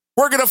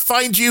We're going to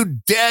find you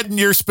dead in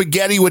your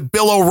spaghetti with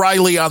Bill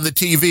O'Reilly on the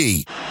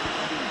TV.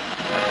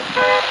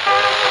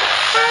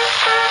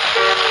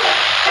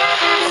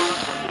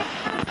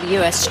 The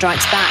US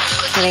strikes back,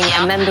 killing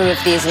a member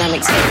of the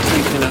Islamic State.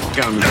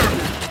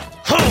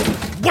 Whole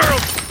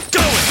world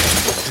going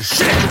to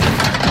shit.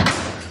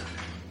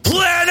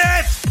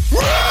 Planet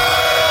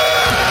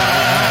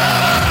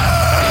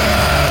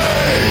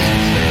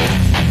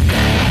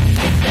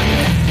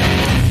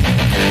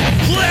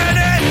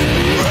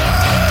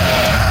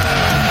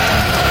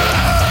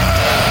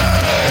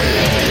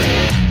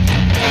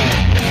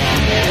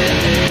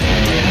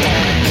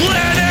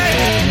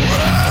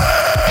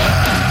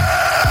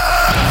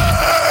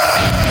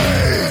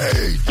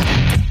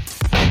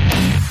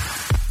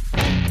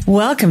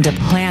Welcome to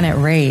Planet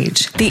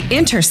Rage, the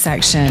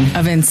intersection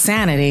of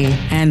insanity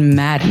and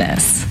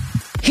madness.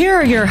 Here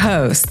are your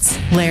hosts,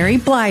 Larry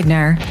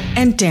Blydner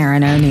and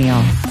Darren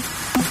O'Neill.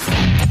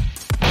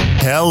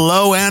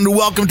 Hello and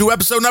welcome to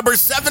episode number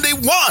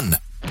 71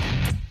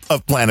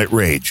 of Planet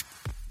Rage.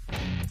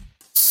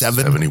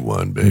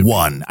 71, baby.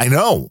 I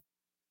know.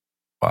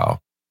 Wow.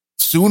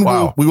 Soon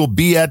we will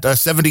be at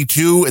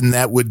 72, and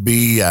that would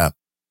be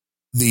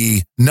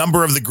the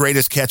number of the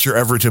greatest catcher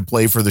ever to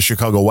play for the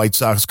Chicago White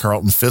Sox,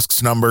 Carlton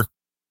Fisk's number.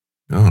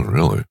 Oh,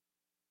 really?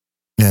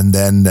 And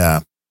then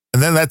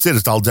that's it.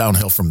 It's all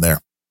downhill from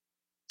there.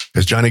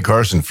 As Johnny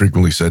Carson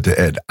frequently said to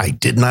Ed, I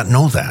did not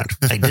know that.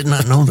 I did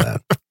not know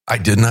that. I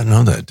did not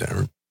know that,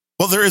 Darren.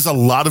 Well, there is a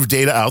lot of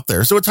data out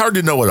there, so it's hard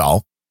to know it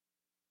all.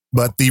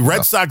 But the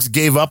Red Sox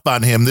gave up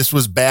on him. This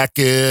was back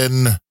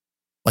in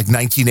like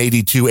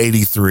 1982,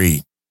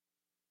 83,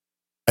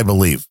 I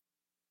believe,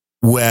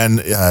 when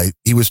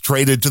he was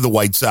traded to the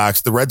White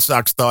Sox. The Red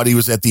Sox thought he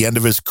was at the end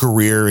of his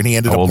career, and he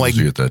ended up playing. How old was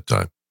he at that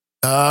time?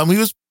 He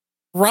was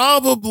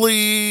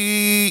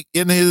probably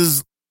in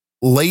his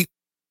late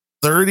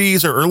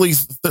 30s or early,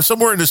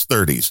 somewhere in his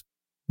 30s.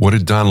 What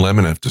did Don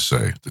Lemon have to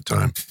say at the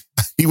time?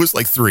 He was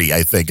like 3,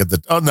 I think.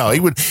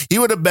 He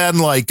would have been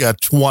like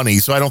 20.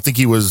 So I don't think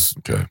he was.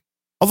 Okay.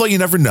 Although you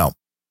never know.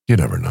 You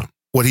never know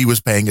what he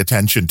was paying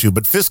attention to.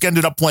 But Fisk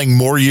ended up playing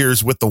more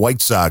years with the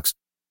White Sox.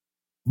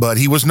 But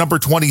he was number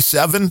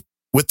 27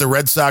 with the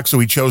Red Sox, so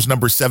he chose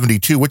number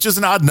 72, which is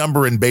an odd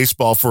number in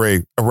baseball for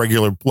a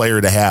regular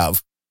player to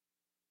have.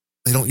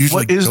 They don't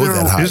usually go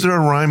that high. Is there a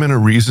rhyme and a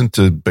reason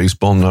to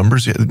baseball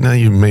numbers? Now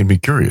you made me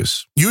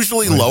curious.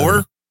 Usually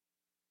lower.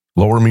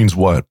 Lower means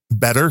what?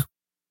 Better.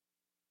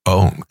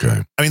 Oh,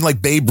 okay. I mean,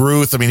 like Babe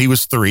Ruth, he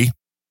was 3. I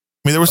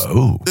mean, there was,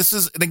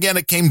 and again,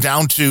 it came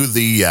down to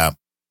the,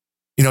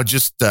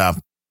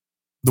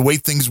 the way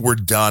things were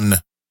done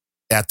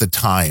at the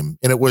time.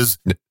 And it was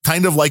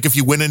kind of like if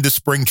you went into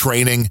spring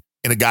training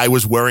and a guy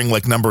was wearing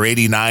like number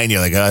 89,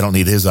 you're like, I don't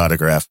need his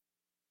autograph.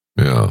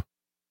 Yeah.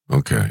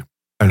 Okay.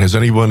 And has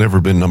anyone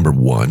ever been number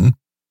 1?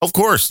 Of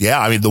course. Yeah.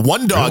 I mean, the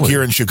one dog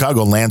here in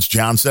Chicago, Lance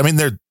Johnson. I mean,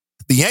 the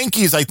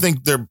Yankees, I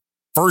think their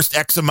first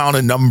X amount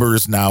of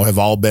numbers now have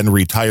all been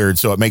retired.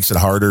 So it makes it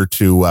harder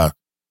to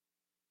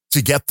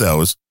get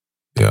those.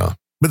 Yeah.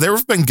 But there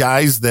have been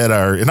guys that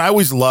are, and I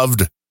always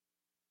loved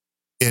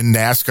in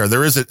NASCAR,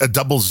 there is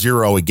a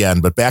 00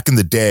 again, but back in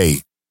the day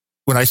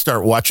when I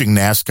start watching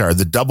NASCAR,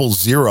 the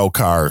 00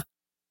 car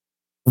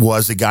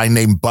was a guy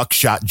named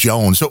Buckshot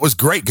Jones. So it was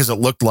great because it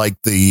looked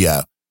like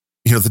the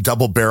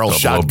double barrel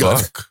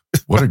shotgun.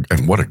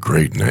 What a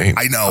great name.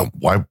 I know.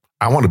 Why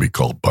I want to be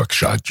called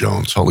Buckshot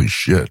Jones. Holy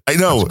shit. I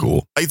know. That's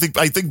cool. I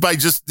think by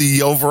just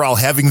the overall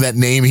having that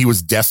name, he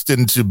was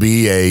destined to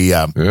be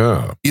either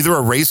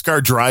a race car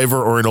driver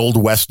or an Old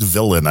West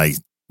villain. I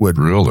would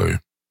really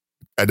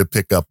try to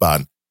pick up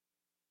on.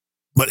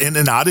 But in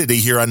an oddity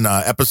here on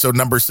episode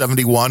number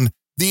 71,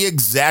 the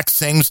exact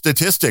same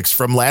statistics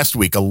from last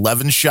week,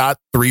 11 shot,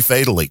 3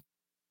 fatally.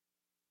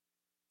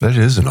 That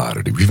is an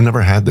oddity. We've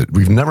never had that.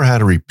 We've never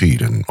had a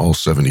repeat in all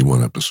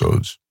 71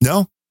 episodes.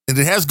 No, and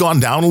it has gone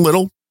down a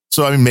little.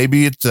 So, I mean,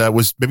 maybe it's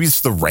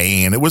the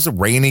rain. It was a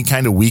rainy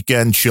kind of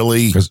weekend,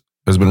 chilly.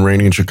 Has been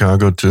raining in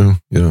Chicago too.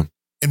 Yeah.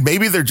 And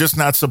maybe they're just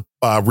not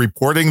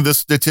reporting the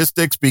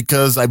statistics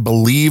because I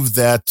believe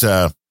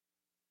that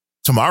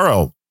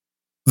tomorrow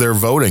they're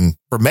voting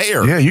for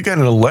mayor. Yeah, you got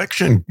an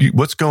election.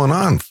 What's going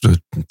on?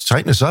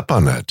 Tighten us up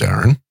on that,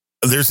 Darren.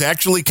 There's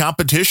actually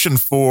competition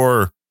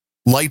for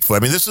Lightfoot. I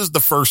mean, this is the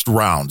first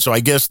round. So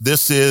I guess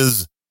this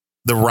is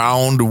the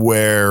round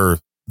where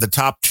the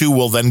top 2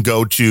 will then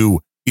go to,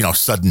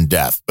 sudden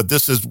death. But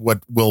this is what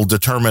will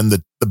determine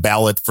the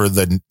ballot for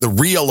the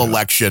real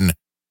election,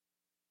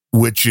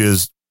 which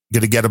is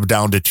going to get them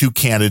down to 2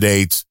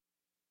 candidates.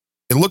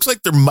 It looks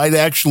like there might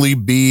actually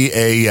be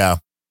a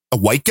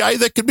white guy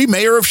that could be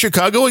mayor of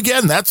Chicago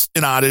again. That's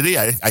an oddity.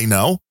 I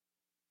know.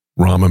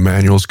 Rahm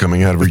Emanuel's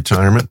coming out of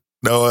retirement.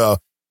 No,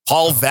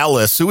 Paul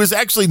Vallis, who is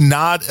actually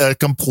not a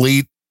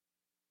complete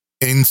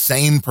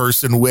insane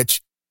person,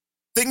 which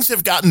things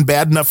have gotten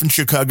bad enough in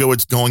Chicago.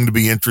 It's going to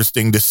be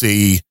interesting to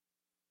see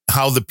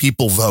how the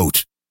people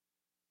vote.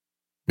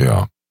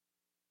 Yeah. I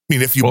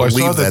mean, if you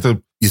believe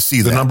that, you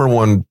see the number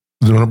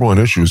one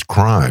issue is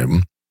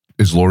crime.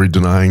 Is Lori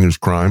denying there's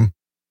crime?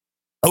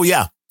 Oh,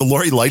 yeah. The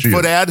Lori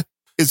Lightfoot ad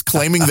is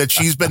claiming that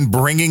she's been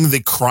bringing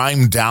the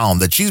crime down,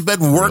 that she's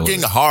been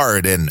working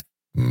hard and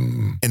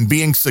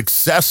being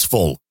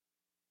successful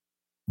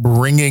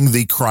bringing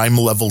the crime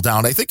level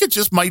down. I think it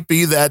just might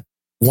be that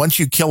once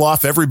you kill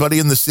off everybody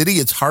in the city,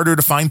 it's harder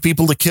to find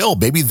people to kill.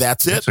 Maybe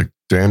that's it. That's a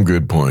damn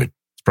good point.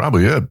 It's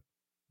probably it.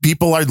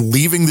 People are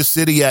leaving the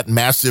city at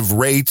massive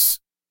rates,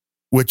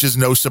 which is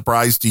no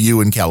surprise to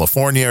you in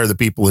California or the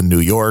people in New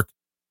York.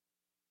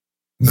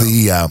 No.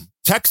 The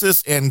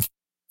Texas and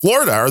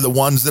Florida are the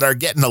ones that are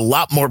getting a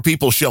lot more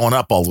people showing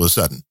up all of a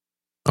sudden.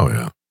 Oh,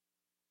 yeah.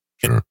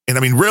 Sure. And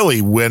I mean,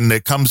 really, when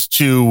it comes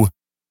to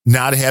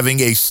not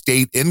having a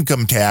state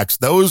income tax,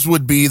 those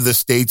would be the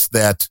states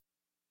that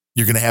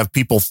you're going to have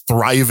people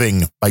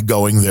thriving by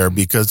going there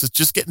because it's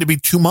just getting to be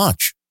too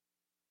much.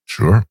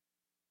 Sure.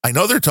 I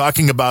know they're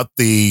talking about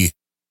the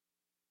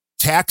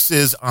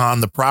taxes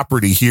on the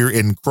property here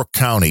in Crook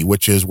County,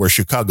 which is where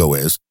Chicago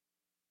is.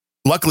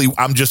 Luckily,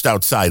 I'm just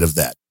outside of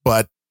that.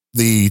 But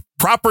the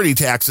property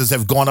taxes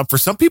have gone up for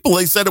some people.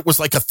 They said it was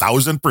like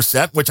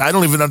 1,000%, which I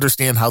don't even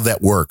understand how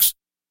that works.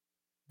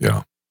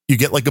 Yeah. You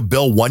get like a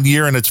bill one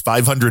year and it's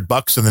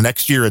 $500 and the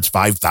next year it's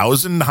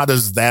 5,000. How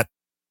does that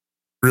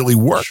really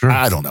work? Sure.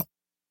 I don't know.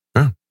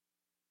 Yeah.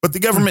 But the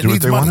government needs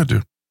what they money. want to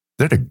do.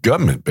 They're the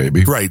government,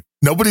 baby. Right.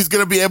 Nobody's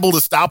going to be able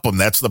to stop them.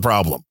 That's the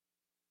problem.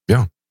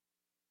 Yeah.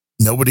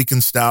 Nobody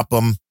can stop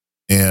them.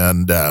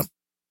 And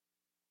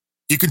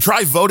you can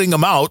try voting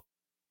them out,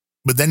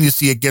 but then you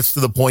see it gets to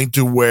the point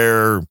to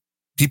where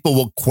people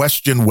will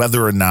question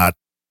whether or not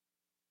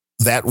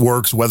that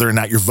works, whether or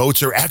not your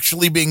votes are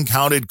actually being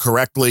counted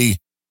correctly,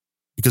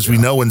 because we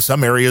know in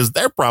some areas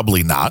they're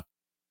probably not.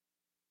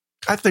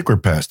 I think we're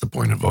past the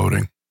point of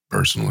voting,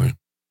 personally,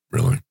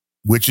 really.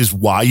 Which is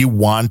why you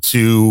want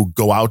to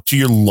go out to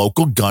your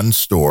local gun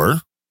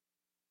store,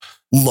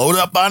 load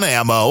up on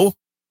ammo,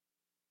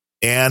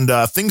 and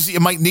things that you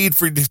might need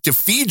to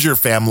feed your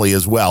family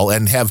as well.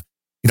 And have,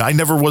 I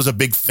never was a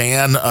big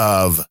fan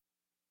of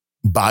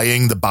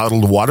buying the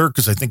bottled water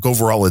because I think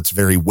overall it's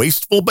very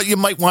wasteful, but you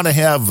might want to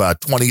have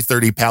 20,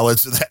 30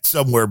 pallets of that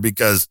somewhere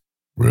because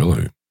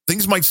really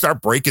things might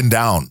start breaking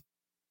down.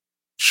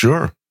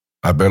 Sure.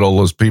 I bet all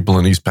those people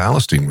in East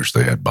Palestine wish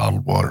they had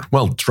bottled water.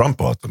 Well, Trump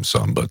bought them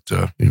some, but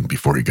even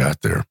before he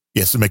got there.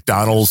 Yeah, some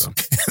McDonald's,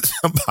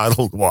 some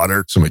bottled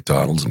water. Some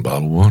McDonald's and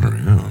bottled water,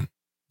 yeah.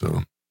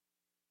 So.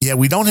 Yeah,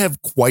 we don't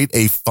have quite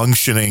a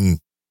functioning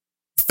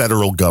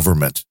federal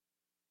government.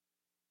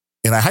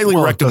 And I highly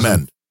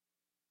recommend.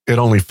 It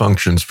only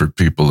functions for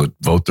people that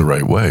vote the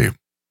right way.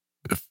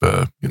 If,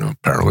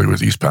 apparently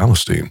with East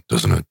Palestine,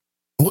 doesn't it?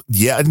 Well,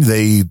 yeah, and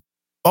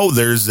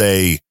there's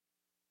a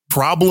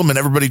problem and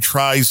everybody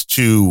tries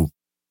to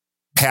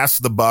pass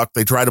the buck.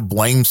 They try to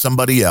blame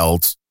somebody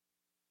else.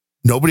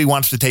 Nobody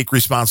wants to take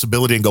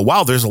responsibility and go,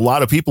 wow, there's a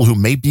lot of people who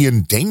may be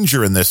in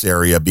danger in this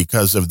area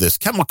because of this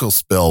chemical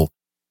spill.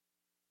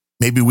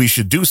 Maybe we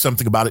should do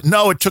something about it.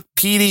 No, it took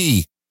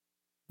Petey,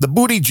 the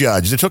booty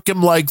judge. It took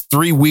him like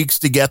 3 weeks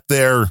to get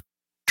there.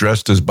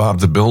 Dressed as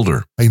Bob the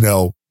Builder. I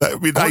know. I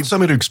want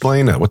somebody to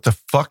explain that. What the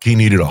fuck? He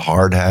needed a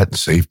hard hat and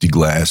safety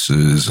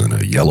glasses and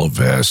a yellow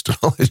vest.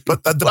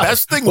 But the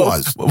best thing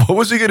was, what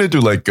was he going to do?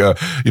 Like,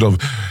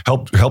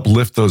 help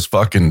lift those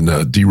fucking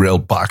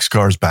derailed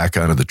boxcars back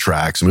onto the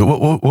tracks. I mean,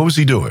 what was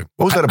he doing?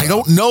 What was that about? I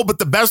don't know. But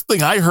the best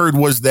thing I heard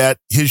was that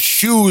his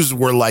shoes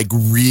were like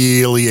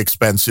really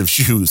expensive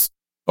shoes.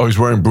 Oh, he's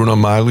wearing Bruno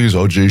Miley's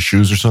OJ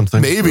shoes or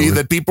something? Maybe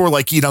that people were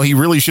like, he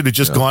really should have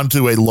just gone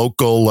to a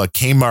local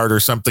Kmart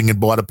or something and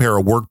bought a pair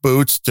of work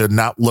boots to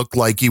not look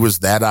like he was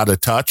that out of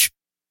touch.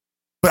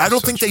 But I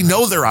don't think they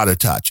know they're out of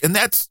touch. And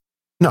that's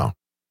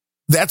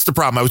the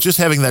problem. I was just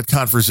having that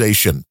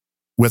conversation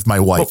with my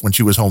wife when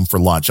she was home for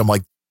lunch. I'm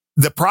like,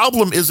 the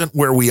problem isn't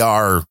where we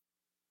are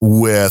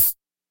with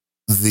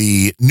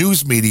the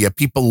news media.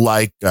 People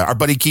like our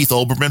buddy Keith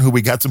Olbermann, who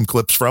we got some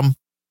clips from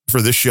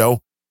for this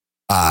show.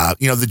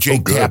 The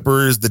Jake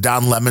Tappers, the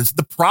Don Lemons.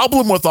 The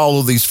problem with all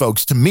of these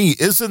folks, to me,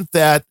 isn't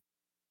that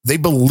they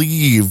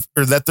believe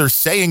or that they're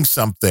saying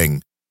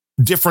something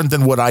different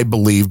than what I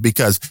believe,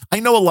 because I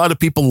know a lot of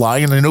people lie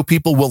and I know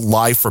people will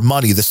lie for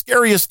money. The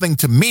scariest thing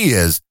to me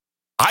is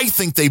I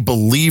think they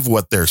believe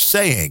what they're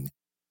saying.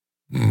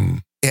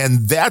 And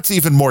that's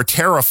even more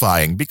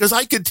terrifying because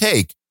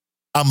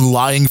I'm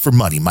lying for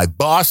money. My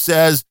boss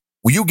says,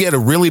 will you get a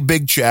really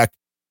big check?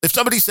 If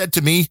somebody said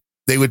to me,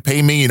 they would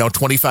pay me,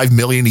 $25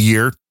 million a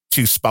year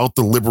to spout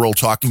the liberal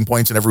talking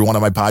points in every one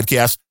of my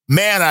podcasts.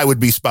 Man, I would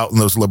be spouting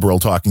those liberal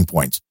talking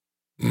points.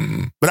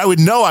 But I would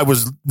know I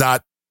was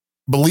not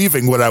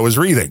believing what I was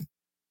reading.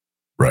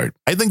 Right.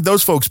 I think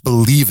those folks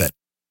believe it.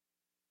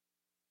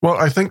 Well,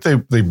 I think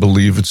they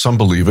believe it. Some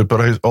believe it,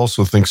 but I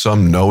also think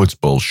some know it's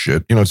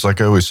bullshit. It's like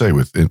I always say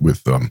with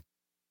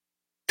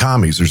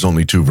commies, there's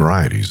only two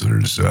varieties.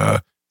 There's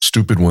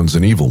stupid ones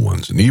and evil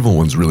ones. And evil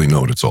ones really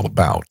know what it's all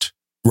about.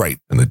 Right.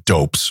 And the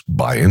dopes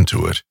buy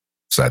into it.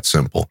 It's that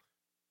simple.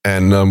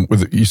 And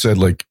you said,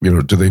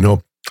 do they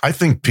know? I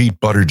think Pete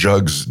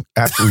Buttigieg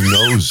absolutely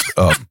knows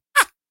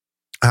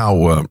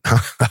how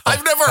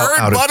I've never how heard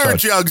out of butter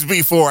touch. jugs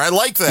before. I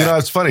like that. You know,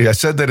 it's funny. I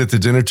said that at the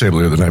dinner table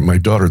the other night. My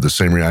daughter had the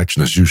same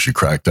reaction as you. She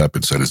cracked up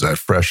and said, "Is that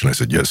fresh?" And I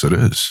said, "Yes, it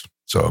is."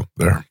 So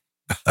there.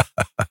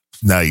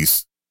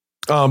 Nice.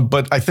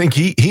 But I think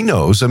he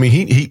knows. I mean,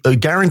 he I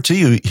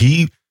guarantee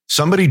you,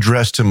 somebody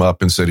dressed him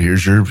up and said,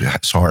 "Here's your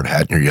hard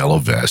hat and your yellow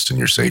vest and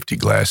your safety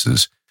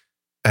glasses."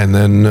 And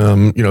then,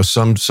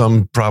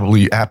 some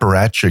probably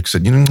apparatchik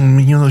said,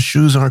 those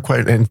shoes aren't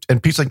quite.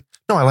 And Pete's like,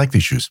 "No, I like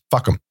these shoes.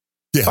 Fuck them.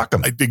 Yeah, Fuck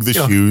them. I dig the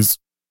shoes.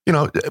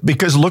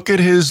 Because look at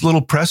his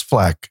little press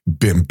flack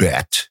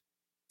bimbet,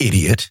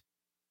 idiot,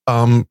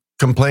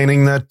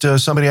 complaining that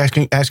somebody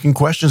asking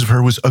questions of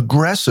her was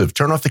aggressive.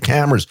 Turn off the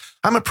cameras.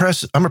 I'm a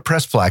press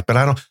flack, but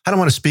I don't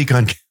want to speak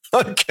on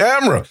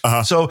camera.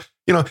 Uh-huh. So,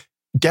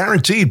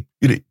 guaranteed,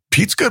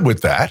 Pete's good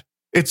with that.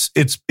 It's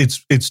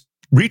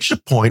reached a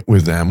point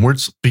with them where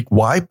it's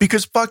why?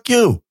 Because fuck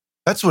you.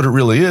 That's what it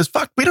really is.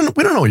 Fuck, we don't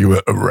owe you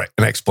an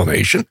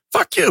explanation.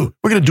 Fuck you.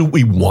 We're going to do what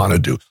we want to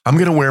do. I'm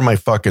going to wear my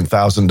fucking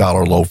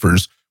 $1,000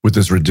 loafers with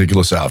this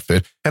ridiculous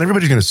outfit, and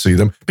everybody's going to see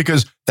them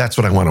because that's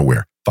what I want to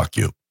wear. Fuck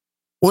you.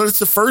 Well, it's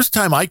the first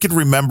time I can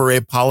remember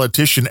a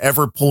politician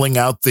ever pulling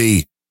out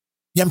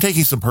I'm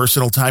taking some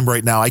personal time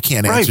right now. I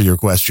can't answer your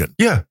question.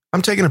 Yeah,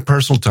 I'm taking a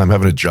personal time,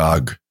 having a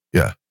jog,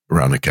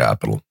 around the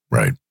Capitol,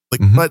 right?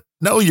 But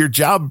no, your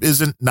job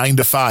isn't 9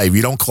 to 5.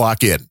 You don't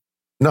clock in.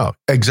 No,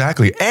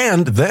 exactly.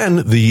 And then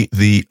the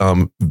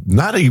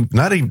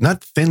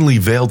not thinly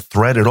veiled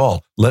threat at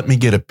all. Let me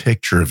get a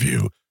picture of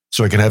you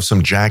so I can have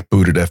some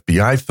jackbooted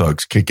FBI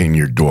thugs kicking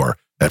your door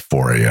at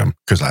 4 a.m.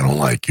 because I don't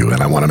like you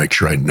and I want to make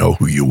sure I know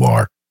who you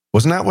are.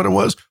 Wasn't that what it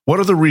was? What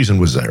other reason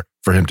was there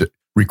for him to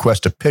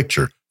request a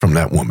picture from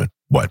that woman?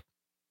 What?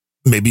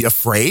 Maybe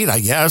afraid,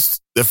 I guess,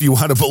 if you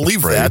want to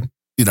believe that.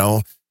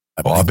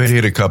 I bet he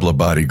had a couple of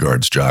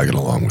bodyguards jogging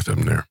along with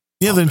him there.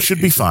 Yeah, then it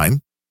should be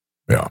fine.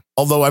 Yeah.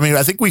 Although,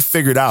 I think we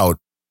figured out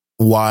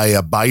why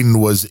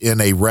Biden was in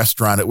a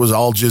restaurant. It was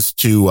all just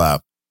to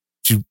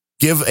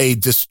give a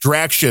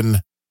distraction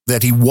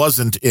that he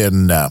wasn't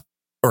in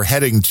or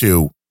heading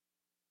to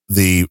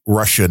the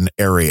Russian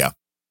area.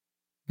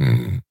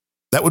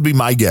 That would be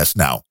my guess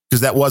now,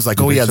 because that was like,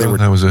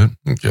 That was it.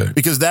 Okay.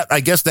 Because I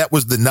guess that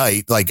was the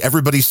night. Like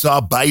everybody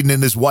saw Biden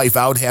and his wife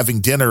out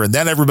having dinner, and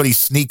then everybody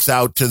sneaks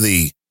out to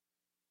the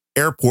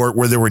airport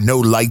where there were no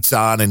lights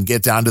on and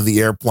get down to the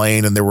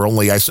airplane. And there were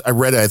only, I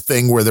read a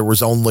thing where there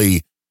was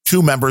only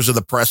 2 members of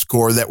the press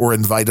corps that were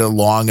invited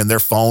along and their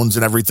phones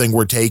and everything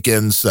were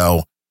taken.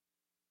 So,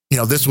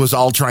 this was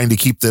all trying to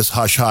keep this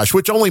hush hush,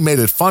 which only made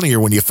it funnier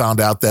when you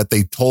found out that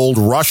they told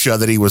Russia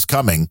that he was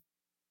coming.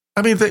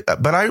 I mean,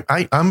 but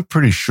I'm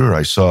pretty sure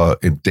I saw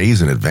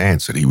days in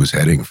advance that he was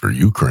heading for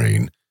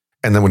Ukraine.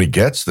 And then when he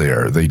gets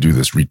there, they do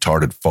this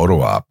retarded photo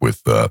op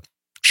with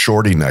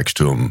Shorty next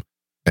to him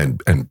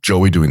and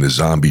Joey doing the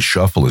zombie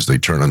shuffle as they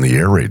turn on the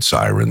air raid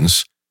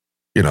sirens.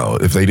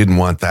 If they didn't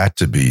want that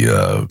to be,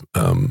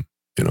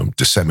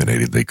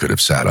 disseminated, they could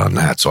have sat on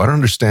that. So I don't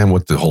understand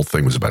what the whole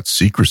thing was about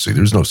secrecy.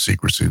 There's no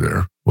secrecy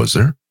there. Was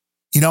there?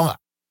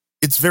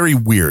 It's very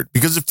weird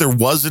because if there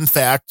was, in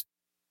fact,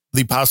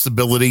 the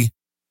possibility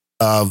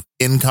of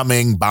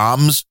incoming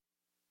bombs,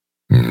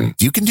 do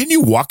you continue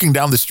walking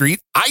down the street?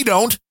 I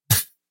don't.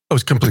 It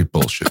was complete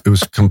bullshit. It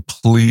was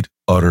complete,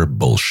 utter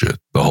bullshit,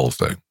 the whole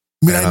thing.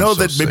 I know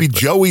that maybe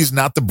Joey's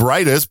not the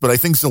brightest, but I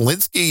think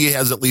Zelensky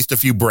has at least a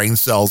few brain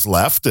cells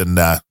left. And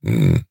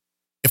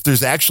if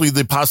there's actually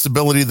the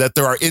possibility that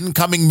there are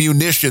incoming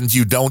munitions,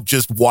 you don't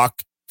just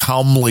walk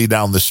calmly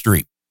down the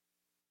street.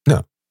 No,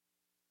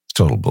 it's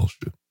total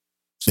bullshit.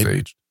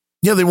 Staged.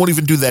 They won't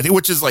even do that,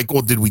 which is like,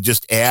 well, did we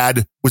just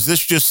add? Was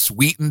this just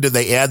sweetened? Did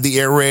they add the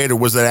air raid or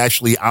was that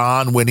actually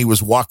on when he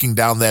was walking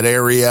down that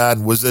area?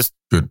 And was this?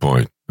 Good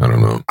point. I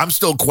don't know. I'm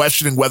still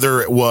questioning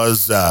whether it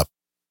was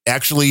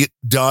actually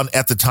done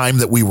at the time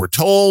that we were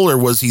told, or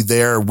was he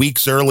there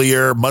weeks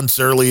earlier, months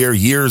earlier,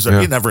 years?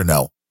 You never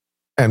know.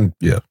 And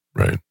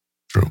right.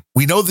 True.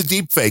 We know the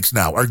deep fakes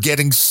now are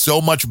getting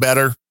so much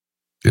better.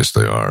 Yes,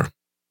 they are.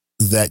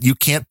 That you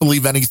can't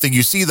believe anything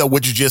you see, though,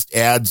 which just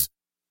adds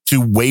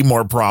to way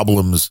more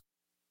problems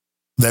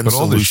than but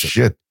all this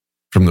shit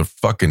from the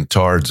fucking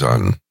tards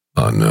on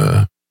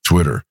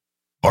Twitter.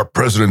 Our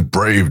president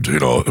braved,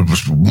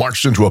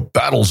 marched into a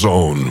battle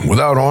zone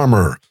without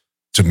armor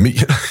to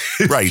meet.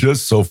 It's right.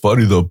 Just so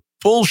funny. The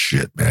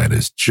bullshit, man,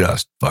 is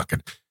just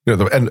fucking,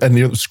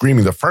 and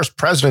screaming the first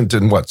president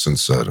in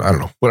since, I don't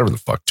know, whatever the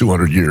fuck,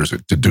 200 years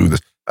to do this.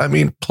 I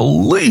mean,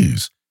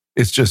 please.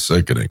 It's just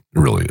sickening. It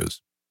really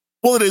is.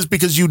 Well, it is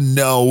because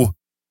it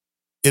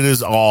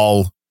is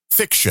all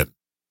fiction.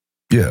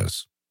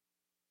 Yes.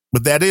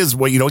 But that is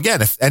what,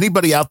 again, if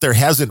anybody out there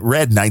hasn't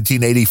read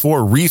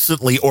 1984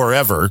 recently or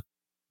ever,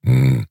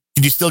 can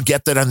you still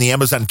get that on the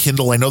Amazon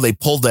Kindle? I know they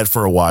pulled that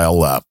for a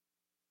while.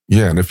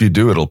 Yeah, and if you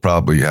do, it'll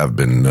probably have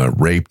been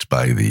raped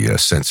by the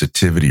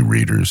sensitivity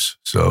readers.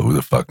 So who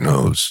the fuck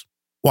knows?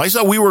 Well, I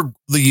saw we were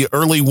the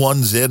early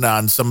ones in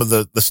on some of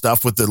the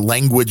stuff with the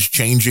language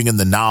changing in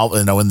the novel,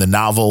 in the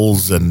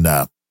novels, and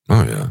oh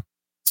yeah.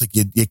 It's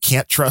like you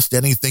can't trust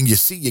anything you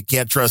see. You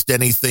can't trust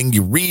anything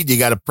you read. You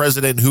got a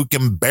president who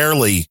can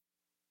barely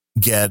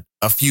get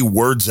a few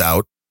words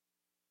out.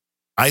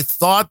 I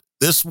thought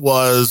this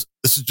is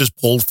just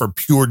pulled for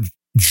pure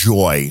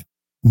joy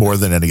more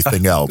than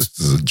anything else.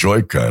 This is a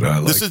joy cut. I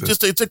like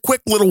this. It's a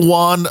quick little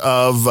one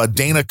of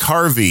Dana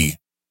Carvey,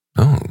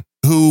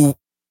 who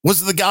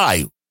was the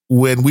guy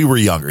when we were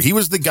younger. He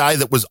was the guy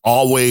that was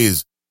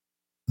always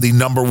the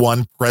number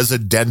one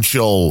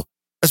presidential,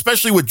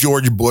 especially with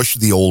George Bush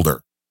the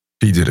older.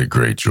 He did a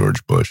great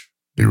George Bush.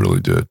 He really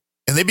did.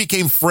 And they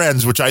became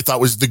friends, which I thought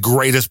was the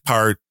greatest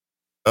part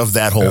of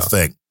that whole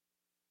thing.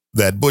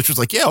 That Bush was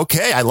like, yeah,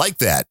 okay, I like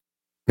that.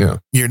 Yeah.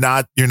 You're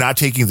not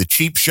taking the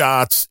cheap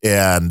shots,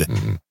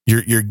 and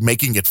you're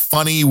making it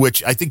funny,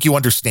 which I think you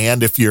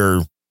understand if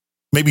you're,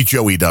 maybe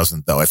Joey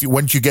doesn't though.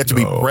 Once you get to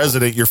be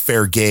president, you're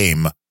fair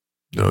game.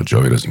 No,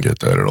 Joey doesn't get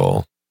that at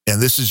all.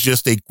 And this is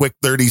just a quick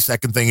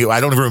 30-second thing. I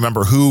don't even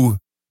remember who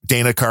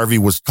Dana Carvey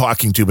was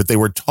talking to, but they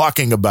were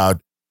talking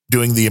about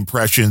doing the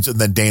impressions, and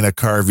then Dana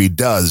Carvey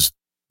does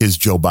his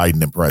Joe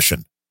Biden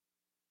impression.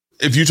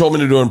 If you told me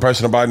to do an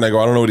impression of Biden, I go,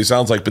 I don't know what he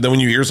sounds like. But then when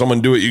you hear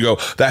someone do it, you go,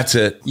 that's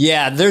it.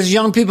 Yeah, there's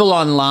young people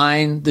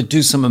online that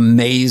do some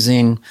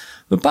amazing.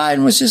 But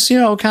Biden was just,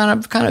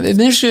 kind of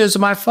initially as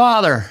my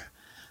father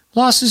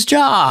lost his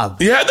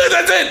job. Yeah,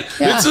 that's it.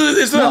 Yeah.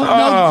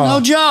 No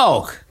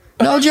joke.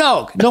 No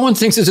joke. No one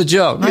thinks it's a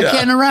joke. Not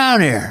getting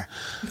around here.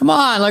 Come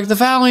on, like the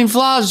founding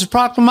fathers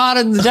proclaimed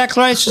in the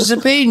Declaration of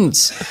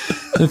Independence.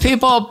 The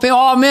people,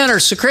 all men are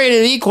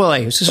secreted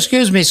equally.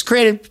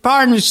 Secreted,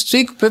 Pirates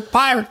of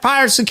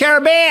the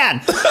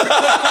Caribbean.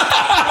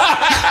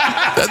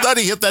 I thought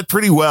he hit that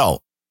pretty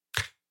well.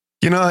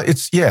 He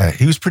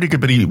was pretty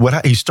good, but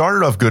he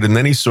started off good, and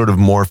then he sort of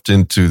morphed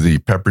into the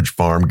Pepperidge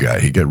Farm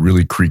guy. He got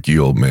really creaky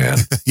old man.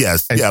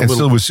 Yes, and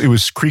so it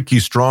was creaky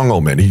strong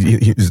old man.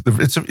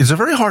 It's a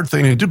very hard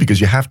thing to do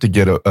because you have to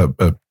get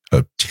a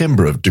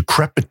timbre of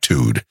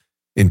decrepitude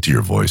into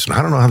your voice, and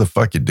I don't know how the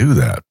fuck you do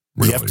that.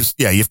 Really.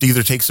 You have to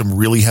either take some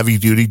really heavy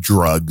duty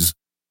drugs,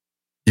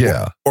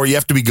 or you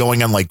have to be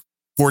going on like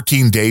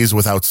 14 days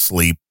without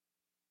sleep,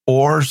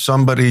 or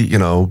somebody,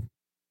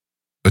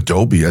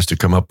 Adobe has to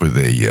come up with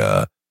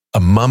a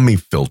mummy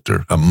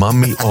filter, a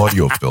mummy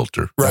audio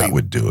filter. Right. That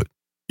would do it.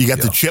 You got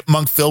the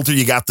chipmunk filter,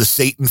 you got the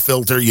Satan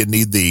filter, you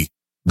need the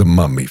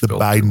mummy filter. The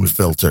Biden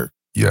filter.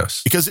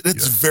 Yes. Because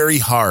it's very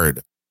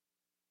hard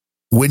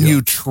when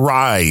you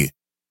try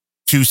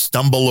to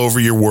stumble over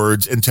your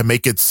words and to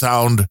make it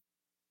sound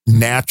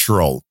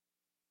natural.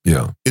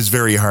 Yeah. Is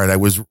very hard. I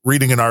was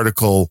reading an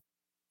article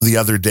the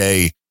other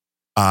day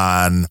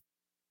on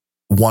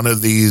one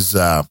of these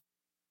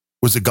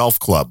was a golf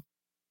club.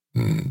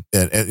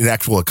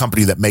 A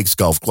company that makes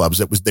golf clubs.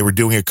 They were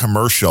doing a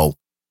commercial,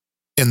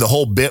 and the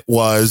whole bit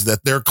was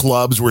that their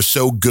clubs were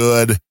so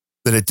good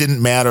that it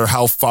didn't matter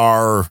how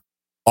far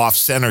off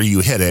center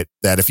you hit it,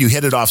 that if you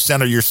hit it off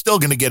center, you're still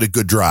going to get a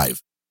good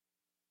drive.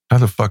 How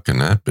the fuck can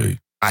that be?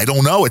 I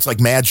don't know. It's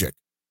like magic.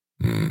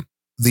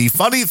 The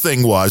funny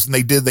thing was, and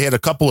they had a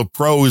couple of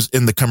pros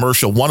in the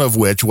commercial, one of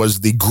which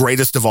was the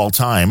greatest of all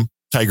time,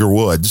 Tiger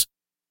Woods,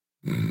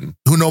 who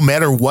no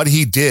matter what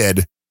he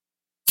did,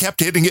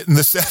 kept hitting it in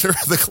the center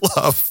of the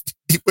glove.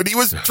 When he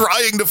was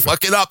trying to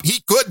fuck it up,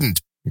 he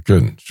couldn't. He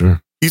couldn't,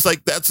 sure. He's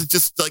like, that's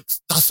just like,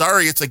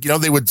 sorry. It's like,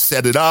 they would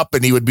set it up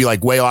and he would be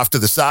like way off to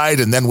the side.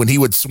 And then when he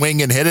would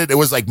swing and hit it, it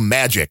was like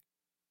magic.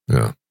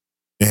 Yeah.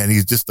 And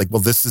he's just like,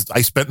 well,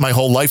 I spent my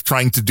whole life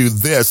trying to do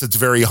this. It's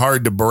very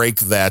hard to break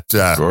that.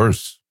 Of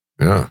course.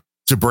 Yeah.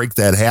 To break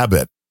that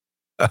habit.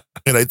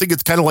 And I think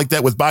it's kind of like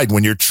that with Biden.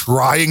 When you're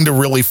trying to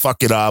really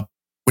fuck it up,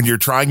 when you're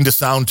trying to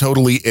sound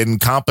totally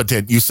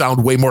incompetent, you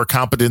sound way more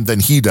competent than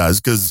he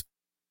does, because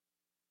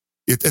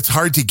it's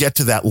hard to get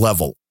to that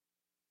level.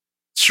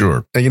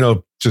 Sure.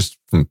 And, just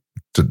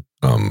to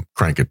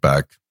crank it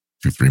back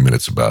 2-3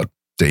 minutes about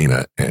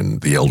Dana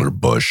and the elder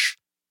Bush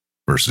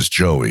versus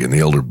Joey and the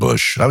elder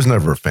Bush. I was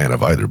never a fan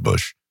of either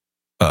Bush,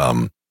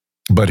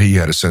 but he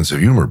had a sense of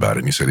humor about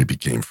it. And he said he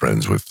became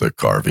friends with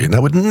Carvey, and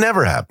that would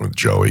never happen with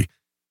Joey.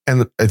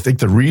 And I think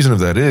the reason of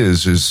that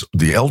is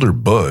the elder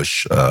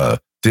Bush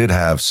did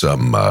have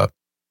some,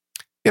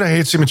 he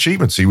had some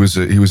achievements. He was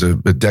a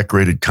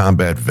decorated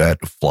combat vet,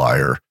 a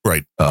flyer.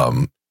 Right.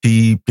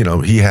 He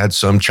had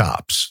some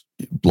chops,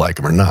 like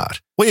him or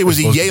not. Well, it was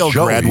a Yale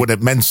grad when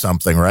it meant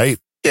something, right?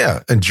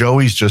 Yeah. And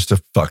Joey's just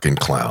a fucking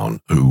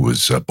clown who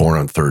was born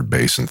on third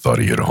base and thought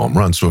he hit a home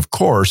run. So, of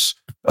course,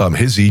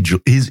 his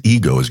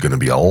ego is going to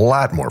be a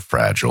lot more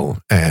fragile,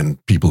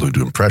 and people who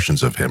do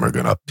impressions of him are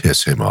going to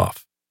piss him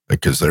off,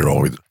 because they're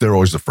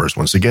always the first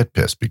ones to get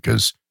pissed,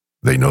 because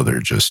they know they're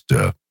just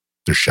they're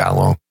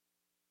shallow.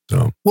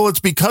 So, well, it's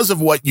because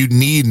of what you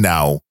need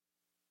now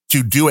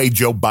to do a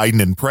Joe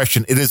Biden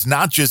impression. It is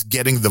not just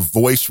getting the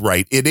voice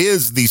right. It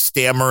is the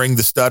stammering,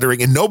 the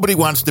stuttering, and nobody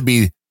wants to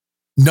be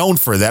known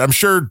for that. I'm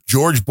sure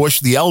George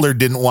Bush the elder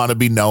didn't want to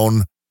be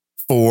known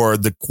for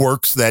the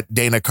quirks that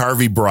Dana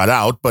Carvey brought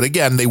out, but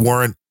again, they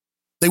weren't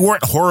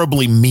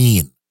horribly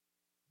mean.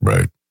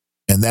 Right.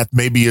 And that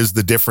maybe is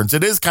the difference.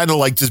 It is kind of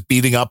like just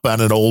beating up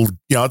on an old,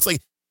 it's like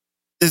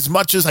as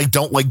much as I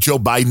don't like Joe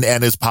Biden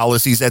and his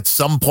policies, at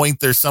some point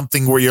there's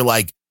something where you're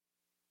like,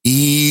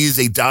 he's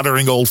a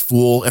doddering old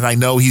fool. And I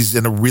know he's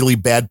in a really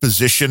bad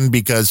position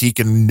because he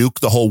can nuke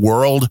the whole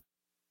world.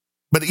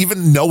 But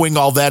even knowing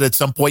all that, at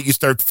some point you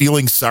start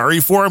feeling sorry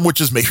for him, which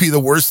is maybe the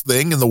worst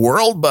thing in the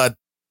world. But,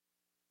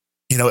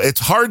 it's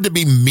hard to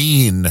be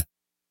mean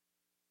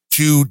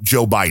to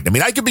Joe Biden. I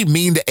mean, I could be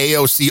mean to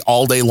AOC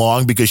all day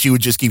long because she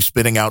would just keep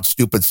spitting out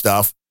stupid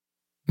stuff.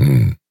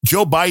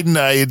 Joe Biden,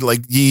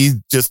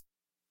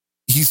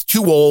 he's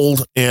too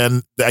old.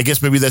 And I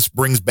guess maybe this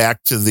brings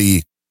back to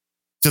the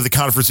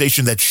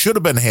conversation that should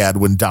have been had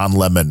when Don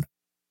Lemon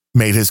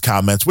made his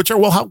comments, which are,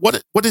 well,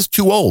 what is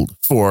too old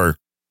for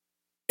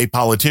a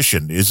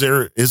politician? Is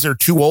there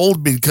too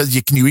old? Because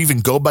can you even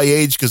go by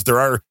age? Because there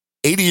are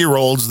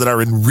 80-year-olds that are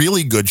in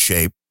really good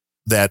shape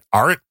that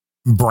aren't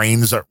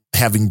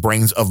having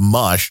brains of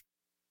mush.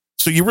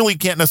 So you really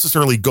can't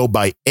necessarily go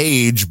by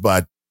age,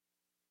 but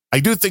I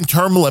do think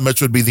term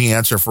limits would be the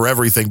answer for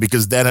everything,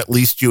 because then at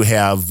least you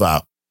have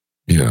an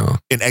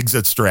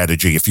exit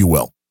strategy, if you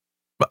will.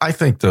 But I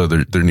think, though,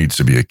 there needs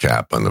to be a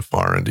cap on the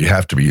far end. You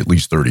have to be at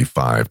least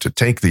 35 to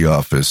take the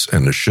office,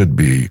 and there should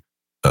be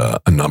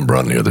a number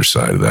on the other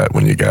side of that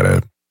when you got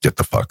to get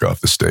the fuck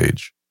off the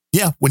stage.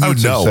 Yeah, when I you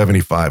would know. say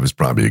 75 is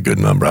probably a good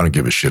number. I don't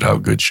give a shit how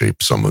good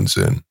shape someone's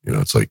in.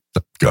 It's like,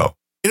 go.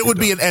 It would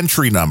be an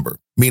entry number,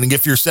 meaning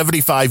if you're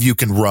 75, you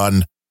can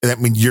run. And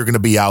that means you're going to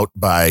be out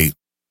by,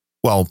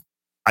 well,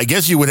 I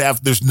guess you would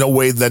have, there's no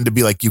way then to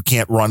be like, you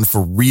can't run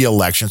for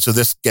re-election. So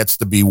this gets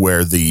to be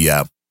where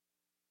the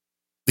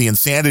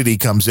insanity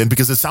comes in,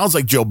 because it sounds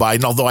like Joe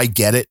Biden, although I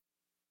get it,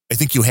 I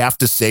think you have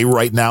to say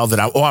right now that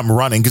I'm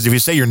running, because if you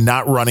say you're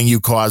not running, you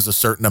cause a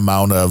certain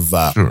amount of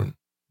sure.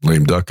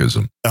 Lame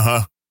duckism.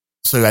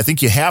 So I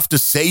think you have to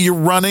say you're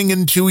running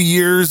in 2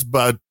 years,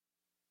 but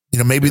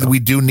maybe we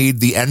do need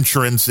the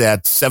entrance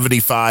at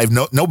 75.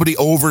 Nobody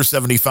over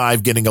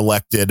 75 getting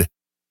elected,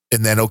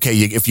 and then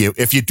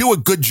if you do a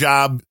good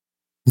job,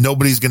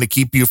 nobody's going to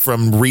keep you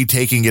from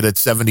retaking it at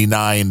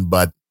 79.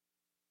 But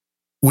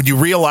when you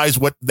realize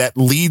what that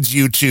leads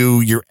you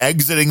to, you're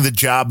exiting the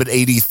job at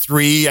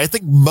 83. I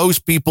think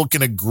most people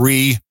can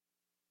agree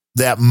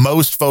that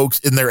most folks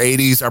in their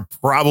 80s are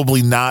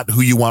probably not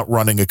who you want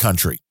running a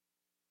country.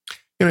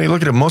 You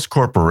look at it, most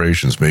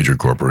corporations, major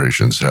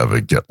corporations, have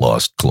a get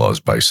lost clause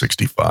by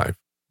 65,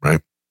 right?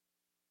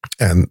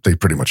 And they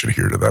pretty much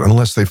adhere to that,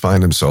 unless they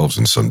find themselves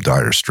in some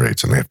dire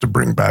straits and they have to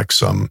bring back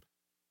some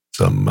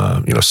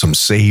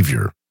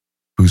savior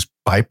who's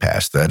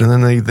bypassed that. And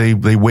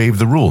then they waive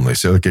the rule and they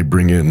say, okay,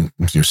 bring in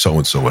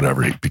so-and-so,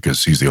 whatever,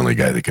 because he's the only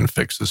guy that can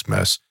fix this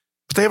mess.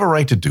 But they have a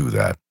right to do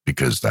that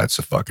because that's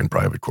a fucking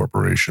private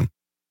corporation.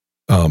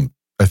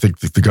 I think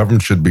that the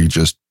government should be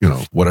just,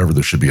 whatever,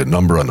 there should be a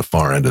number on the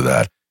far end of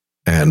that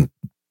and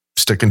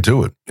sticking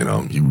to it.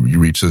 You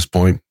reach this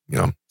point,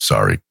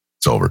 sorry,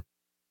 it's over.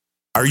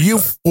 Are you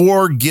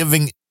for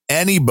giving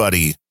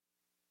anybody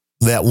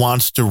that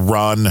wants to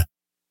run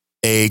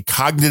a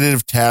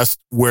cognitive test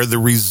where the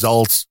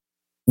results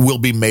will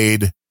be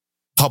made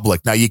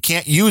public? Now, you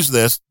can't use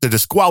this to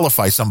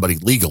disqualify somebody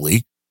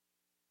legally,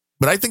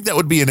 but I think that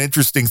would be an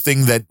interesting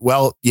thing that,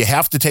 well, you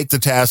have to take the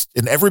test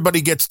and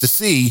everybody gets to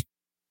see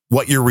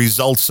what your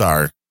results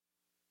are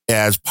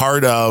as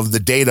part of the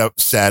data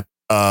set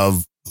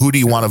of who do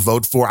you want to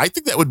vote for. I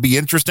think that would be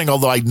interesting,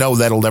 although I know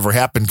that'll never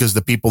happen because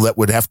the people that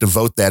would have to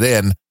vote that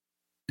in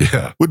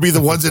would be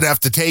the ones that have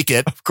to take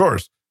it. Of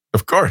course.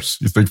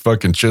 You think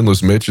fucking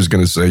Chinless Mitch is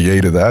going to say yay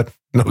to that?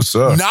 No,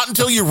 sir. Not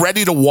until you're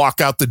ready to walk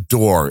out the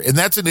door. And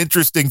that's an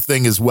interesting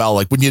thing as well.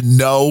 Like when you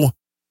know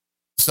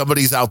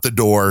somebody's out the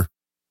door,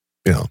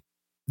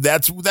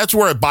 that's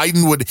where a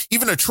Biden would,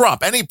 even a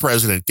Trump, any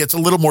president gets a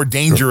little more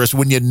dangerous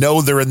when you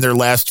know they're in their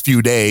last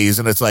few days.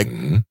 And it's like,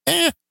 I'm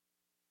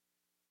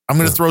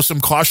going to throw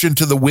some caution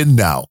to the wind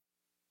now.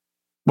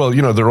 Well,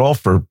 they're all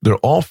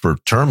for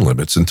term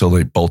limits until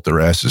they bolt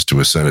their asses to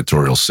a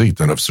senatorial seat.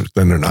 Then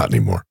they're not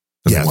anymore.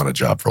 Then they want a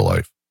job for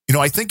life.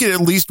 I think it at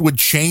least would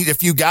change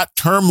if you got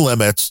term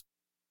limits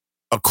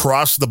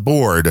across the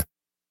board.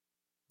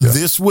 Yeah.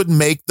 This would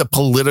make the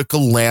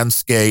political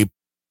landscape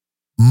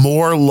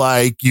more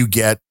like you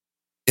get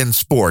in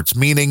sports,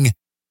 meaning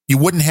you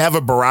wouldn't have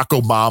a Barack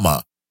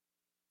Obama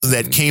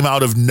that came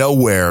out of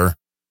nowhere,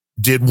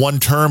 did one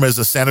term as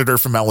a senator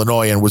from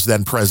Illinois and was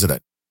then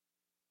president.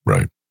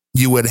 Right.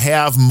 You would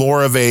have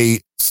more of a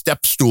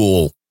step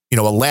stool,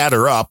 a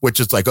ladder up, which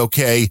is like,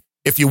 okay,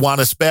 if you want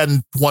to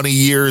spend 20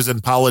 years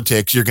in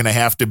politics, you're going to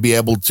have to be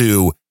able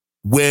to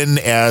win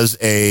as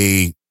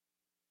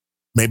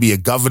maybe a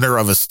governor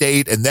of a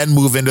state and then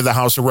move into the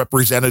House of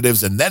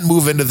Representatives and then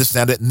move into the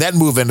Senate and then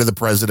move into the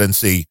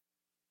presidency.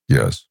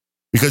 Yes.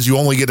 Because you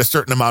only get a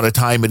certain amount of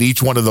time at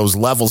each one of those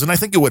levels. And I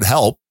think it would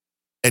help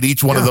at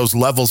each one of those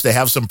levels to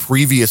have some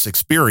previous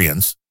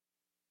experience.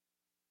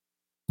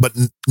 But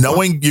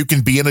knowing you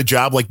can be in a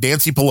job like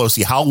Nancy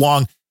Pelosi, how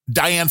long?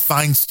 Dianne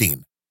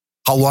Feinstein,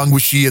 how long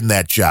was she in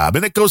that job?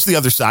 And it goes to the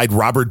other side.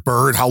 Robert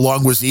Byrd, how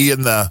long was he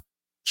in the?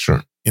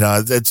 Sure. You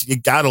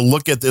got to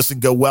look at this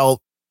and go,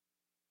 well,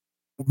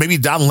 maybe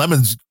Don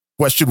Lemon's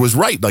question was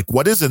right. Like,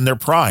 what is in their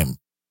prime?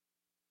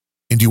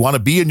 And do you want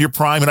to be in your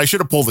prime? And I should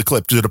have pulled the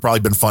clip because it would have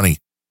probably been funny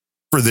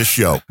for this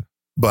show.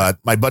 But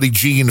my buddy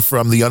Gene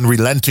from the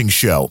Unrelenting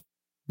Show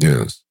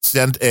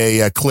sent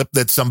a clip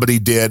that somebody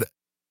did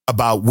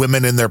about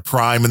women in their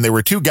prime. And they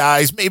were two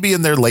guys, maybe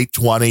in their late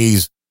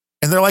 20s.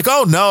 And they're like,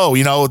 oh, no,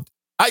 you know,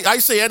 I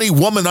say any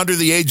woman under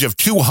the age of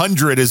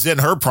 200 is in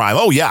her prime.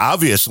 Oh, yeah,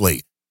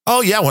 obviously.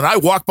 Oh, yeah, when I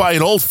walk by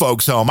an old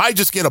folks home, I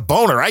just get a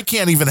boner. I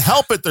can't even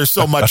help it. They're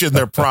so much in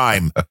their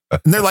prime.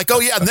 And they're like, oh,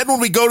 yeah. And then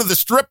when we go to the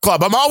strip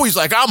club, I'm always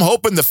like, I'm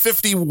hoping the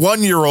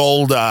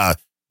 51-year-old, the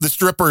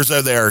strippers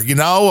are there, you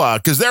know,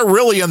 because they're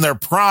really in their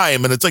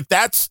prime. And it's like,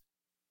 that's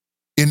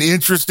an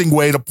interesting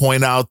way to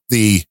point out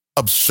the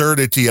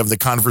absurdity of the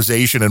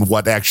conversation and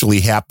what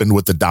actually happened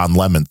with the Don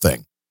Lemon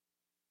thing.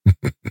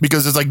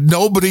 Because it's like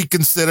nobody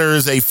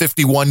considers a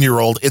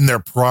 51-year-old in their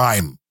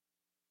prime.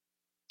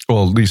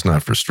 Well, at least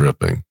not for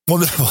stripping. Well,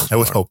 no, I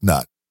would hope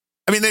not.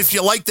 I mean, if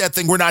you like that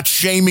thing, we're not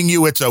shaming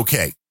you. It's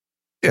okay.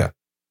 Yeah.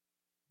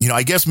 You know,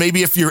 I guess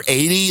maybe if you're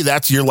 80,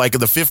 that's you're like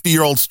the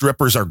 50-year-old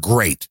strippers are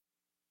great.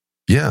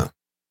 Yeah.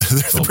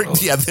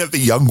 They're the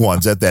young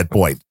ones at that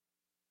point.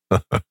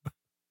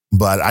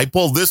 But I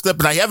pulled this clip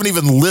and I haven't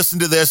even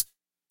listened to this.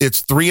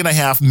 It's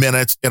 3.5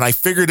 minutes and I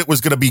figured it was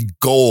going to be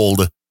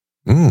gold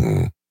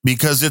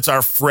because it's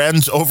our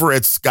friends over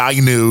at Sky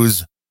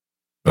News.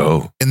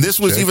 Oh, and this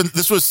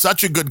was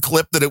such a good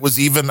clip that it was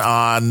even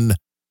on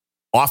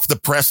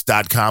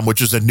offthepress.com, which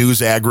is a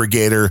news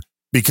aggregator,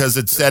 because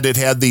it said it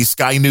had the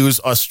Sky News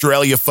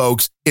Australia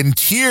folks in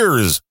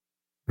tears,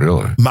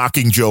 really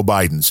mocking Joe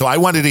Biden. So I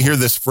wanted to hear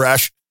this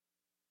fresh.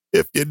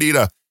 If you need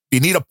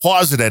a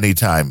pause at any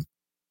time,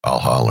 I'll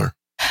holler.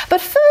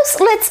 But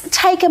first, let's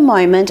take a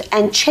moment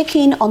and check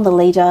in on the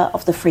leader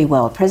of the free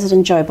world,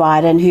 President Joe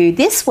Biden, who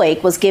this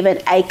week was given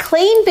a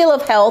clean bill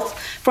of health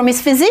from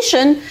his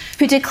physician,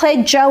 who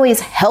declared Joe is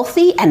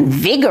healthy and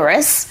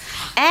vigorous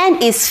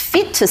and is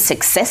fit to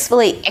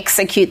successfully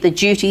execute the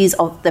duties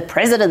of the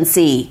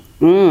presidency.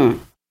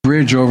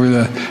 Bridge over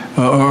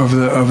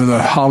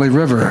the Holly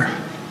River.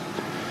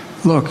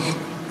 Look,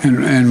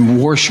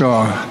 in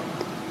Washoe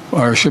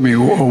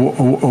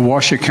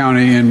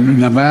County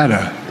in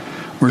Nevada.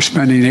 We're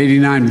spending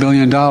 $89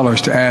 billion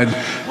to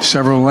add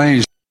several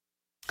lanes.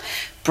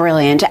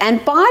 Brilliant. And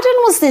Biden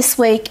was this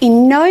week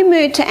in no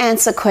mood to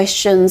answer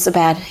questions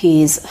about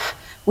his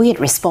weird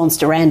response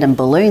to random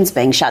balloons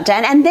being shut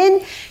down. And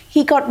then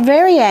he got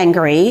very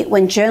angry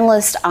when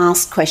journalists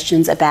asked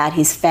questions about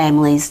his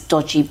family's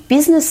dodgy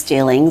business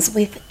dealings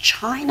with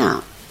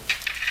China.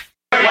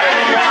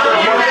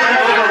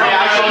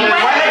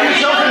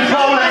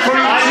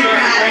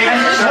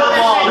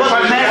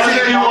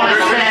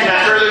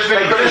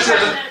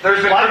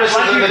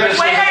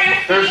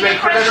 There's been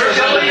criticism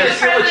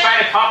that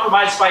trying to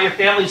compromise by your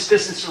family's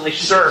business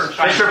relations. Sir,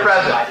 Mr.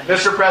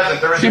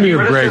 President, give me a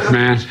break,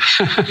 man.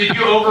 Did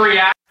you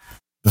overreact?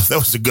 That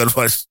was a good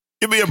one.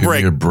 Give me a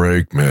break. Give me a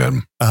break,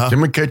 man. Give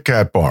me a Kit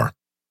Kat bar.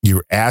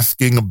 You're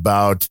asking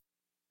about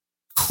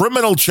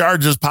criminal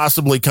charges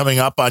possibly coming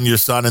up on your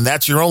son, and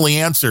that's your only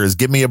answer is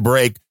give me a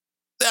break.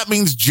 That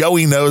means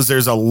Joey knows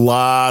there's a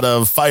lot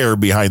of fire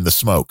behind the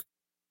smoke.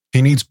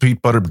 He needs Pete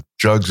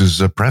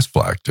Buttigieg's press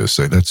flag to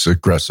say that's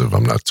aggressive.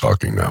 I'm not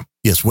talking now.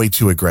 Yes, way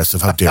too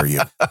aggressive. How dare you?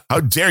 How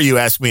dare you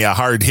ask me a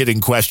hard-hitting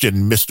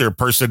question, Mr.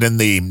 Person in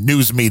the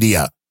news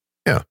media?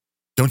 Yeah.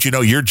 Don't you know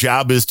your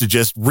job is to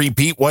just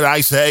repeat what I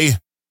say?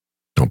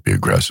 Don't be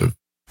aggressive.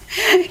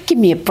 Give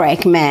me a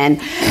break, man.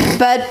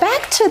 But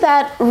back to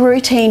that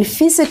routine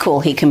physical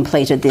he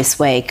completed this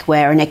week,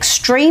 where an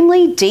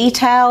extremely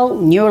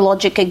detailed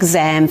neurologic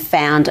exam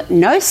found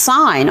no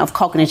sign of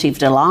cognitive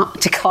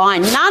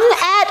decline, none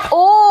at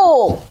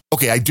all.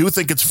 Okay, I do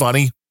think it's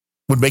funny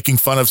when making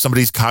fun of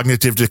somebody's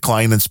cognitive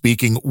decline in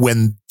speaking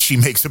when she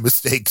makes a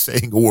mistake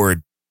saying a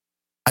word.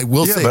 I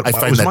will say, I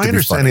find that my to be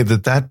understanding funny.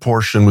 that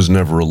portion was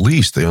never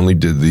released. They only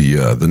did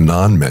the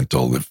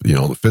non-mental, the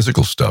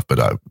physical stuff.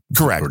 But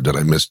correct. Or did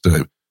I miss? I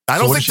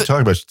don't what think did she talk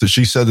about?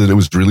 She said that it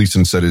was released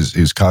and said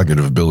his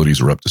cognitive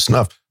abilities were up to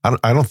snuff.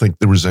 I don't think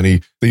there was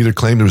any. They either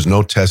claimed there was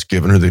no test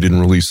given or they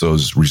didn't release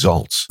those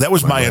results. That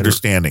was my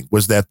understanding.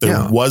 Was that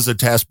there was a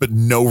test, but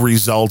no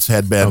results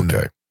had been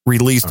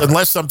released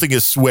unless something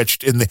is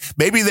switched in the.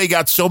 Maybe they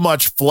got so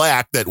much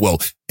flack that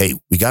hey,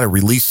 we got to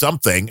release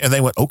something, and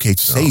they went, okay,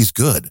 say he's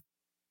good.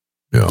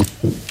 Yeah.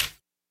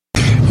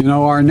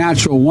 Our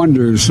natural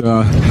wonders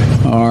inspire,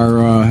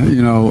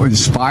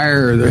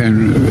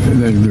 and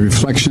the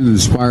reflection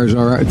inspires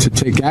our to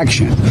take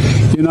action.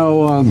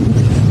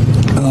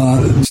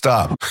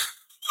 Stop.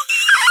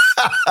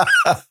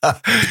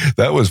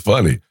 That was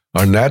funny.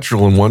 Our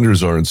natural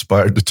wonders are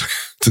inspired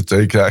to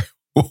take action.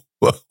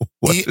 What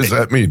does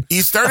that mean?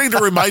 He's starting to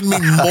remind me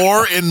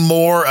more and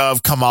more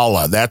of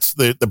Kamala. That's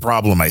the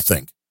problem, I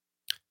think.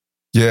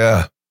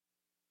 Yeah.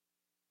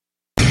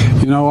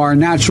 Our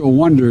natural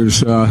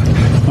wonders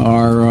inspire,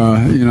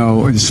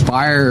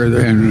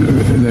 and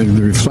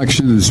the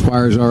reflection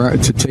inspires our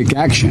to take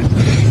action.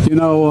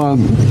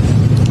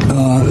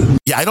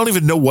 I don't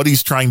even know what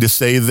he's trying to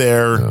say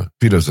there.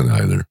 He doesn't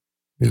either.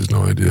 He has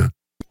no idea.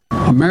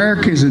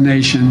 America is a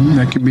nation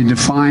that can be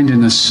defined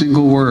in a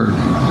single word.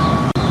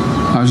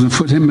 I was in the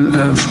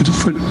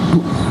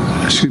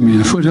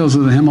foothills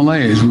of the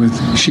Himalayas with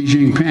Xi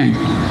Jinping,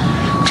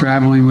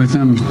 traveling with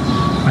him.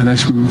 I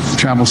actually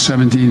traveled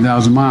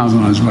 17,000 miles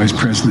when I was vice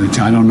president.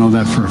 I don't know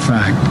that for a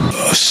fact.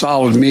 A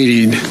solid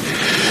meeting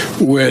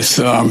with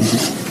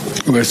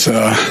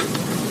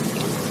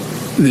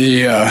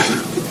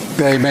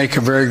they make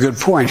a very good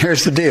point.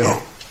 Here's the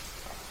deal.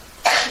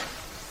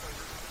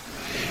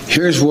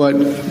 Here's what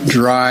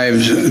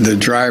drives the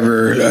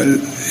driver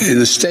in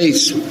the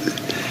states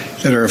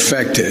that are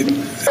affected.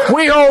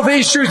 We hold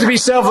these truths to be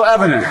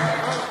self-evident.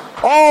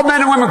 All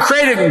men and women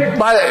created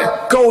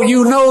by go.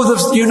 You know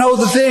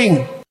the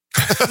thing.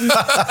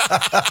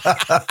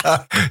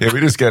 Yeah, we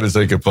just got to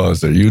take a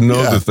pause there.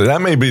 The thing.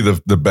 That may be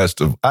the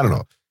best of. I don't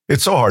know.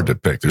 It's so hard to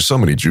pick. There's so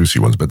many juicy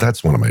ones, but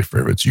that's one of my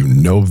favorites. You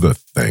know the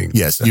thing.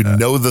 Yes, you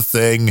know the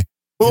thing.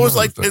 Well, it was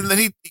like, and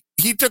then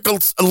he took a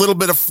little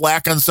bit of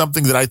flack on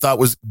something that I thought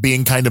was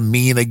being kind of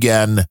mean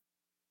again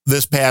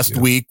this past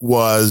week.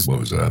 What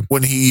was that?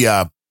 When he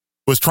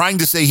was trying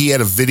to say he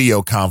had a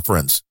video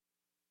conference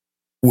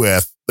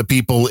with the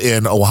people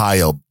in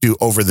Ohio do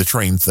over the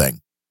train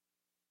thing.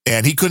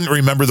 And he couldn't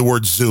remember the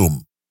word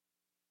Zoom.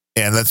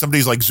 And then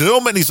somebody's like,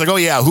 Zoom? And he's like, oh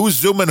yeah, who's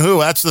Zooming who?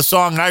 That's the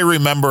song I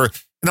remember.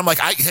 And I'm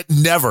like, I had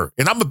never,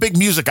 and I'm a big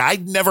music guy,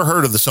 I'd never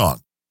heard of the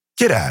song.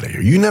 Get out of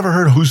here. You never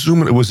heard Who's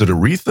Zooming? Was it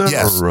Aretha?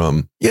 Yes.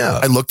 Or, yeah.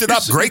 I looked it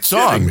up. Great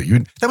song.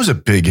 That was a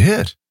big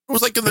hit. It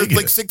was like in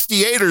the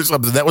 68 or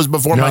something. That was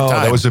before my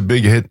time. That was a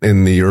big hit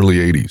in the early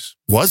 80s.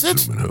 Was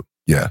it?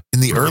 Yeah. In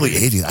the early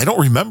 80s. I don't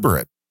remember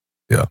it.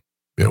 Yeah.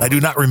 I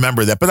do not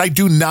remember that, but I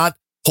do not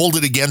hold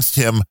it against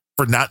him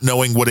for not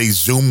knowing what a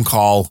Zoom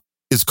call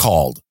is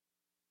called.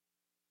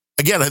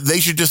 Again, they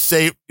should just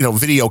say,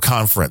 video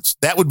conference.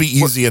 That would be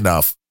easy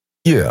enough.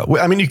 Yeah.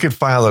 Well, I mean, you could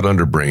file it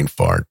under brain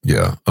fart.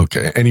 Yeah.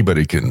 Okay.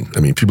 Anybody can. I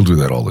mean, people do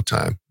that all the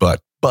time.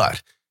 But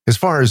as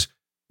far as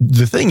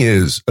the thing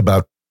is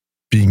about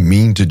being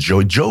mean to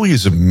Joey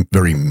is a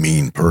very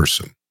mean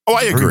person. Oh,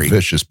 I agree.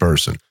 Very vicious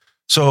person.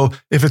 So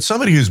if it's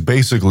somebody who's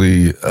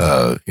basically,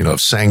 of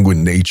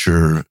sanguine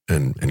nature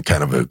and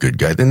kind of a good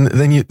guy,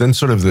 then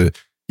sort of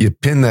you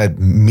pin that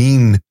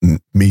mean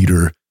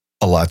meter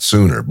a lot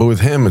sooner. But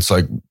with him, it's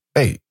like,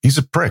 hey, he's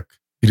a prick.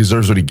 He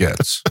deserves what he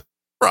gets.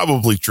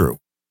 Probably true.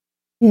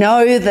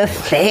 Know the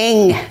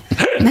thing.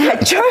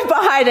 Joe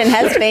Biden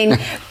has been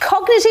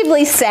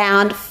cognitively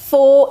sound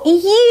for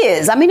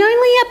years. I mean,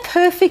 only a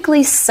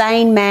perfectly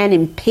sane man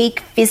in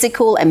peak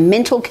physical and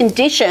mental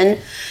condition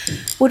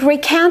would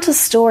recount a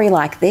story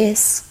like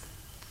this.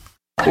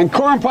 And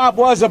Corn Pop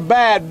was a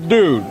bad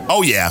dude.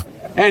 Oh, yeah.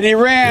 And he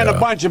ran a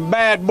bunch of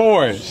bad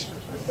boys.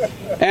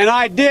 And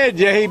I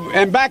did.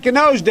 And back in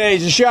those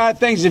days, to show how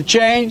things have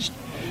changed,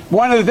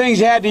 one of the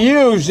things you had to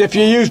use, if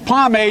you used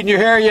pomade in your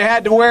hair, you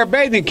had to wear a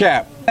bathing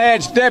cap.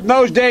 In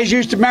those days, you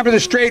used to remember the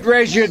straight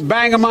razor. You'd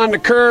bang them on the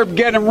curb,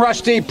 get them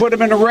rusty, put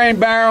them in a rain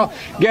barrel,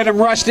 get them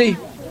rusty.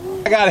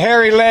 I got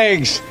hairy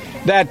legs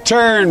that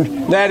turn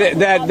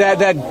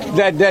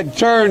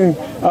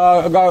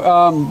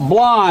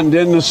blonde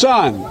in the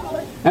sun.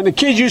 And the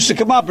kids used to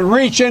come up and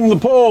reach in the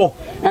pool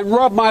and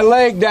rub my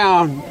leg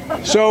down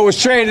so it was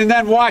straight, and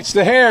then watch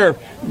the hair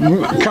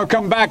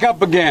come back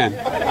up again.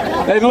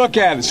 They'd look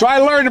at it. So I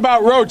learned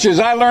about roaches.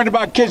 I learned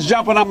about kids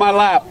jumping on my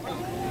lap.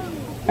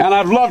 And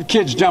I've loved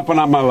kids jumping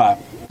on my lap.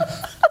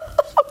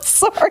 I'm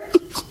sorry.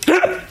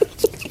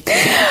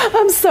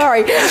 I'm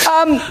sorry. Yes,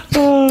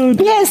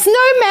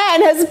 no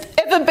man has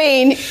ever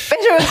been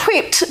better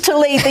equipped to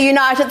lead the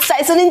United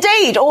States, and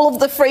indeed all of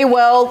the free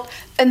world,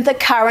 and the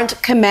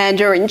current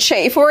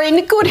commander-in-chief. We're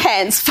in good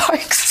hands,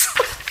 folks.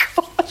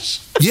 Gosh.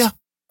 Yeah.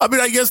 I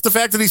mean, I guess the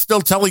fact that he's still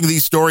telling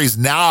these stories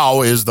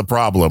now is the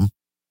problem.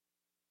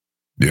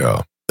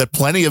 Yeah. That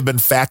plenty have been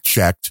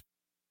fact-checked.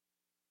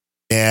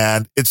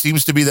 And it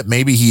seems to be that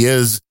maybe he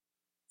is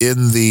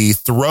in the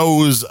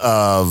throes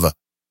of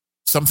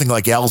something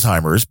like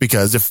Alzheimer's,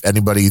 because if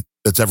anybody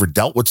that's ever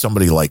dealt with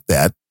somebody like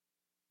that,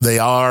 they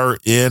are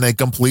in a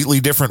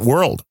completely different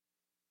world.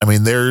 I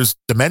mean, there's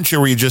dementia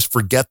where you just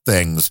forget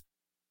things.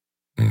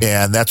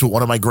 And that's what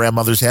one of my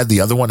grandmothers had.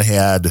 The other one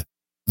had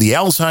the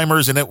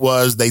Alzheimer's, and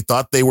they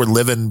thought they were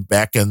living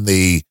back in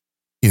the,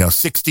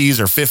 60s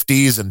or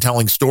 50s and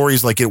telling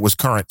stories like it was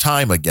current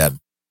time again.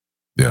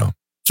 Yeah.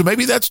 So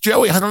maybe that's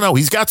Joey. I don't know.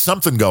 He's got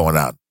something going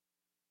on.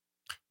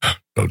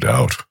 No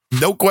doubt.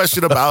 No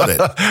question about it.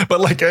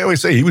 But like I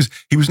always say, he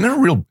was never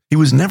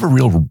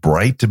real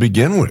bright to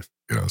begin with.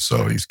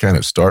 So he's kind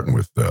of starting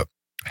with a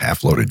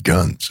half-loaded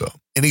gun. So,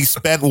 and he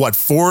spent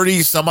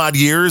 40 some odd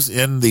years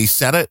in the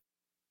Senate.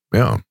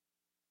 Yeah.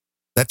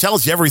 That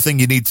tells you everything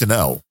you need to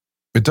know.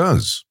 It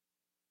does.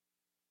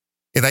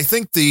 And I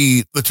think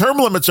the term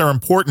limits are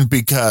important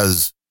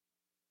because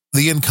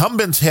the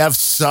incumbents have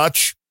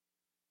such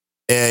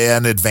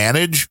an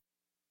advantage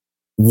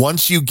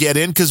once you get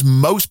in, because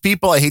most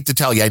people, I hate to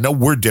tell you, I know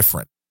we're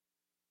different.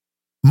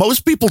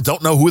 Most people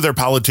don't know who their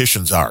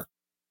politicians are.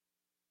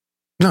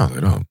 No, they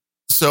don't.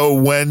 So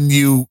when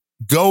you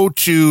go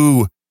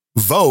to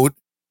vote,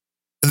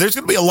 And there's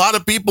going to be a lot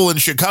of people in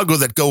Chicago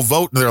that go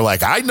vote and they're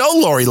like, I know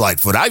Lori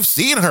Lightfoot. I've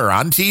seen her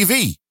on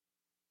TV.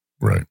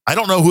 Right. I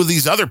don't know who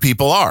these other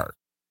people are.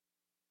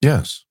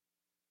 Yes.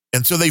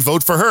 And so they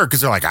vote for her because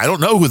they're like, I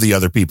don't know who the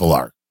other people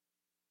are.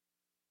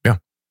 Yeah.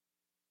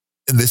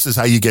 And this is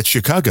how you get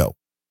Chicago.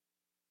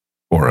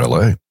 Or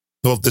LA.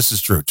 Well, this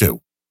is true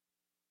too.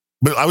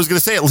 But I was going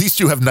to say, at least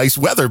you have nice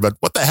weather, but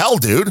what the hell,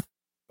 dude?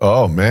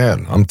 Oh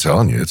man, I'm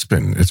telling you, it's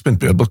been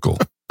biblical.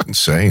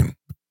 Insane.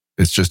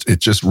 It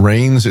just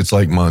rains. It's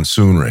like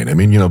monsoon rain. I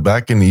mean,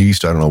 back in the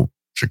East, I don't know,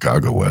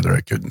 Chicago weather,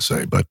 I couldn't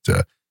say, but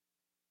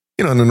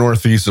in the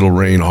Northeast, it'll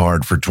rain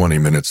hard for 20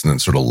 minutes and then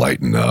sort of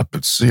lighten up.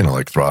 It's,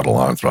 like throttle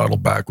on, throttle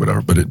back,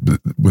 whatever. But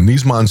when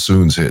these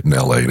monsoons hit in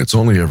LA, and it's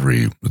only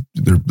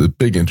the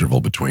big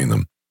interval between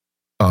them,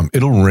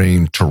 it'll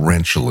rain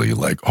torrentially,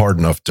 like hard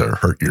enough to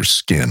hurt your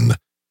skin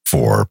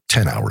for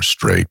 10 hours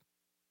straight.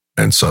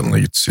 And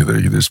suddenly it's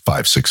there's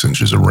 5-6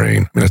 inches of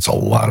rain. I mean, it's a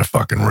lot of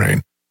fucking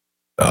rain.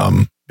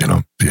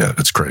 Yeah,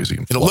 it's crazy.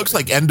 And it looks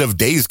like end of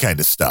days kind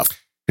of stuff.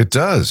 It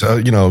does.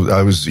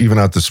 I was even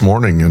out this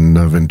morning in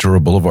Ventura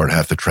Boulevard.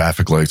 Half the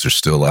traffic lights are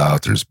still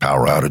out. There's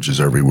power outages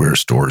everywhere.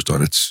 Stores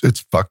done. It's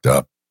fucked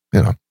up.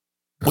 Well,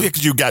 yeah,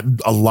 because you got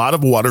a lot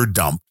of water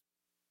dumped.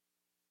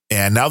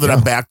 And now that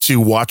I'm back to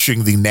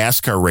watching the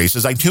NASCAR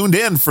races, I tuned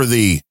in for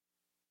the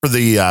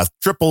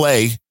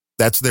AAA.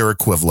 That's their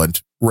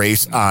equivalent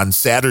race on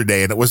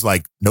Saturday, and it was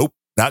like, nope,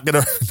 not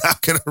gonna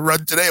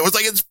run today. It was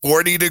like it's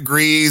 40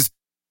 degrees.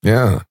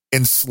 Yeah.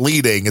 And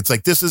sleeting. It's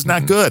like, this is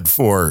not good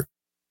for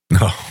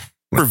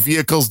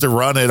vehicles to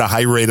run at a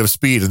high rate of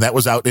speed. And that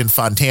was out in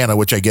Fontana,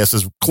 which I guess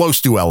is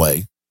close to LA.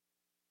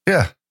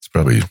 Yeah. It's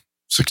probably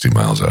 60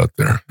 miles out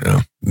there.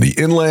 Yeah. The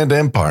Inland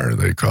Empire,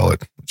 they call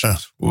it.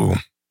 And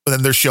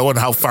then they're showing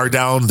how far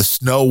down the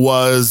snow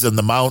was and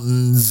the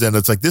mountains. And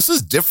it's like, this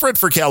is different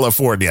for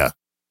California.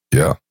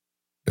 Yeah.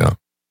 Yeah.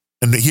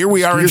 And here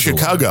we are in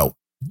Chicago.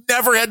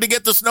 Never had to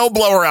get the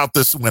snowblower out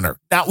this winter.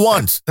 Not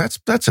once.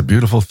 That's a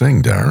beautiful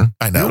thing, Darren.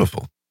 I know.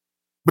 Beautiful.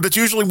 But it's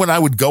usually when I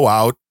would go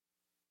out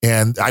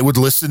and I would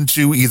listen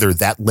to either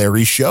That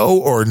Larry Show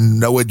or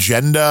No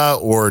Agenda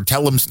or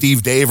Tell Him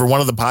Steve Dave or one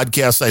of the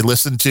podcasts I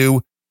listened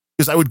to,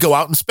 because I would go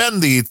out and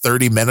spend the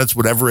 30 minutes,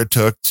 whatever it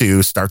took,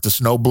 to start the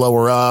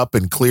snowblower up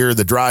and clear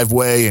the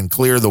driveway and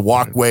clear the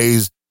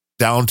walkways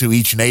down to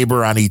each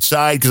neighbor on each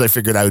side, because I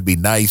figured I would be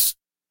nice.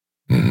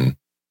 Mm-hmm.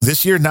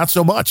 This year, not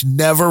so much.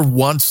 Never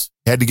once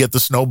had to get the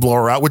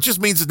snowblower out, which just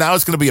means that now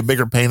it's going to be a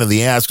bigger pain in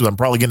the ass because I'm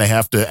probably going to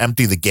have to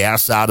empty the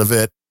gas out of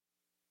it.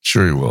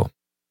 Sure you will.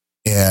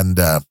 And,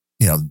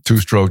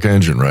 2-stroke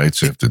engine, right?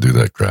 So you have to do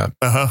that crap.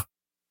 Uh-huh.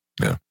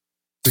 Yeah.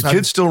 Do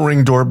kids still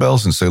ring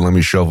doorbells and say, let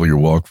me shovel your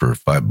walk for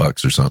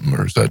 $5 or something?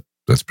 Or is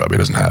that's probably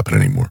doesn't happen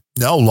anymore?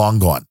 No, long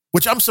gone,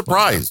 which I'm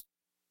surprised.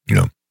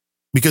 Yeah.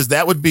 Because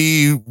that would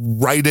be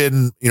right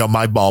in,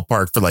 my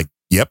ballpark for like,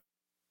 yep.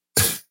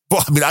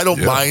 Well, I mean, I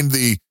don't mind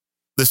the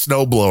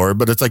snowblower,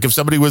 but it's like if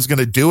somebody was going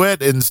to do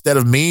it instead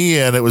of me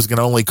and it was going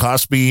to only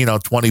cost me,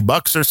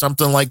 $20 or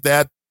something like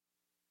that.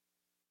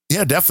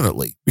 Yeah,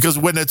 definitely. Because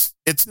when it's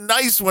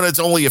nice when it's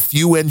only a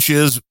few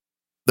inches.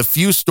 The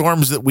few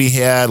storms that we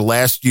had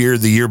last year,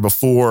 the year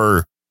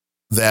before,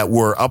 that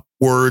were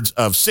upwards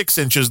of 6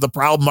 inches. The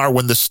problem are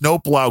when the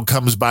snowplow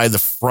comes by the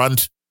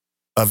front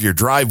of your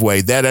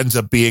driveway, that ends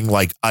up being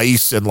like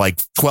ice and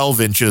like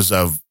 12 inches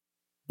of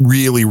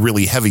really,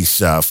 really heavy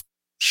stuff.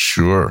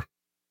 Sure.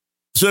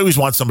 So I always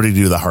want somebody to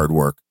do the hard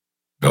work.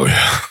 Oh,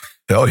 yeah.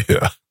 Hell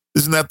yeah.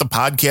 Isn't that the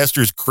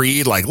podcaster's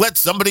creed? Like, let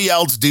somebody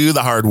else do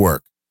the hard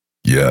work.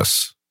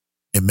 Yes.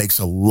 It makes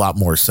a lot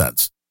more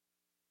sense.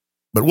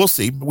 But we'll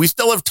see. We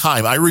still have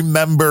time. I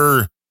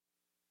remember,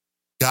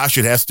 gosh,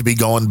 it has to be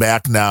going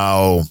back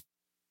now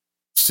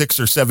 6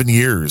 or 7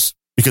 years,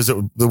 because it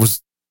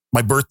was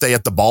my birthday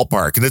at the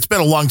ballpark. And it's been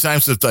a long time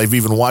since I've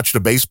even watched a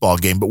baseball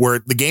game, but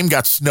where the game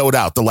got snowed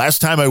out. The last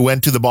time I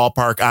went to the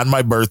ballpark on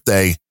my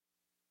birthday,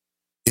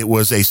 it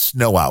was a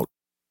snow out,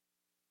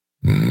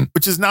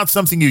 which is not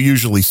something you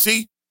usually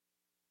see.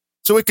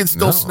 So it can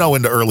still snow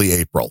into early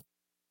April.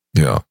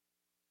 Yeah.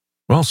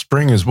 Well,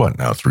 spring is what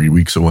now? 3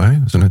 weeks away,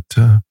 isn't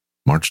it?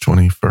 March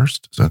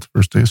 21st. Is that the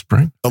first day of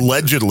spring?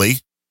 Allegedly.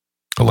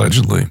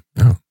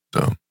 Yeah.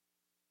 So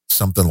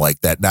something like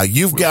that. Now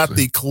you've got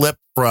the clip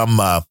from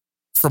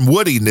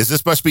Woody. Is this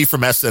supposed to be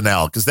from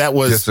SNL? Because that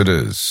was, yes, it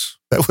is.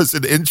 That was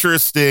an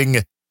interesting,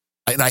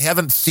 and I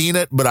haven't seen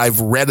it, but I've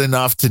read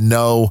enough to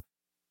know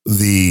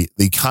the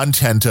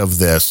content of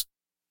this.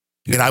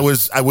 Yeah. And I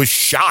was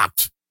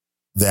shocked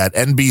that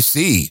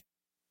NBC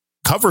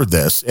covered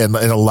this and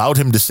allowed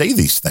him to say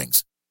these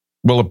things.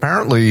 Well,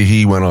 apparently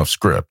he went off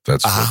script.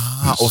 That's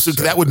so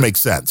that would make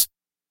sense.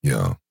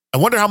 Yeah. I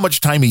wonder how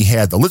much time he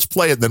had, though. Let's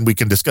play it, then we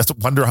can discuss it.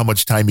 Wonder how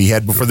much time he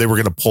had before they were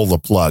going to pull the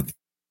plug.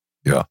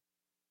 Yeah.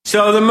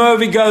 So the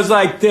movie goes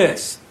like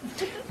this.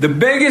 The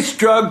biggest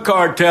drug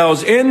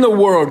cartels in the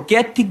world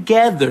get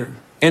together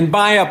and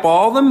buy up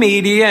all the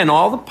media and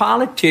all the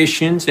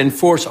politicians and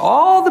force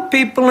all the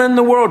people in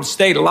the world to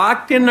stay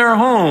locked in their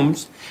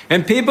homes,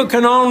 and people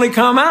can only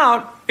come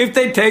out if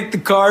they take the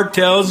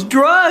cartel's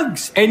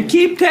drugs and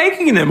keep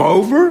taking them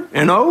over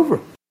and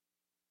over.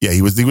 Yeah,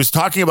 he was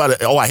talking about it.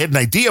 Oh, I had an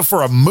idea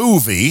for a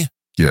movie.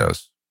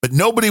 Yes. But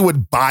nobody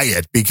would buy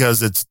it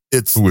because it's.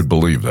 Who would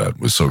believe that? It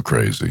was so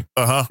crazy.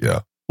 Uh-huh.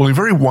 Yeah. Well, he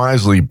very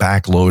wisely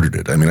backloaded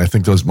it. I mean, I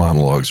think those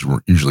monologues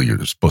were usually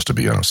supposed to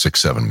be,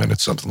 6-7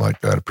 minutes, something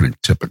like that. A pretty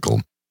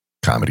typical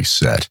comedy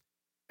set.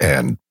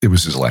 And it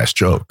was his last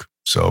joke.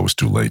 So it was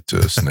too late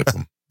to snip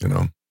him,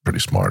 pretty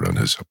smart on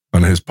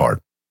his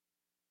part.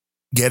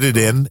 Get it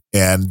in.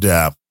 And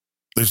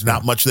there's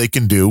not much they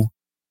can do.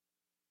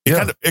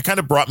 It kind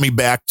of brought me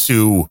back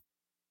to,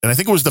 and I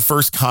think it was the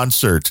first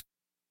concert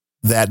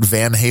that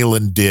Van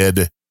Halen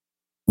did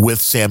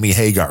with Sammy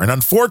Hagar. And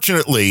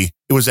unfortunately,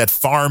 it was at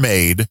Farm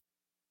Aid,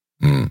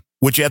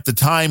 which at the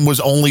time was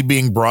only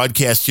being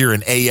broadcast here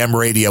in AM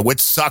radio, which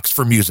sucks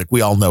for music.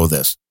 We all know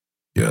this.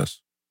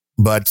 Yes.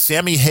 But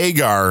Sammy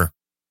Hagar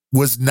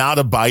was not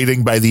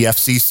abiding by the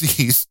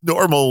FCC's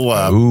normal.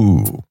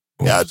 And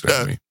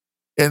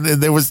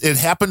it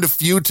happened a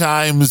few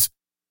times.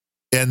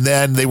 And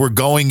then they were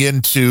going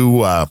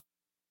into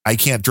I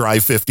Can't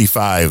Drive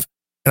 55.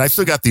 And I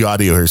still got the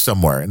audio here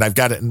somewhere. And I've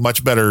got it in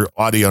much better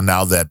audio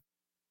now that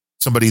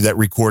somebody that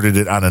recorded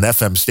it on an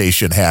FM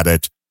station had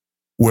it,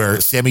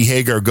 where Sammy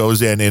Hagar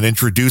goes in and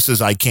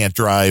introduces I Can't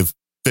Drive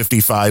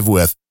 55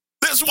 with,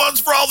 "This one's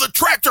for all the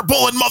tractor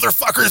pulling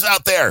motherfuckers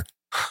out there."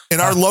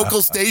 And our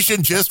local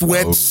station just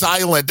went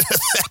silent at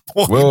that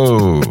point.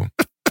 Whoa.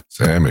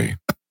 Sammy.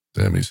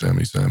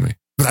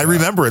 But I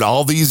remember it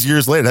all these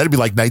years later. That'd be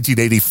like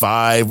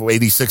 1985,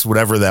 86,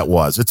 whatever that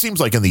was. It seems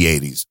like in the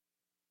 80s.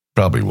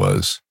 Probably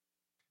was.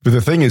 But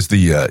the thing is,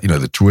 the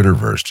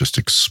Twitterverse just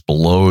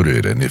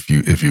exploded. And if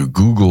you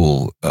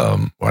Google,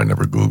 I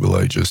never Google,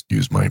 I just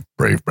use my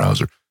Brave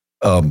browser.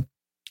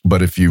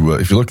 But if you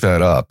look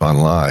that up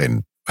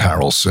online,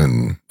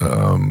 Harrelson,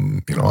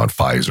 on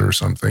Pfizer or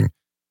something,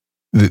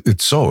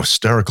 it's so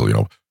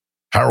hysterical.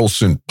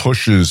 Harrelson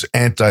pushes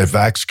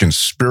anti-vax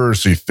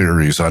conspiracy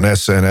theories on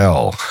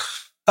SNL.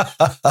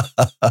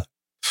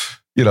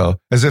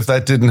 As if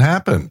that didn't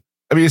happen.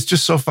 I mean, it's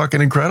just so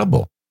fucking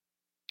incredible.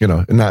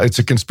 And now it's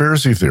a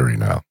conspiracy theory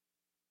now.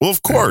 Well,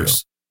 of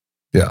course.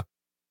 Yeah. I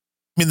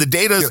mean, the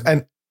data.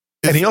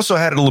 And he also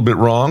had it a little bit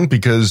wrong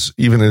because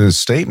even in his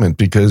statement,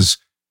 because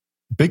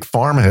Big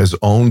Pharma has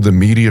owned the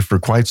media for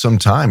quite some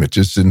time. It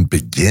just didn't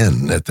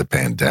begin at the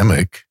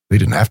pandemic. They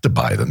didn't have to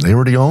buy them. They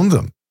already owned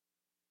them.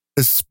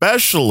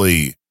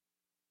 Especially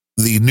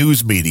the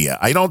news media.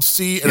 I don't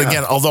see, and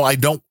again, although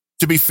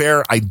to be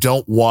fair, I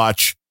don't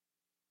watch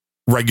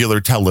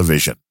regular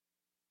television.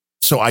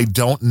 So I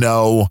don't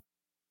know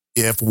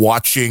if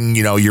watching,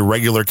 your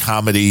regular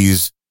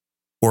comedies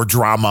or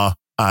drama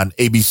on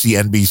ABC,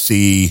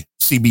 NBC,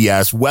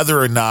 CBS, whether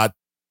or not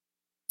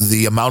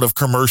the amount of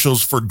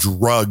commercials for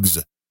drugs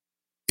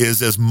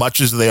is as much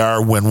as they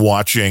are when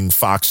watching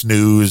Fox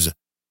News.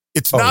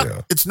 It's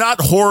not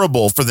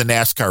horrible for the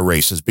NASCAR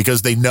races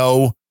because they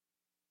know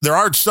there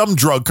are some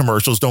drug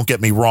commercials, don't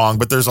get me wrong,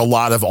 but there's a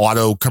lot of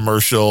auto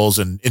commercials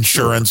and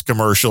insurance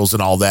commercials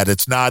and all that.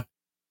 It's not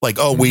like,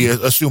 we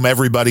assume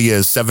everybody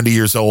is 70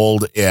 years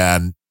old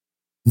and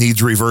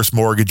needs reverse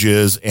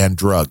mortgages and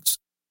drugs.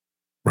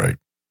 Right.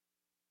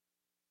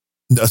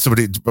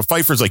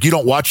 Pfeiffer's like, you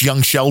don't watch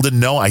Young Sheldon?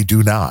 No, I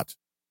do not.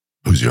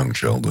 Who's Young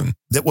Sheldon?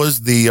 That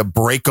was the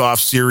break-off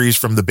series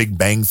from The Big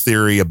Bang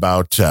Theory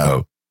about...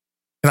 and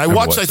I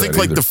watched, I think,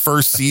 like the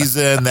first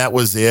season. That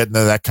was it. And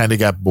that kind of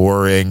got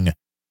boring.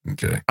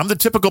 Okay. I'm the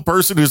typical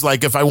person who's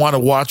like, if I want to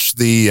watch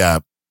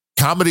the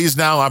comedies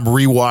now, I'm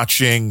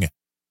rewatching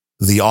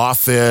The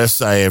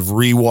Office. I have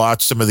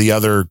rewatched some of the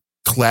other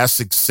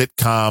classic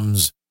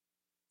sitcoms.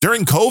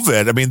 During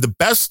COVID, I mean, the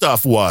best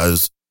stuff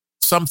was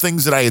some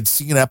things that I had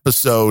seen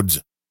episodes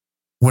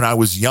when I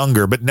was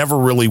younger, but never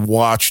really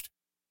watched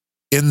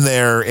in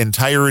their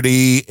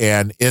entirety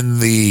and in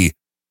the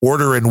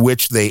order in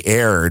which they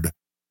aired,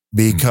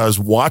 because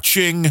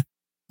watching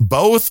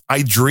both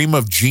I Dream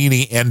of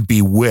Jeannie and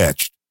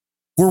Bewitched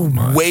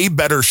were way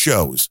better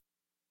shows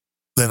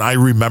than I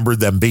remember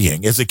them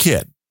being as a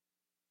kid.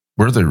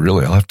 Were they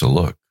really? I'll have to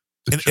look.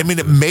 And, I mean,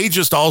 it may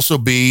just also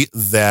be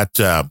that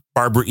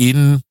Barbara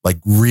Eden, like,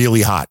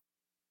 really hot,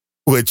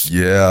 which...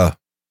 Yeah.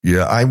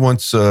 I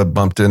once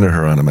bumped into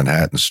her on a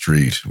Manhattan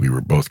street. We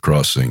were both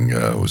crossing,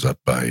 was up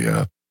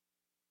by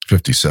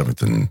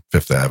 57th and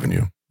 5th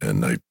Avenue.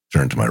 And I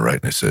turned to my right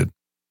and I said,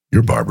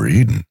 "You're Barbara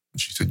Eden."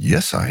 And she said,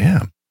 "Yes, I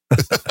am."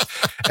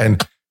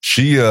 And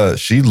she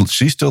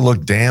still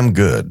looked damn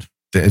good.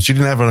 And she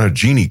didn't have on a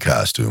genie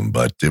costume,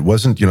 but it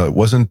wasn't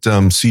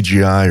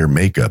CGI or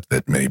makeup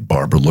that made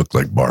Barbara look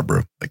like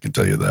Barbara. I can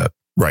tell you that.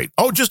 Right.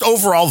 Oh, just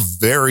overall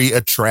very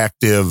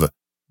attractive.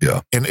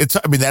 Yeah. And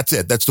that's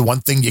it. That's the one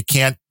thing you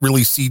can't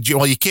really CGI.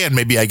 Well, you can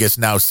maybe, I guess,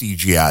 now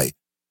CGI,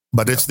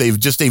 but they've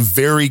just a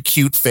very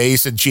cute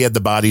face, and she had the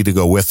body to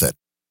go with it.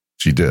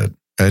 She did.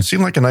 And it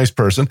seemed like a nice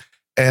person.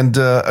 And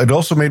it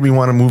also made me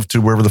want to move to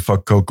wherever the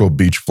fuck Cocoa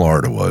Beach,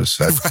 Florida was.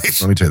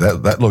 Right. Let me tell you,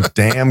 that looked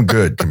damn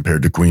good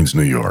compared to Queens,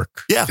 New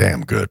York. Yeah.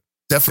 Damn good.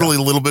 Definitely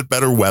a little bit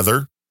better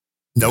weather.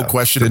 No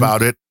question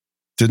about it.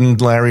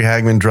 Didn't Larry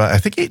Hagman drive? I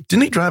think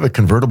didn't he drive a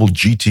convertible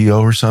GTO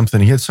or something?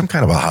 He had some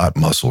kind of a hot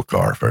muscle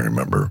car, if I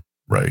remember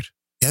right.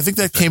 Yeah, I think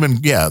that came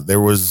in. Yeah,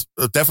 there was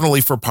definitely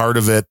for part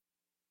of it.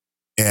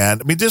 And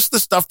I mean, just the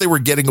stuff they were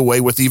getting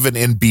away with, even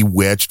in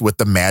Bewitched with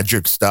the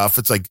magic stuff.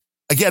 It's like,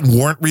 again,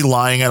 weren't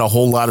relying on a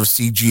whole lot of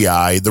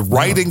CGI. The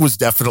writing was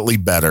definitely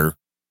better.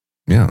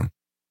 Yeah.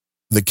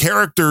 The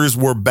characters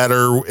were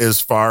better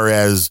as far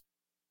as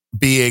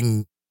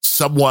being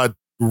somewhat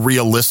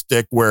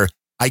realistic, where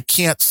I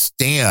can't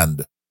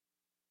stand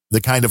the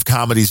kind of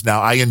comedies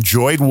now. I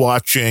enjoyed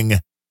watching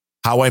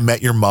How I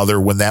Met Your Mother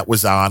when that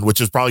was on,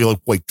 which is probably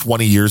like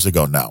 20 years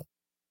ago now.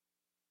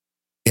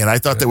 And I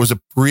thought that was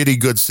a pretty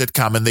good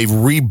sitcom. And they've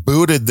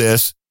rebooted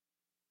this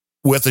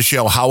with the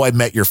show How I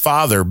Met Your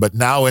Father. But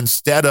now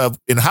instead of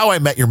in How I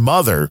Met Your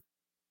Mother,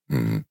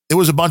 it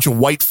was a bunch of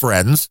white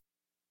friends.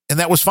 And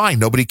that was fine.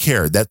 Nobody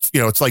cared. That's,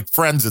 it's like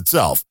Friends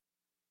itself.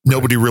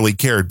 Nobody really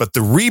cared. But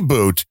the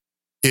reboot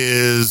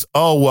is,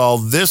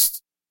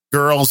 this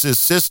girl's his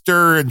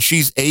sister and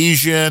she's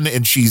Asian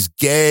and she's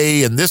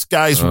gay and this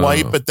guy's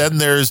white, but then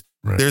there's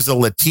a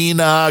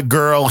Latina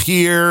girl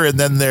here and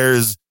then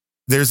there's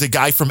a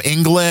guy from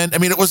England. I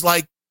mean, it was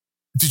like,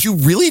 did you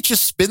really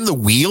just spin the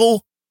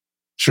wheel?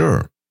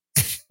 Sure.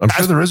 I'm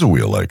sure there is a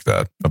wheel like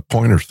that, a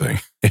pointer thing.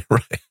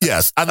 Right.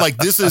 Yes. I'm like,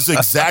 this is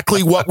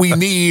exactly what we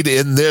need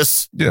in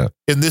this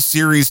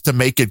series to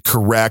make it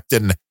correct.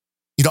 And,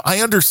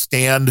 I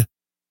understand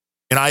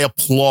and I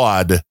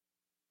applaud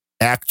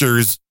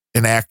actors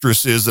and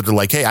actresses that are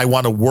like, hey, I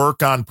want to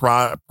work on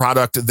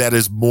product that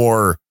is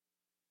more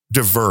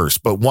diverse.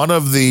 But one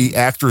of the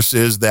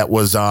actresses that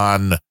was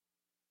on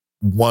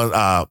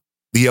the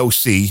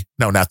OC,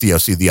 no, not the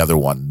OC, the other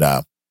one,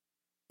 the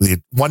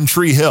One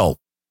Tree Hill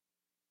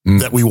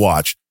that we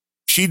watched,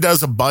 she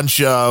does a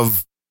bunch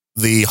of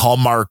the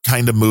Hallmark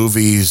kind of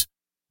movies.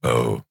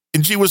 Oh.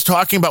 And she was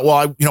talking about,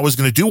 I was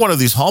going to do one of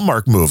these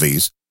Hallmark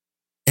movies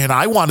and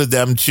I wanted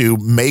them to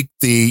make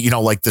the,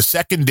 like the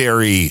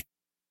secondary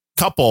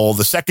couple,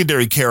 the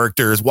secondary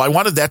characters. Well, I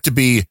wanted that to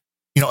be,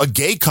 a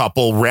gay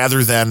couple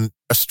rather than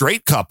a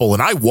straight couple.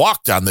 And I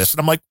walked on this and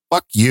I'm like,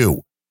 fuck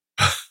you.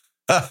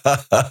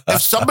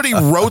 If somebody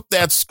wrote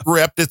that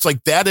script, it's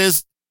like, that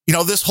is,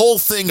 this whole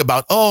thing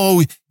about,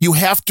 you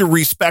have to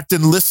respect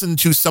and listen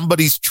to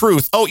somebody's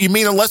truth. Oh, you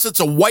mean unless it's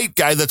a white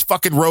guy that's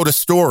fucking wrote a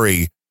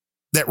story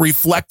that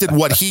reflected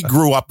what he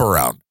grew up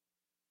around?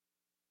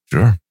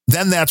 Sure.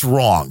 Then that's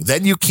wrong.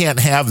 Then you can't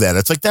have that.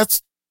 It's like,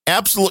 that's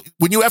absolutely,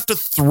 when you have to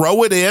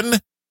throw it in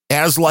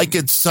as like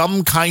it's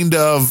some kind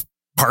of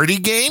party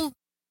game,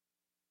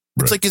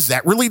 it's like, is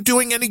that really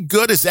doing any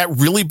good? Is that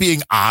really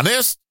being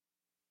honest?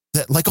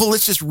 That like,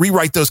 let's just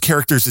rewrite those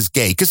characters as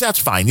gay because that's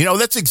fine.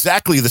 That's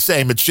exactly the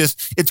same. It's just,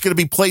 it's going to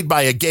be played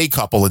by a gay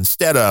couple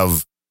instead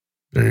of.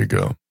 There you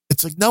go.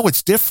 It's like, no,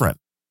 it's different.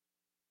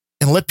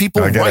 And let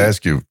people. I got to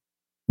ask you,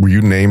 were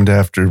you named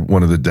after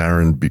one of the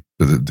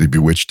the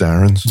Bewitched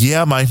Darrens?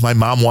 Yeah, my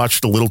mom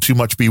watched a little too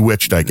much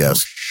Bewitched, I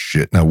guess. Oh,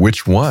 shit. Now,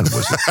 which one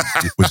was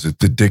it? Was it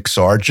the Dick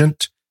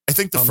Sargent? I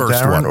think the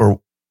first Darren, one.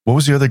 Or what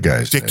was the other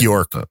guy's Dick name?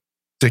 York.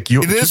 Dick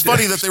York. It is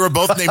funny that they were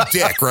both named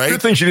Dick, right?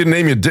 Good thing she didn't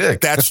name you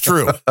Dick. That's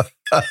true.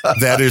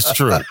 That is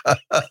true.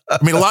 I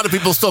mean, a lot of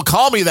people still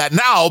call me that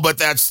now, but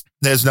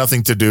there's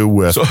nothing to do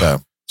with.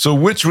 So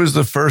which was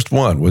the first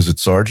one? Was it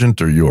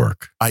Sargent or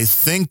York? I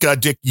think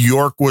Dick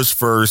York was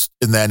first,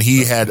 and then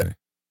he had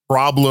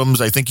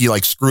problems. I think he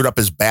screwed up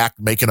his back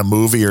making a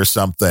movie or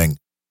something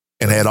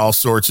and had all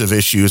sorts of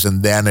issues.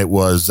 And then it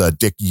was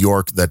Dick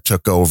York that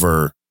took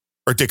over,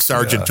 or Dick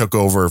Sargent took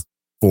over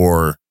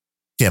for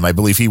him. I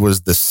believe he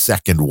was the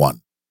second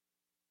one.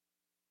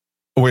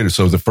 Oh, wait,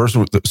 so the first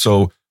one,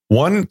 so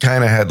one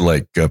kind of had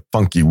like a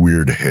funky,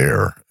 weird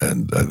hair,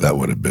 and that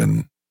would have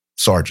been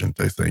Sargent,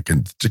 I think.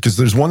 And because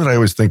there's one that I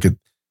always think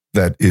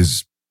that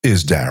is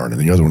Darren, and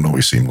the other one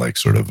always seemed like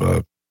sort of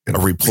a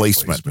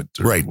replacement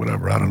or right?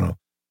 Whatever, I don't know.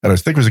 And I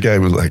think it was a guy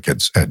who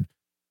had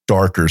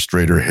darker,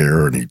 straighter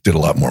hair, and he did a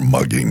lot more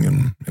mugging,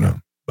 and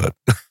but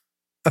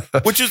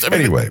which is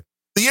anyway.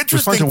 The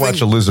interesting thing. It was fun to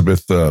watch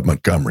Elizabeth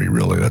Montgomery.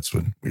 Really, that's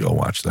what we all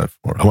watched that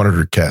for. I wanted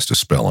her to cast a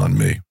spell on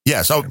me.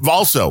 Yes,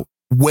 also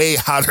way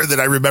hotter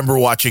than I remember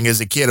watching as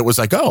a kid. It was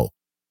like,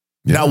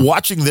 now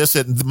watching this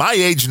at my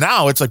age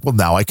now, it's like, well,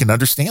 now I can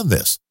understand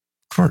this.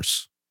 Of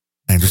course,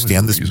 I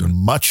understand this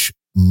much,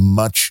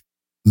 much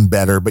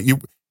better. But you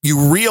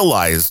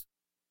realize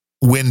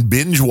when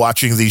binge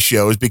watching these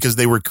shows, because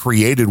they were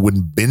created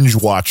when binge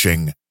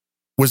watching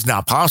was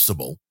not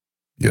possible.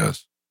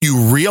 Yes.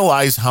 You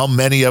realize how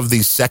many of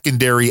these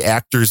secondary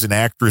actors and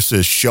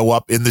actresses show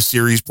up in the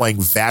series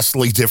playing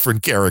vastly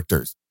different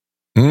characters.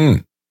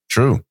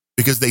 True.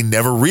 Because they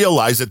never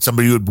realized that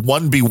somebody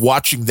would, be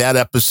watching that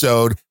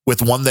episode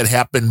with one that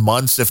happened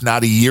months, if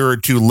not a year or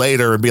two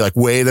later, and be like,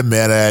 wait a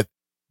minute,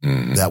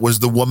 that was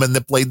the woman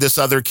that played this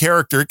other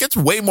character. It gets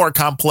way more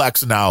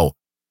complex now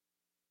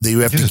that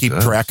you have to keep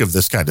track of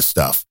this kind of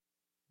stuff.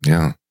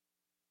 Yeah.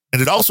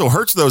 And it also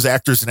hurts those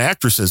actors and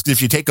actresses.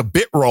 If you take a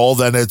bit role,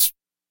 then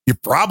you're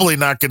probably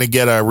not going to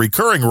get a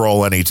recurring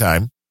role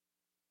anytime.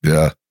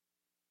 Yeah.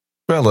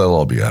 Well, they'll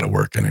all be out of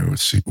work anyway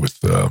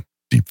with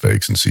deep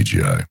fakes and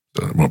CGI.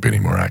 So there won't be any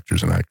more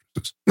actors and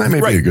actresses. That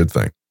may be a good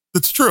thing.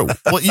 That's true.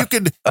 Well,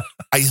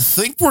 I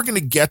think we're going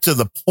to get to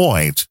the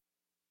point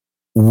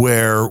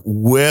where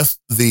with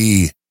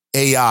the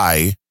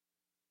AI,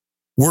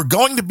 we're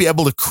going to be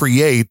able to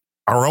create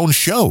our own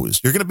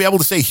shows. You're going to be able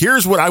to say,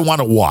 here's what I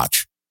want to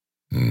watch.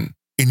 And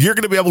you're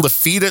going to be able to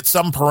feed it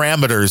some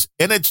parameters,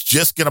 and it's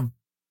just going to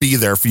be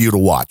there for you to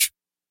watch.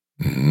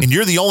 And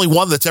you're the only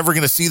one that's ever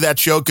going to see that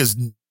show because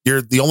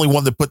you're the only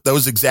one that put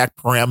those exact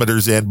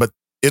parameters in, but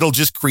it'll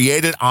just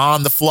create it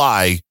on the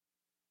fly,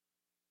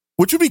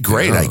 which would be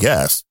great, I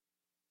guess.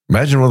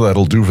 Imagine what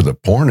that'll do for the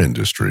porn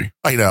industry.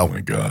 I know. Oh,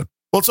 my God.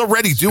 Well, it's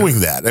already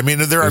doing that. I mean,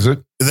 there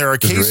are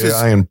cases.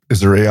 Is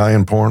there AI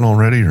in porn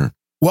already? Or?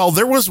 Well,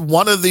 there was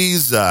one of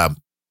these, I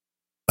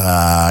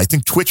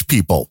think, Twitch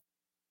people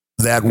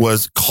that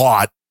was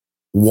caught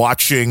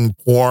watching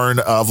porn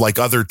of like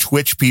other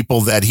Twitch people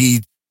that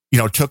he,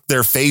 took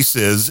their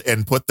faces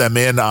and put them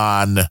in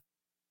on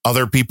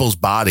other people's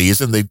bodies.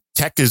 And the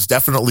tech is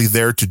definitely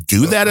there to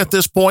do that at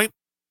this point.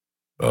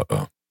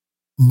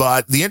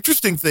 But the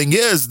interesting thing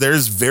is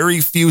there's very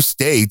few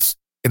states,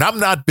 and I'm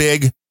not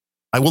big.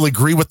 I will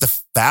agree with the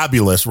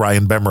fabulous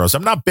Ryan Bemrose.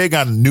 I'm not big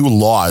on new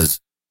laws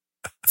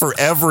for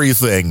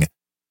everything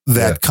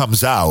that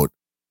comes out.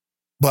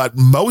 But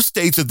most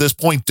states at this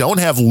point don't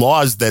have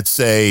laws that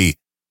say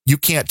you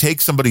can't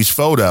take somebody's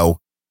photo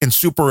and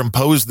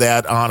superimpose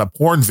that on a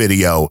porn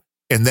video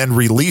and then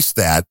release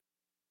that.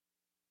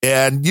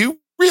 And you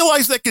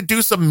realize that could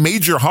do some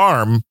major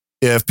harm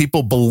if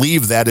people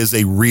believe that is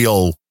a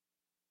real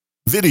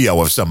video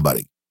of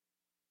somebody.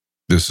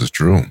 This is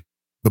true.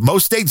 But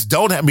most states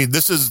don't have,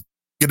 this is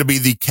going to be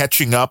the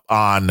catching up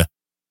on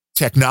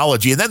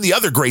technology. And then the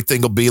other great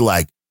thing will be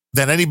like,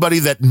 then anybody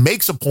that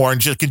makes a porn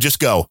can just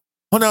go,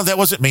 oh, no, that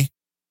wasn't me.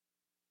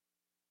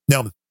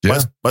 No,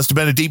 must have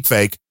been a deep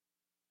fake.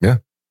 Yeah.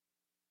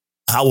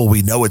 How will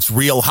we know it's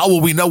real? How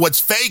will we know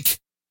what's fake?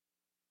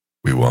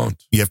 We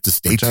won't. You have to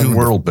stay Pretend tuned.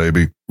 World,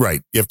 baby.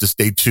 Right. You have to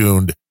stay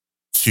tuned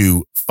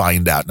to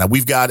find out. Now,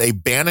 we've got a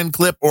Bannon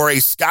clip or a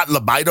Scott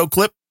Libido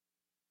clip.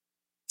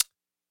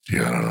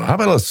 Yeah, I don't know. How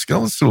about let's do a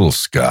little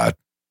Scott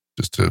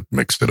just to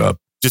mix it up.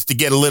 Just to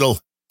get a little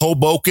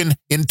Hoboken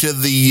into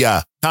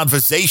the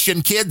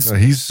conversation, kids.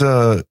 He's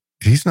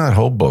not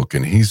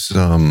Hoboken. He's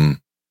I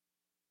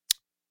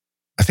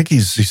think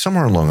he's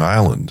somewhere on Long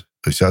Island.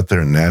 He's out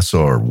there in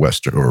Nassau or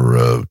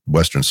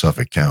Western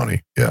Suffolk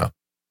County. Yeah.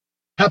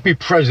 Happy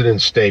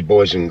President's Day,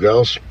 boys and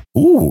girls.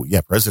 Ooh,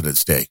 yeah,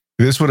 President's Day.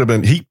 This would have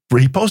been he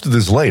posted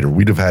this later.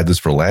 We'd have had this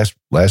for last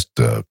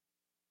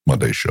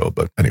Monday show,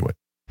 but anyway.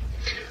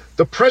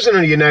 The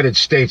President of the United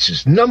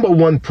States' number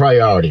one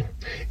priority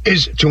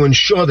is to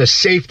ensure the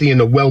safety and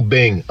the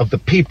well-being of the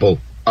people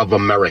of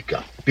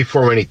America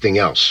before anything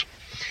else.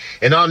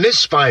 And on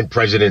this fine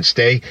President's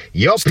Day,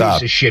 your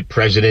piece of shit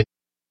president.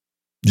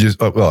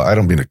 Well, I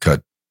don't mean to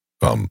cut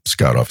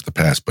Scott off at the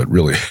pass, but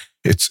really,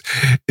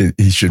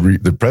 he should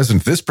read the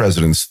president. This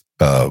president's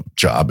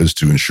job is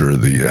to ensure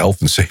the health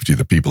and safety of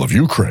the people of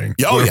Ukraine.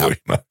 Oh,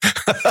 yeah.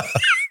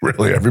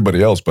 Really,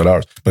 everybody else but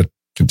ours. But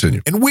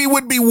continue. And we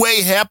would be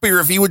way happier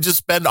if he would just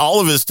spend all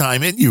of his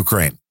time in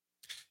Ukraine.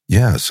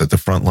 Yes, at the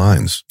front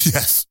lines.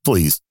 Yes,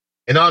 please.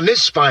 And on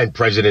this fine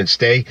President's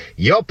Day,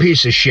 your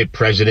piece of shit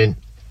president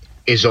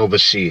is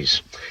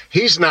overseas.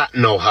 He's not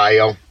in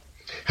Ohio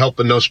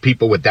helping those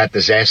people with that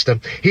disaster.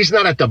 He's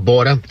not at the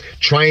border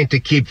trying to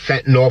keep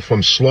fentanyl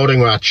from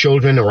slaughtering our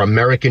children or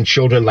American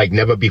children like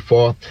never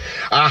before.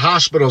 Our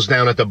hospitals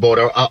down at the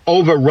border are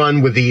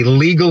overrun with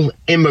illegal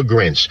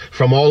immigrants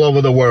from all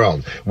over the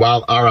world,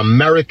 while our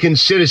American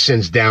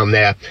citizens down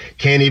there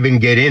can't even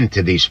get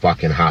into these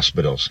fucking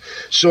hospitals.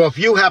 So if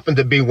you happen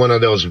to be one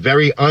of those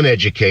very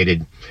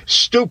uneducated,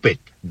 stupid,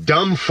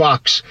 dumb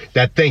fucks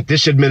that think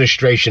this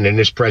administration and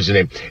this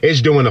president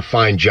is doing a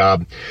fine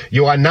job,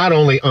 you are not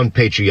only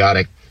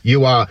unpatriotic,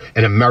 you are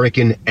an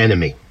American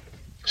enemy.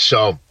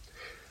 So,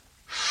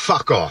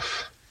 fuck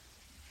off.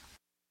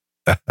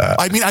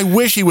 I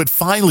wish he would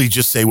finally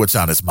just say what's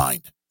on his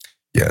mind.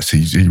 Yes,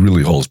 he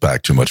really holds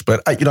back too much.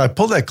 But I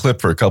pulled that clip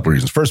for a couple of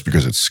reasons. First,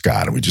 because it's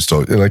Scott, and we just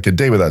told like a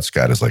day without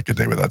Scott is like a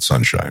day without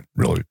sunshine,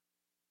 really.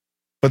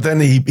 But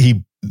then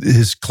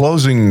his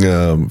closing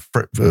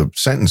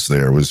sentence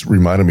there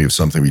reminded me of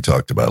something we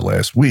talked about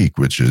last week,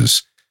 which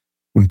is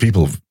when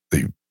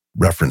they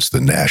reference the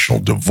national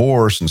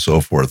divorce and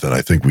so forth. And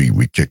I think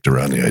we kicked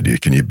around the idea,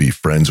 can you be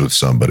friends with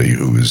somebody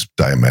who is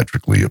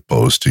diametrically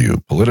opposed to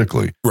you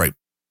politically? Right.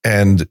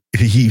 And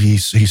he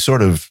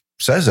sort of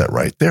says that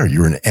right there.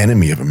 You're an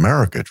enemy of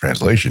America.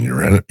 Translation,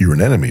 you're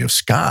an enemy of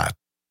Scott.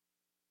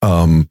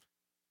 And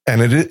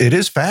it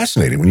is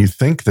fascinating when you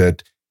think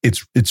that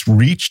it's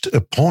reached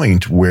a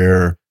point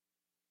where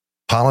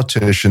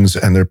politicians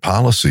and their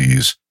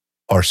policies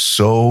are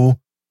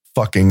so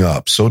fucking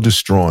up, so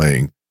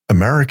destroying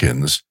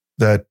Americans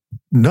that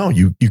no,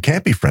 you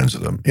can't be friends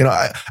with them.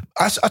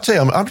 I'll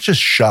tell you, I'm just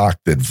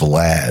shocked that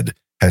Vlad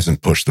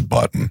hasn't pushed the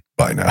button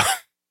by now.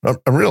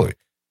 I'm really.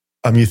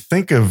 you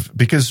think of,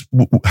 because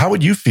how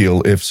would you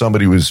feel if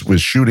somebody was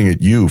shooting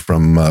at you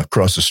from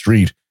across the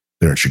street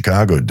there in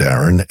Chicago,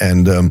 Darren,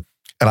 and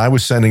I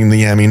was sending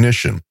the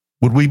ammunition?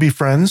 Would we be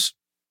friends?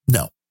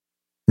 No.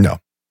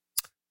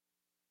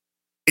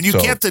 And you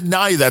can't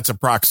deny that's a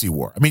proxy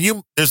war. I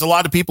mean, there's a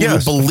lot of people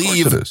who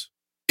believe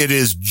it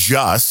is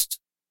just,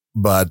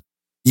 but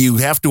you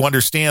have to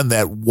understand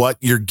that what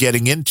you're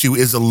getting into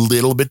is a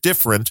little bit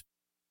different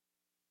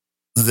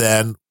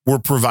than we're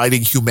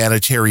providing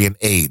humanitarian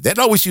aid. That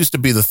always used to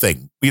be the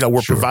thing.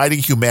 We're providing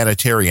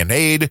humanitarian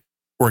aid.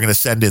 We're going to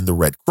send in the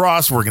Red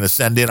Cross. We're going to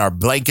send in our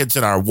blankets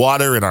and our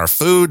water and our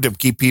food to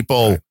keep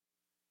people.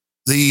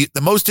 Right.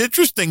 The most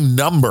interesting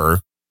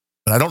number,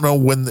 and I don't know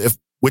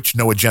which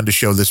No Agenda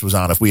show this was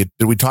on. Did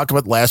we talk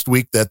about last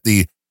week that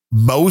the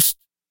most,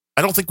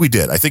 I don't think we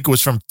did. I think it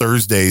was from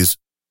Thursday's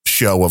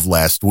show of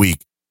last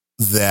week,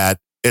 that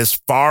as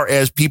far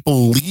as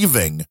people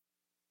leaving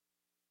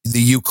the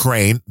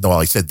Ukraine,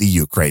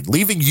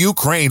 leaving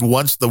Ukraine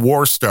once the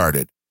war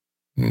started.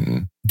 Mm-hmm.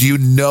 Do you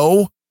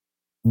know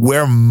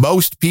where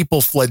most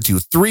people fled to?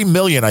 3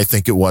 million, I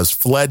think it was,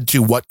 fled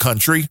to what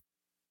country?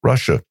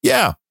 Russia.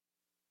 Yeah.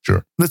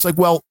 Sure. And it's like,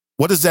 well,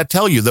 what does that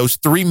tell you? Those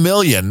 3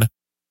 million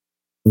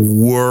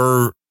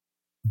were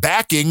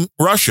backing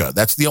Russia.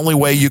 That's the only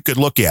way you could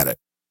look at it.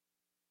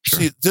 Sure.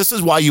 See, this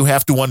is why you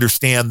have to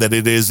understand that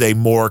it is a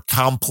more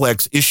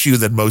complex issue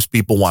than most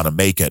people want to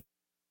make it.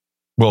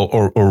 Well,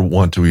 or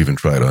want to even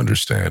try to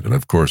understand. And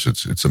of course,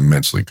 it's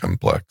immensely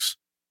complex.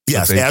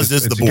 Yes, as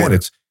is the border.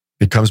 Again,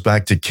 it comes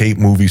back to Cape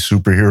movie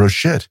superhero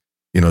shit.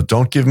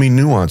 Don't give me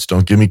nuance.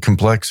 Don't give me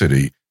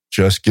complexity.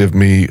 Just give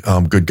me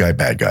good guy,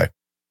 bad guy.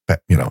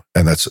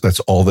 And that's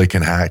all they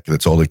can hack.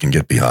 That's all they can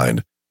get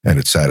behind. And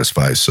it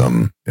satisfies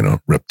some,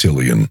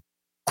 reptilian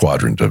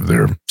quadrant of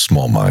their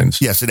small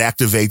minds. Yes, it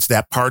activates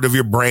that part of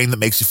your brain that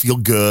makes you feel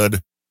good.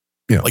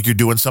 Like you're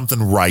doing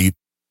something right.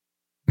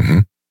 Mm-hmm.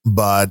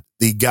 But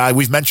the guy,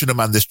 we've mentioned him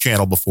on this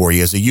channel before. He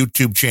has a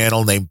YouTube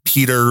channel named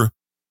Peter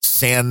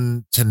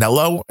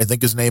Santinello, I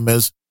think his name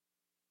is,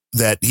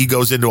 that he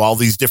goes into all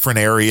these different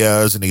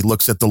areas and he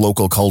looks at the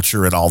local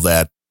culture and all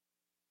that.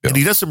 Yeah. And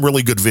he does some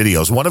really good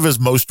videos. One of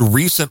his most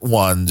recent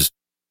ones,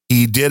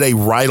 he did a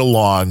ride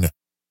along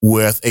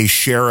with a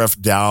sheriff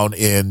down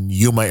in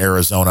Yuma,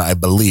 Arizona. I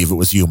believe it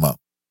was Yuma.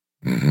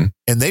 Mm-hmm.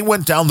 And they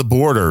went down the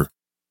border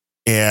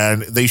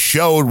and they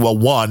showed,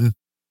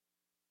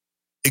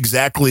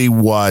 exactly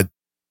what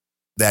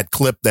that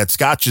clip that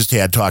Scott just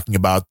had talking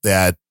about,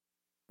 that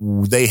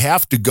they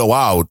have to go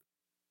out.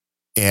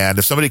 And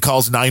if somebody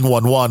calls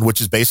 911, which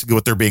is basically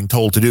what they're being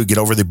told to do, get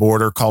over the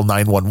border, call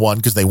 911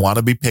 because they want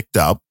to be picked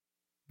up.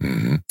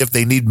 Mm-hmm. If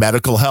they need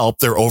medical help,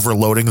 they're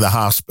overloading the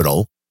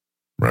hospital.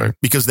 Right.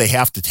 Because they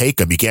have to take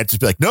them. You can't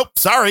just be like, nope,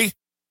 sorry.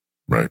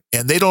 Right.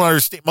 And they don't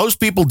understand. Most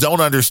people don't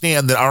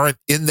understand that aren't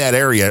in that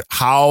area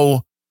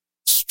how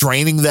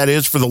straining that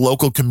is for the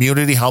local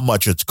community, how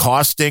much it's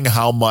costing,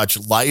 how much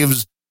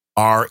lives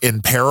are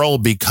in peril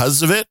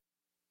because of it.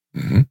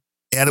 Mm-hmm.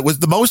 And it was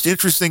the most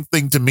interesting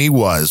thing to me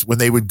was when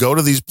they would go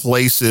to these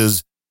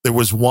places, there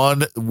was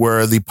one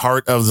where the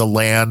part of the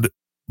land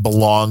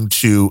belonged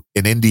to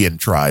an Indian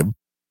tribe.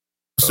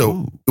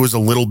 So it was a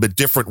little bit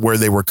different where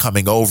they were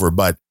coming over,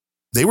 but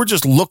they were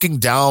just looking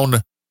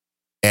down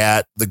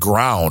at the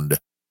ground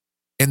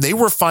and they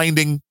were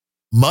finding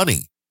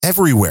money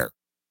everywhere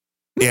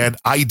and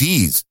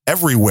IDs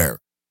everywhere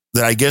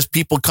that I guess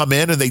people come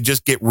in and they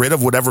just get rid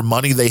of whatever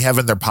money they have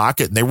in their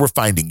pocket. And they were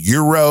finding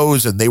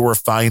euros and they were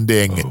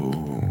finding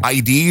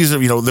IDs.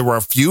 There were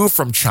a few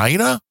from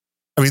China.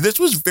 I mean, this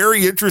was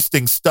very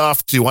interesting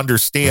stuff to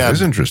understand. It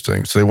is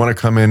interesting. So they want to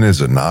come in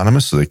as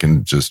anonymous so they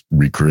can just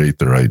recreate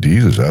their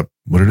IDs. Is that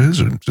what it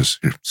is? Or just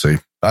say,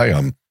 hi,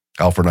 I'm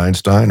Alfred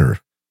Einstein or.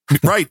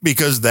 Right.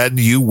 Because then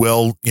you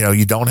will,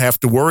 you don't have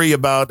to worry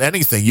about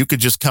anything. You could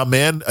just come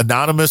in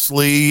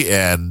anonymously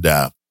and,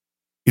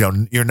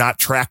 you're not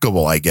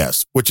trackable, I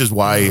guess, which is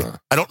why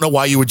I don't know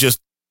why you would just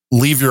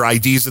leave your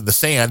IDs in the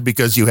sand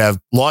because you have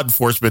law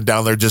enforcement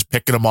down there just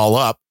picking them all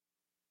up.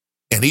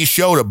 And he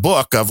showed a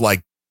book of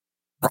like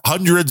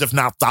hundreds, if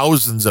not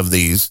thousands of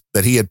these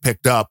that he had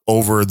picked up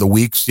over the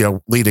weeks,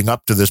 leading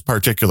up to this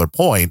particular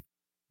point.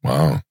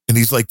 Wow. And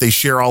he's like, they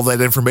share all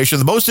that information.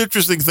 The most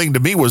interesting thing to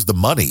me was the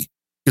money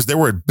because there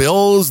were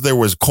bills, there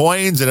was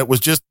coins, and it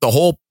was just the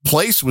whole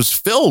place was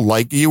filled.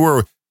 Like there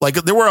were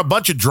a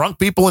bunch of drunk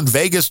people in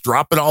Vegas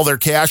dropping all their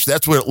cash.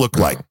 That's what it looked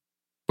like.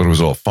 But it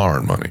was all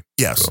foreign money.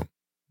 Yes. So,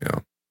 yeah.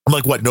 I'm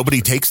like, what?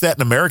 Nobody takes that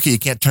in America? You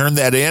can't turn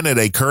that in at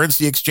a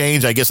currency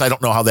exchange? I guess I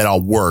don't know how that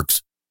all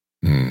works.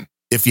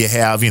 If you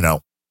have,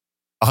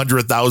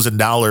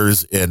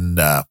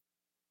 $100,000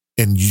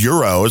 in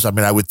euros, I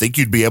mean, I would think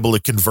you'd be able to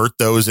convert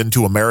those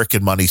into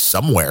American money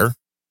somewhere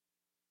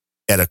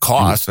at a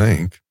cost. I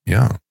think,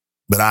 yeah.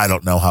 But I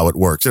don't know how it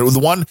works. The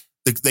one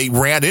that they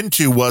ran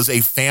into was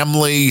a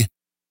family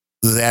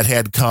that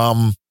had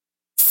come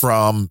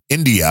from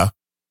India,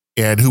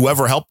 and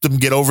whoever helped them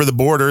get over the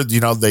border,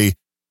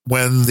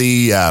 when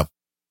the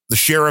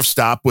sheriff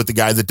stopped with the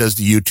guy that does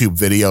the YouTube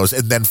videos,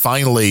 and then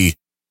finally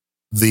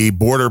the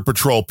Border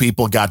Patrol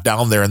people got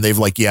down there and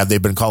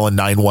they've been calling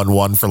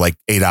 911 for like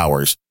 8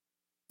 hours.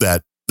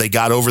 That they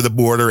got over the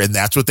border, and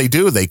that's what they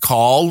do. They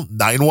call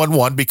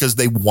 911 because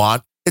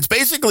it's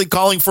basically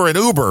calling for an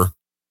Uber.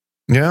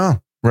 Yeah,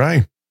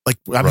 right. Like,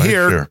 I'm right,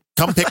 here. Sure.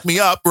 Come pick me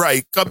up.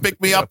 Right. Come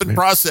pick me up and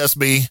process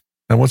me.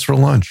 And what's for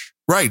lunch?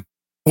 Right.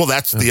 Well,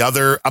 that's the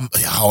other. I'm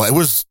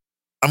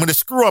going to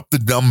screw up the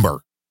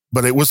number,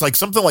 but it was like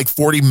something like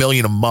 $40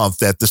 million a month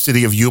that the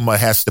city of Yuma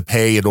has to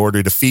pay in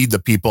order to feed the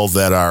people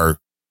that are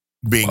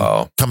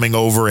coming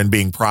over and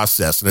being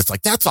processed. And it's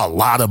like, that's a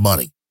lot of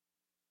money.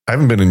 I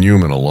haven't been in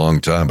Yuma in a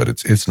long time, but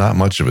it's not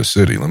much of a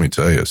city, let me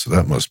tell you. So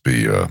that must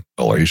be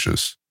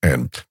hellacious.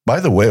 And by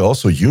the way,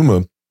 also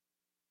Yuma,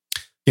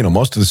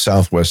 most of the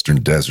southwestern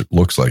desert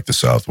looks like the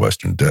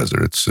southwestern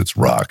desert. It's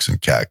rocks and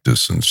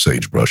cactus and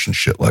sagebrush and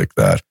shit like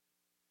that.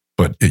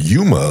 But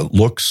Yuma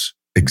looks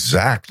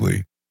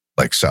exactly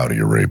like Saudi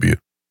Arabia.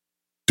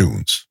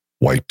 Dunes,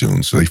 white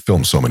dunes. So they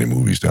film so many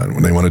movies down.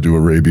 When they want to do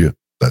Arabia,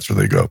 that's where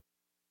they go.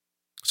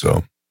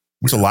 So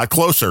it's a lot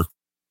closer.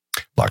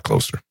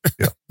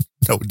 Yeah.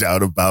 No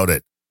doubt about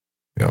it.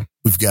 Yeah.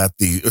 We've got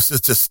it's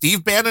a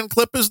Steve Bannon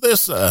clip, is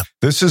this?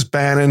 This is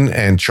Bannon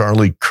and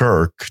Charlie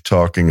Kirk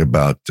talking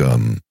about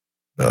the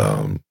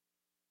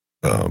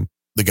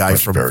guy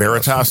from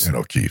Veritas and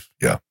O'Keefe.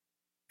 Yeah.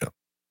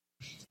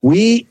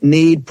 We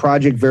need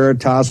Project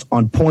Veritas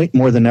on point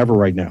more than ever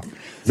right now.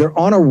 They're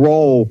on a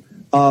roll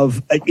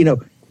of,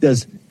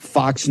 does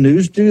Fox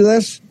News do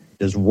this?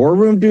 Does War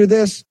Room do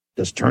this?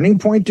 Does Turning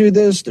Point do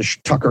this? Does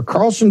Tucker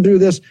Carlson do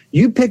this?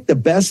 You pick the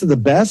best of the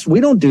best. We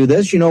don't do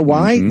this. You know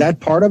why? Mm-hmm. That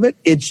part of it,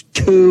 it's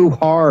too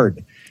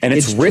hard. And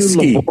it's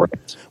risky.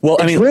 Well,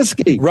 it's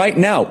risky. Right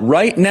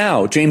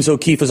now, James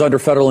O'Keefe is under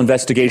federal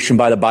investigation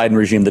by the Biden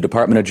regime, the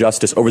Department of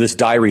Justice, over this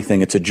diary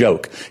thing. It's a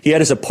joke. He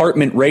had his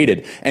apartment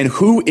raided. And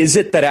who is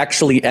it that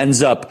actually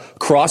ends up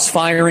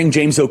crossfiring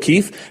James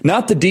O'Keefe?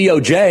 Not the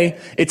DOJ.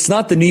 It's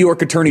not the New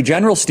York Attorney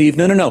General, Steve.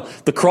 No.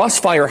 The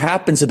crossfire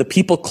happens to the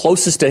people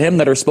closest to him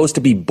that are supposed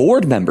to be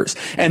board members.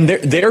 And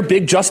their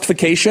big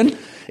justification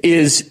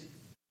is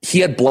he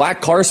had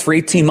black cars for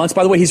 18 months.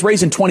 By the way, he's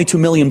raising $22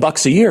 million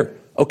a year.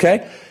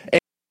 Okay.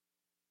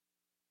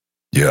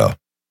 Yeah.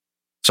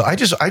 So I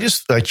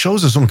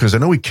chose this one because I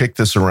know we kicked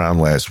this around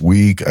last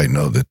week. I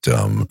know that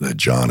that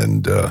John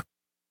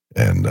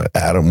and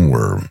Adam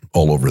were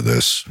all over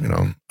this,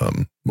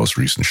 most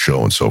recent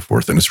show and so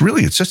forth. And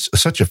it's just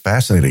such a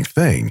fascinating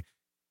thing.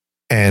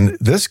 And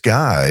this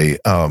guy,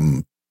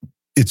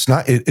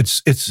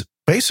 it's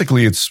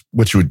basically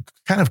what you would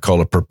kind of call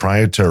a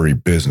proprietary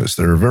business.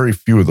 There are very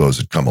few of those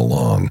that come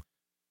along.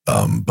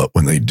 But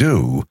when they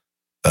do,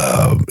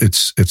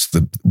 it's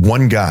the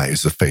one guy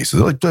is the face.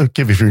 Like, I'll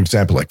give you an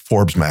example, like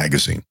Forbes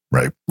magazine,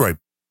 right? Right.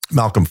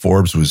 Malcolm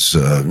Forbes was,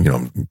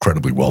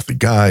 incredibly wealthy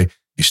guy.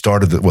 His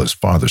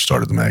father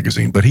started the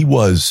magazine, but he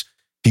was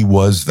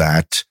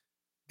that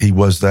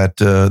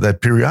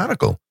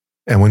periodical.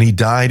 And when he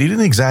died, he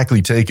didn't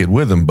exactly take it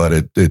with him, but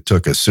it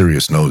took a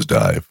serious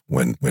nosedive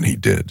when he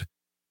did.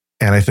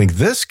 And I think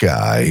this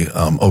guy,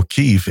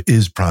 O'Keefe,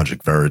 is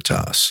Project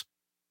Veritas.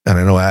 And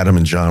I know Adam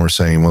and John were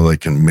saying, well,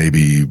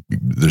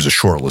 there's a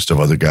short list of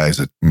other guys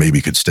that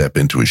maybe could step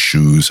into his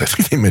shoes. I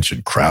think they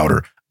mentioned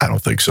Crowder. I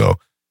don't think so.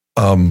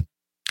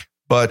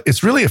 But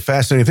it's really a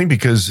fascinating thing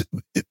because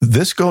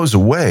this goes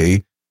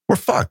away, we're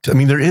fucked. I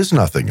mean, there is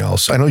nothing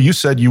else. I know you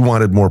said you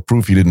wanted more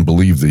proof. You didn't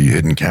believe the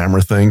hidden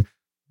camera thing,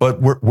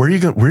 but where are you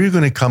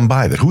going to come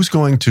by that? Who's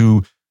going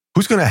to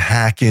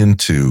hack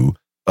into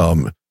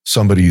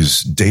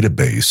somebody's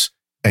database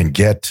and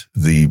get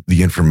the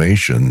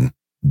information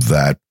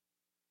that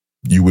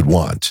you would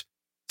want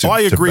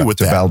I agree with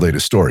to validate a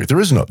story. There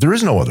is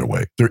no other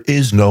way. There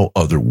is no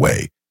other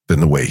way than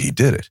the way he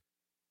did it.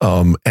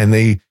 And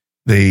I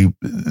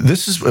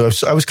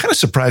was kind of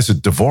surprised at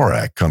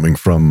Dvorak coming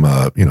from,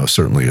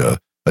 certainly a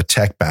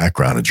tech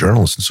background, a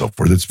journalist and so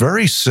forth. It's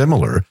very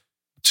similar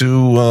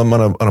to,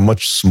 on a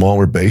much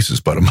smaller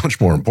basis, but a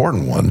much more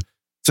important one,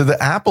 to the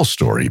Apple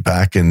story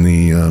back in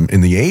the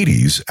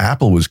 80s.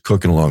 Apple was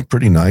cooking along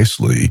pretty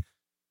nicely.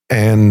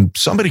 And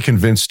somebody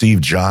convinced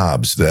Steve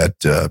Jobs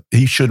that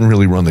he shouldn't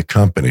really run the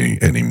company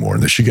anymore.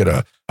 And they should get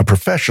a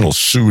professional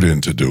suit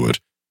in to do it,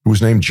 who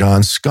was named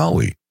John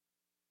Scully,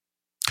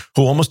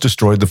 who almost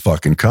destroyed the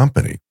fucking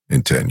company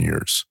in 10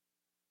 years.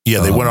 Yeah,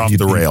 they went off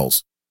the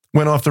rails.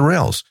 Went off the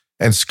rails.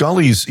 And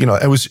Scully's,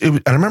 I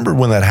remember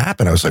when that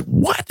happened, I was like,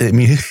 what? I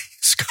mean,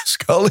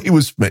 Scully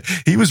was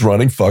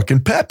running fucking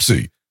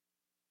Pepsi.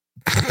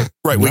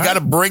 Right. We got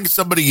to bring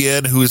somebody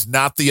in who is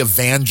not the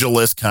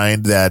evangelist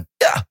kind that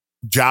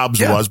Jobs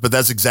was, but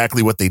that's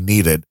exactly what they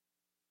needed.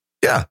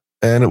 Yeah.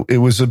 And it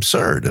was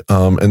absurd.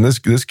 And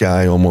this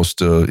guy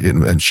almost,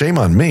 and shame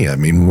on me. I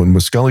mean, when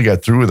Scully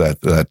got through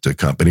that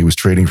company, was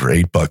trading for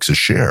 $8 a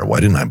share. Why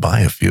didn't I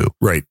buy a few?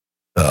 Right.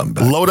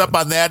 Load up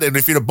on that. And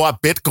if you'd have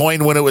bought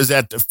Bitcoin when it was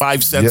at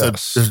 5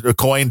 cents a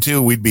coin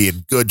too, we'd be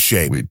in good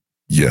shape.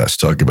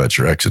 Talk about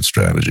your exit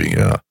strategy.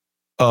 Yeah.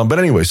 But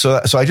anyway,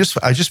 so I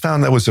just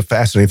found that was a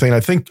fascinating thing.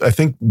 I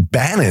think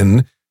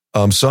Bannon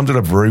summed it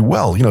up very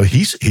well. You know,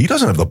 he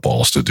doesn't have the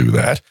balls to do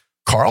that.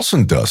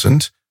 Carlson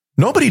doesn't.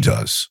 Nobody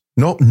does.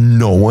 No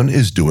one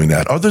is doing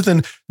that other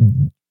than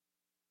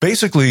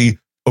basically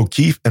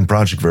O'Keefe and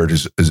Project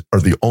Veritas are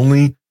the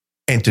only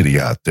entity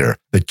out there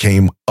that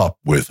came up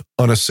with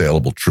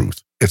unassailable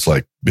truth. It's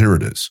like, here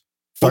it is.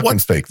 Fucking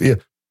fake. You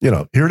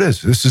know, here it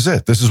is. This is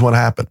it. This is what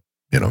happened.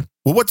 You know.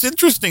 Well, what's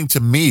interesting to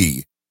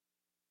me,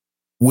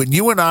 when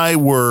you and I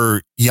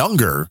were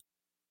younger,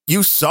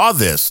 you saw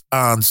this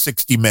on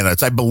 60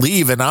 Minutes, I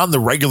believe, and on the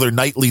regular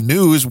nightly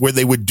news where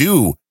they would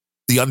do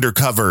the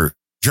undercover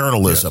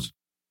journalism.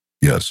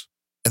 Yes.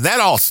 And that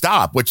all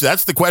stopped, which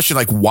that's the question,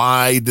 like,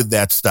 why did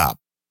that stop?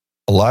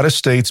 A lot of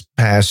states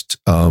passed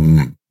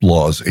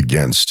laws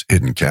against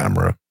hidden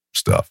camera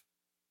stuff.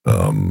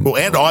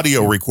 And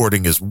audio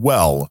recording as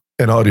well.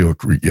 And audio,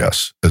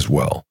 yes, as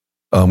well,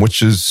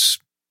 which is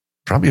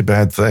probably a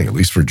bad thing, at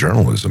least for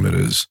journalism it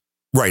is.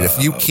 Right.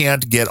 If you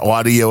can't get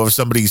audio of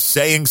somebody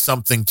saying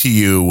something to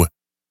you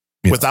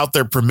without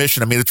their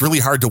permission, I mean, it's really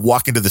hard to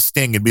walk into the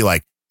Sting and be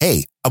like,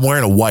 hey, I'm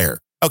wearing a wire.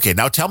 Okay,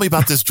 now tell me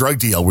about this drug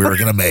deal we were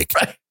going to make.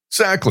 Right.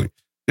 Exactly.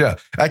 Yeah.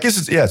 I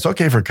guess it's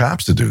okay for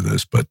cops to do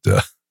this, but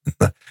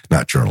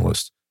not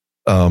journalists.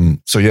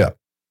 So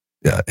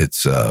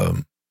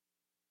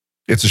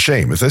it's a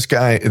shame if this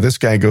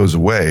guy goes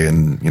away,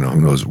 and you know,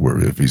 who knows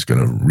if he's going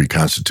to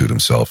reconstitute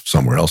himself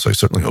somewhere else. I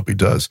certainly hope he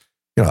does.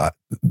 You know,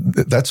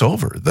 that's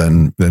over.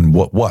 Then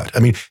what? I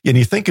mean, and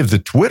you think of the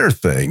Twitter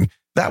thing,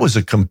 that was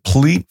a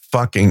complete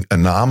fucking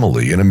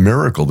anomaly and a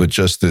miracle that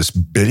just this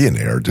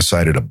billionaire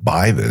decided to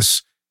buy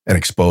this and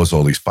expose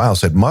all these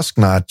files. Had Musk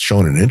not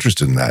shown an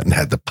interest in that and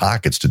had the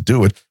pockets to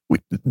do it,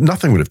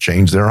 nothing would have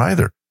changed there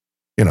either.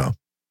 You know,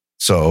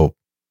 so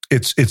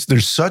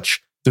there's such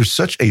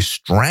a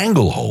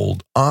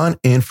stranglehold on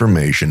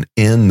information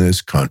in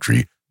this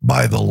country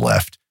by the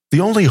left. The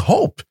only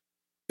hope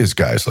is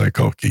guys like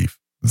O'Keefe.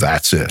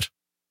 That's it.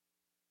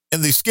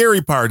 And the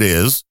scary part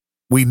is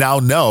we now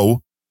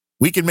know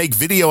we can make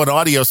video and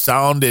audio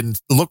sound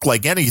and look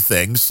like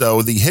anything.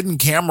 So the hidden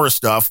camera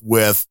stuff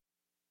with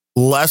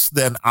less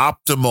than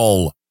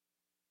optimal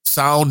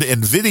sound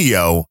and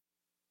video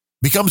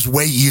becomes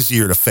way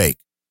easier to fake.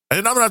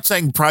 And I'm not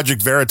saying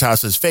Project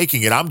Veritas is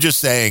faking it. I'm just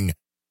saying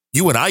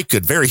you and I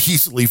could very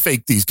easily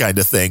fake these kind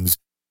of things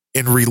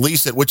and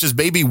release it, which is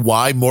maybe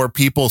why more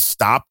people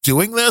stop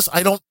doing this.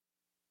 I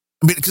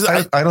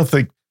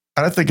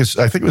think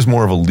it was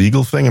more of a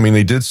legal thing. I mean,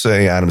 they did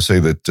say, Adam,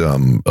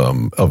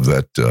 that of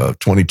that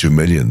 22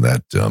 million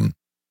that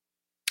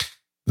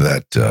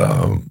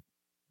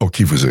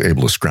O'Keefe was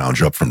able to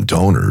scrounge up from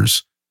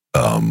donors,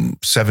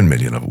 7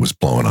 million of it was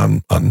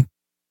blown on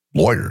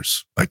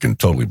lawyers. I can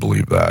totally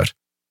believe that.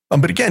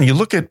 But again, you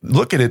look at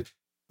it.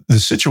 The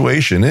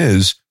situation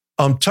is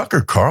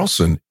Tucker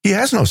Carlson. He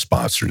has no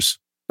sponsors.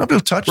 Nobody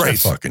will touch that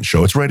fucking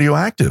show. It's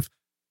radioactive.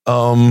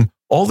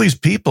 All these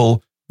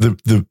people.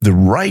 The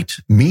right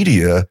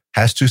media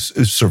has to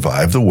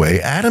survive the way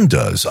Adam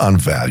does, on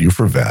value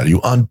for value,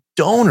 on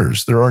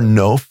donors. There are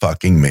no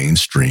fucking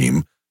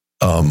mainstream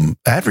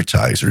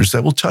advertisers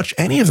that will touch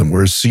any of them.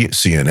 Whereas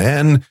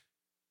CNN,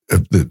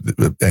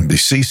 the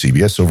NBC,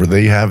 CBS,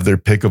 they have their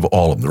pick of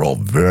all of them. They're all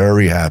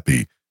very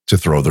happy to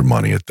throw their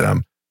money at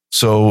them.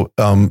 So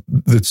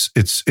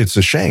it's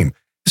a shame.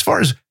 As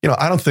far as, you know,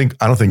 I don't think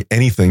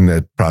anything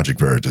that Project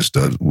Veritas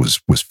does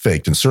was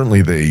faked, and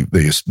certainly they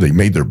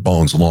made their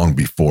bones long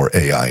before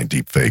AI and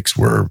deep fakes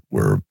were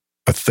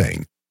a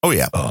thing. Oh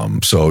yeah.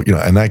 So, you know,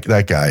 and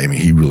that guy, I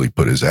mean, he really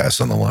put his ass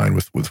on the line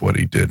with what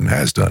he did and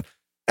has done.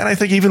 And I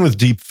think even with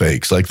deep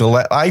fakes, like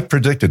I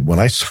predicted when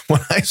I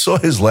saw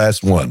his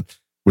last one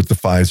with the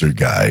Pfizer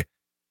guy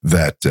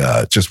that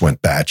just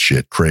went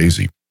batshit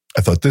crazy.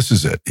 I thought, this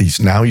is it.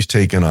 He's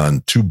taken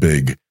on too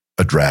big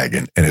a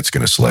dragon, and it's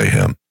going to slay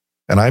him.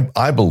 And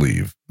I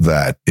believe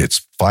that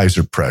it's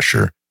Pfizer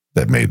pressure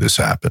that made this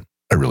happen.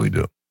 I really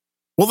do.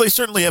 Well, they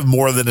certainly have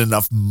more than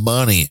enough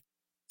money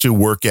to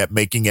work at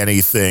making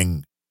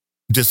anything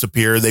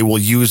disappear. They will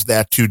use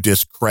that to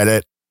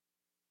discredit.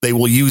 They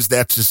will use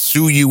that to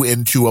sue you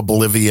into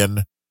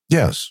oblivion.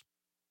 Yes.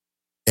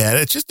 And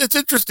it's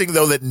interesting,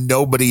 though, that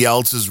nobody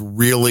else is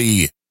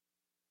really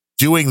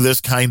doing this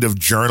kind of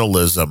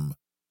journalism,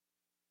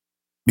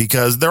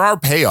 because there are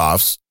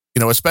payoffs. You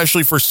know,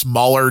 especially for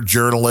smaller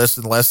journalists,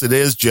 unless it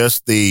is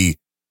just the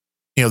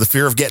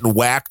fear of getting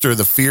whacked or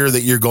the fear that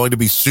you're going to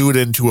be sued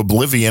into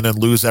oblivion and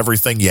lose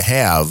everything you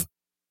have.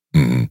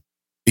 Mm-hmm.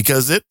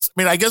 Because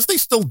I guess they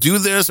still do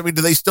this. I mean,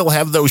 do they still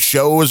have those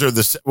shows, or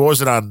what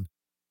was it on?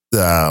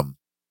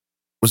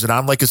 Was it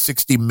on like a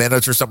 60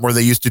 Minutes or something where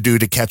they used to do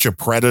To Catch a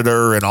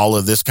Predator and all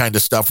of this kind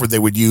of stuff, where they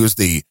would use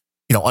the,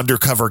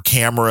 undercover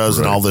cameras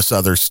and all this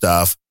other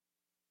stuff?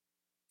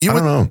 I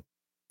don't know.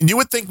 You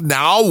would think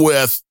now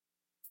with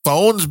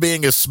phones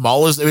being as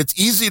small as, it's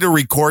easy to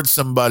record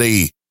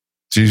somebody.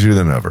 It's easier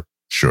than ever.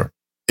 Sure.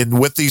 And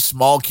with these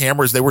small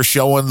cameras, they were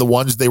showing the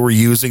ones they were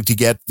using to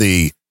get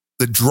the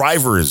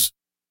driver's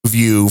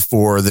view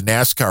for the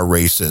NASCAR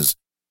races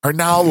are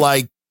now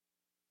like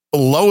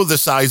below the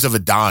size of a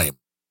dime.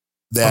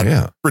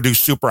 that produce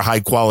super high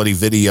quality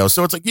video.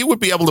 So it's like you would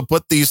be able to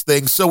put these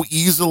things so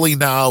easily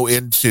now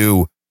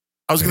into,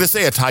 I was going to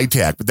say a tie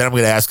tack, but then I'm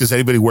going to ask, does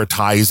anybody wear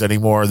ties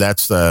anymore?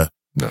 That's the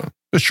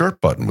shirt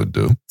button would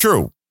do.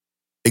 True.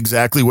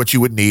 Exactly what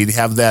you would need.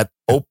 Have that,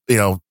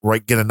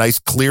 get a nice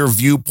clear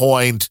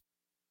viewpoint.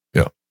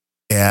 Yeah.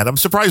 And I'm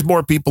surprised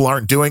more people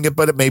aren't doing it,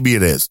 but maybe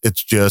it is.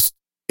 It's just,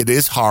 it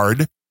is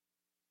hard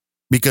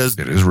because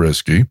it is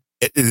risky.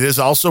 It is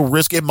also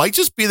risky. It might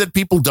just be that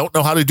people don't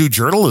know how to do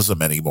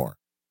journalism anymore.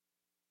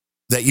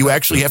 That you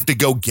actually have to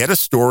go get a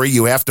story.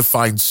 You have to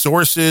find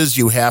sources.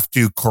 You have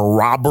to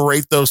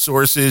corroborate those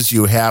sources.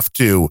 You have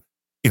to,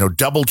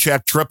 double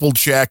check, triple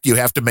check. You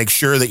have to make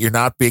sure that you're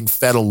not being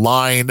fed a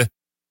line,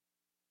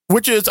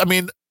 which is,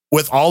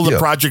 with all the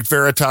Project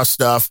Veritas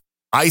stuff,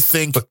 I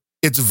think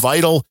it's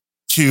vital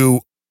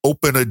to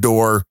open a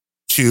door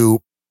to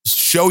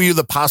show you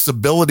the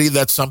possibility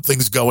that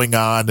something's going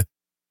on.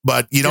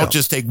 But you don't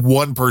just take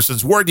one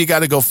person's word. You got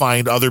to go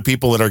find other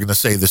people that are going to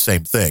say the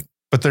same thing.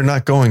 But they're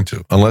not going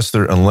to unless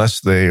they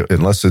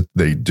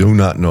do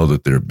not know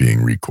that they're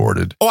being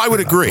recorded. Oh, I would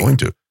agree. Going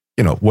to,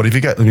 what have you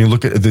got? I mean,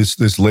 look at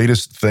this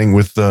latest thing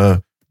with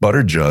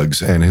Butter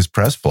Jugs and his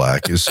press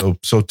flack is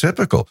so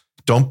typical.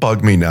 Don't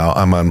bug me now.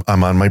 I'm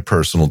on my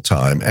personal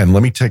time, and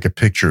let me take a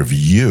picture of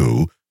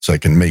you so I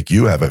can make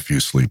you have a few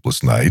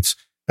sleepless nights.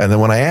 And then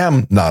when I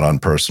am not on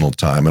personal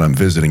time and I'm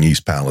visiting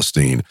East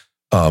Palestine,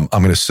 I'm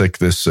going to sick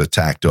this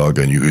attack dog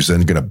on you, who's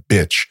then going to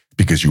bitch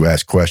because you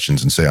ask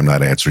questions and say I'm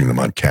not answering them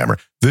on camera.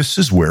 This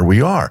is where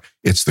we are.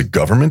 It's the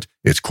government.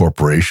 It's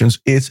corporations.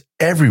 It's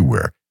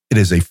everywhere. It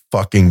is a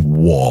fucking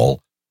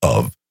wall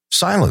of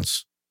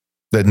silence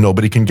that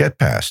nobody can get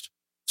past.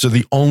 So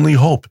the only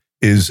hope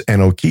is,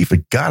 and O'Keefe,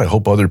 God, I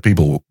hope other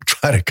people will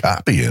try to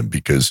copy him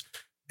because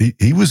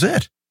he was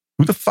it.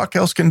 Who the fuck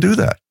else can do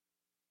that?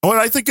 Well,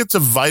 I think it's a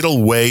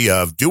vital way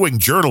of doing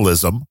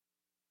journalism.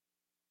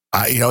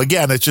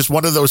 Again, it's just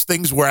one of those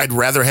things where I'd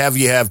rather have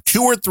you have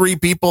 2 or 3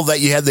 people that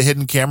you had the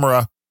hidden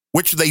camera,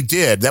 which they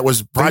did. That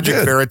was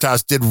Project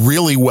Veritas did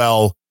really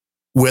well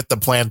with the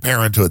Planned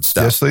Parenthood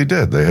stuff. Yes, they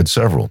did. They had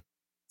several.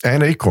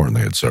 And Acorn,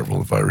 they had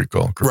several, if I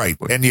recall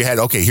correctly. Right. And you had,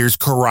 here's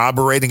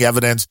corroborating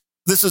evidence.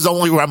 This is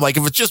only where I'm like,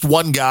 if it's just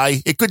one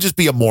guy, it could just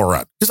be a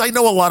moron. Because I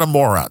know a lot of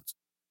morons.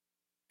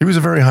 He was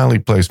a very highly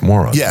placed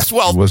moron. Yes,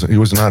 well. He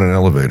was not an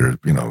elevator,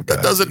 guy. That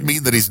doesn't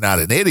mean that he's not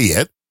an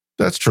idiot.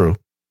 That's true.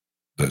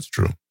 That's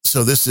true.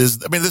 So this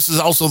is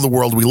also the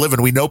world we live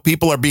in. We know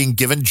people are being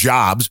given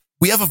jobs.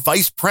 We have a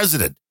vice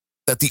president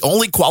that the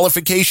only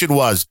qualification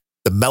was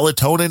the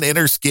melatonin in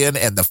her skin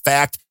and the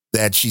fact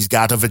that she's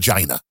got a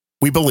vagina.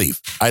 We believe.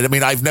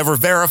 I've never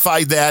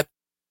verified that.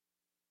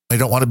 I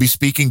don't want to be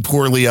speaking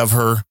poorly of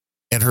her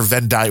and her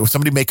Venn diagram.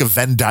 Somebody make a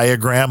Venn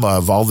diagram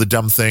of all the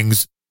dumb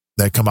things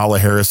that Kamala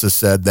Harris has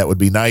said. That would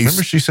be nice.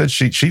 Remember, she said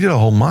she did a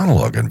whole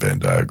monologue on Venn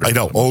diagram. I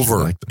know,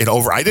 over and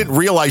over. I didn't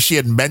realize she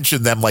had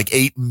mentioned them like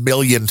 8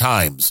 million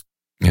times.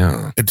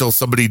 Yeah. Until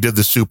somebody did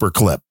the super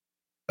clip.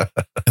 And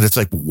it's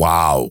like,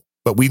 wow.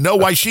 But we know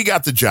why she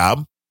got the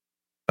job.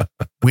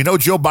 We know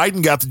Joe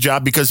Biden got the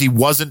job because he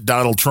wasn't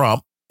Donald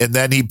Trump. And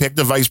then he picked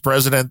a vice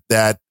president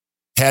that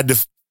had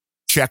to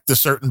check the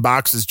certain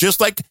boxes.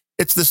 Just like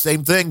it's the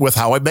same thing with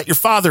How I Met Your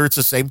Father. It's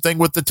the same thing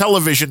with the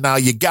television now.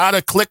 You got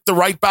to click the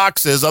right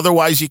boxes.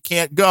 Otherwise, you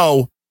can't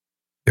go.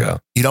 Yeah.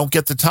 You don't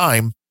get the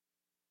time.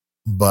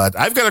 But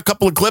I've got a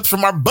couple of clips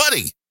from our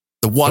buddy,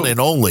 the one and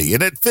only.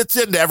 And it fits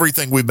into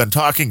everything we've been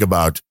talking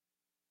about.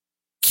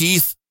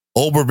 Keith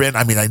Olbermann.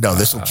 I know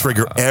this will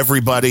trigger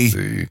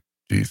everybody.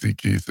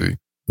 Keithy.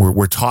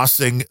 We're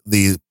tossing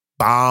the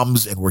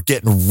bombs and we're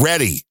getting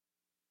ready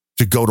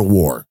to go to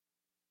war.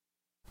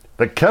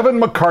 The Kevin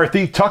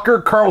McCarthy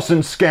Tucker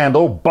Carlson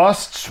scandal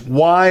busts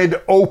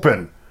wide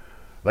open.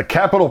 The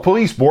Capitol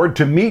Police Board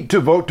to meet to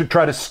vote to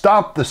try to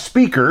stop the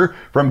speaker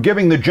from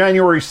giving the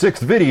January 6th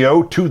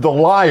video to the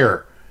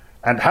liar.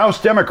 And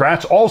House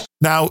Democrats also...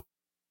 Now,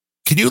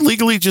 can you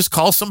legally just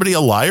call somebody a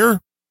liar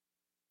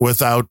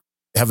without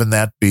having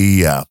that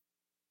be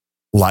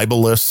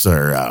libelous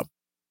or...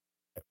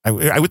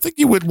 I would think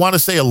you would want to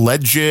say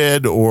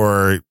alleged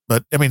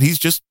but he's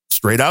just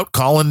straight out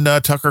calling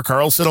Tucker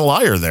Carlson a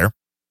liar there.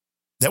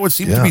 That would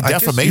seem to be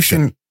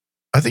defamation.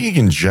 I think you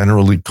can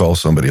generally call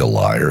somebody a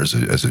liar as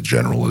a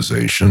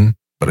generalization,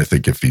 but I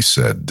think if he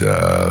said,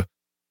 I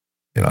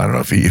don't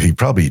know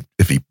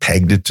if he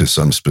pegged it to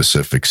some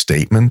specific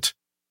statement,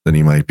 then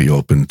he might be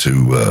open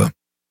to,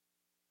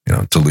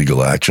 to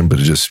legal action. But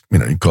it just, you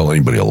can call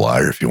anybody a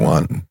liar if you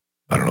want. And,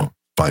 I don't know.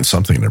 Find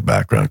something in their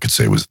background, could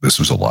say this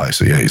was a lie.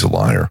 So yeah, he's a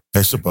liar.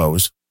 I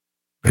suppose.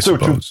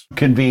 To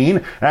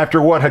convene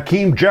after what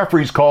Hakeem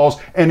Jeffries calls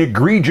an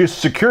egregious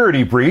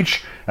security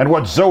breach and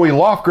what Zoe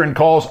Lofgren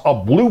calls a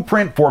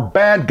blueprint for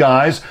bad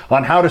guys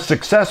on how to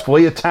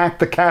successfully attack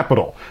the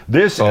Capitol.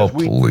 Please.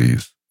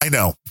 I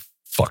know.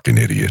 Fucking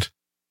idiot.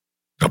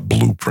 A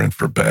blueprint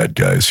for bad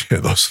guys. Yeah,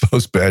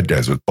 those bad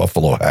guys with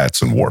buffalo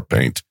hats and war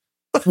paint.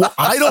 Well,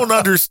 I don't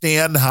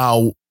understand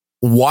how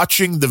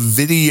watching the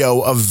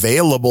video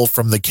available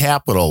from the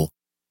Capitol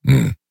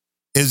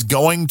is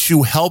going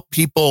to help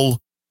people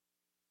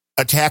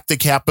attack the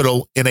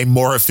Capitol in a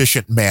more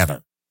efficient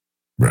manner.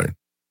 Right.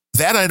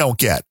 That I don't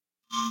get.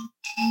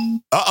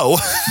 Uh-oh.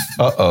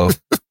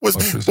 was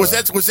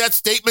that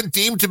statement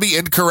deemed to be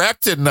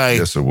incorrect? And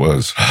yes, it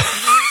was.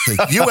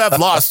 You have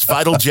lost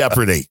Final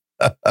Jeopardy.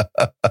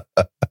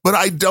 But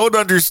I don't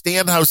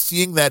understand how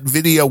seeing that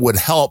video would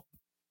help,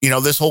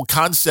 this whole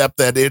concept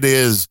that it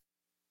is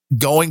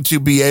going to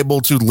be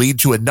able to lead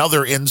to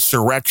another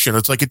insurrection.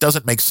 It's like, it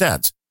doesn't make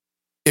sense.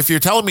 If you're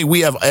telling me we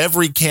have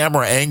every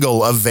camera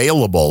angle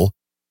available,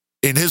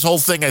 in his whole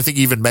thing, I think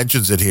he even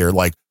mentions it here,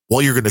 like,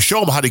 well, you're going to show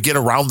them how to get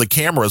around the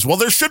cameras. Well,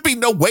 there should be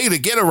no way to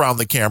get around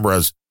the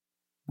cameras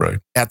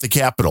at the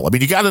Capitol. I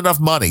mean, you got enough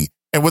money.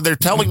 And when they're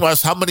telling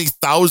us how many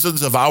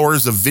thousands of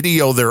hours of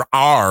video there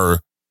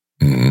are,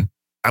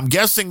 I'm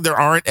guessing there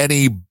aren't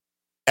any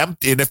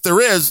empty. And if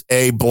there is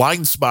a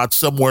blind spot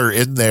somewhere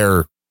in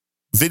their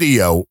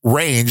video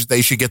range,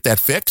 they should get that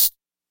fixed.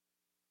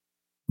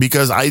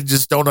 Because I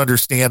just don't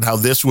understand how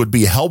this would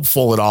be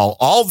helpful at all.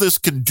 All this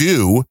can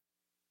do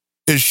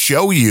is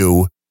show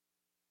you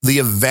the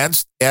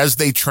events as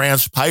they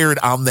transpired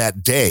on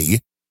that day.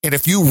 And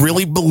if you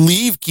really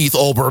believe, Keith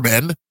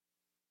Olbermann,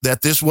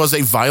 that this was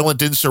a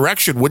violent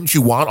insurrection, wouldn't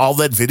you want all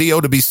that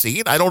video to be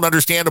seen? I don't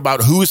understand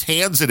about whose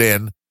hands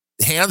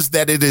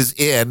that it is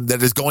in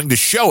that is going to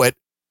show it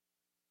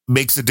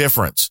makes a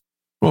difference.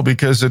 Well,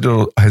 because it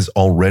has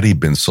already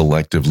been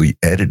selectively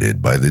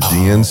edited by the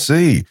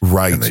DNC.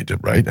 Right. And they did,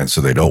 right? And so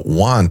they don't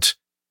want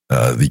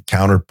the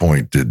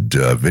counterpointed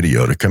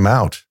video to come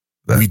out.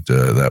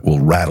 That will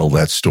rattle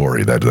that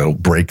story. That'll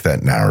break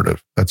that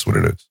narrative. That's what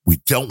it is. We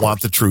don't want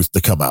the truth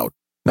to come out.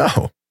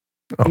 No.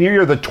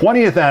 Near the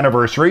 20th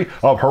anniversary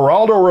of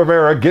Geraldo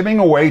Rivera giving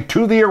away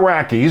to the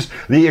Iraqis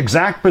the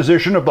exact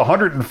position of the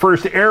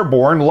 101st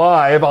Airborne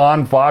live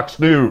on Fox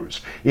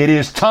News. It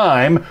is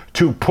time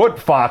to put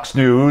Fox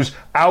News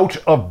out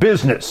of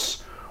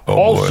business.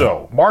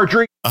 Also,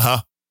 Marjorie...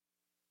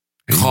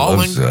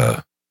 Calling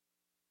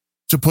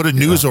to put a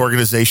news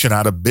organization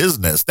out of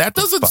business. That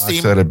doesn't Fox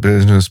seem... out of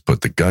business,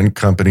 put the gun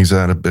companies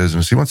out of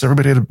business. He wants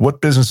everybody to...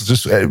 What business is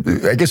this?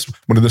 I guess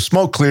when the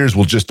smoke clears,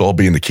 we'll just all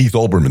be in the Keith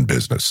Olbermann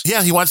business.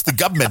 Yeah, he wants the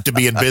government to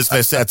be in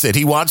business. That's it.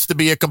 He wants to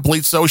be a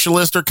complete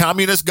socialist or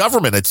communist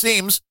government, it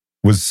seems.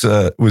 Was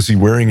he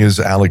wearing his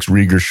Alex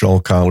Rieger shawl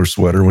collar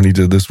sweater when he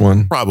did this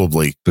one?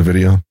 Probably. The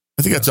video?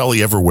 I think that's all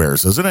he ever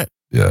wears, isn't it?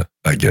 Yeah,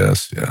 I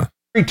guess, yeah.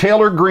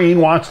 Taylor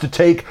Greene wants to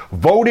take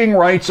voting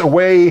rights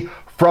away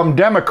from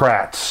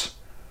Democrats.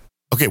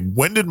 Okay,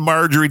 when did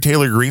Marjorie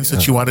Taylor Greene say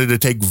she wanted to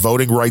take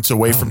voting rights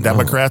away from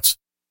Democrats?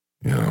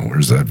 Yeah,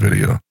 where's that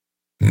video?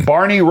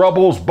 Barney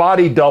Rubble's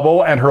body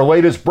double and her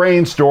latest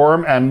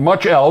brainstorm and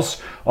much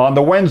else on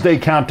the Wednesday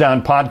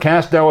Countdown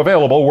podcast, now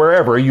available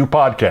wherever you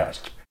podcast.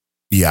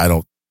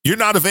 Yeah, you're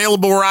not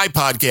available where I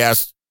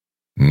podcast.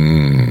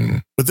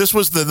 But this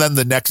was then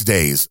the next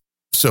days.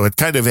 So it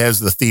kind of has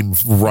the theme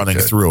running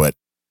through it.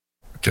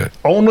 Okay.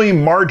 Only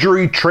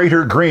Marjorie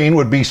Taylor Greene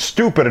would be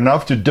stupid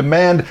enough to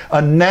demand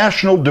a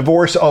national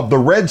divorce of the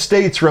red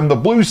states from the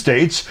blue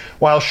states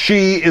while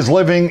she is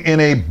living in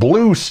a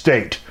blue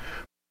state.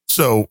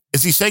 So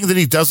is he saying that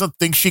he doesn't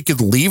think she could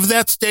leave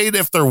that state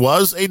if there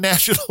was a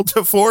national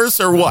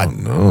divorce or what? Oh,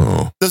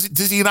 no.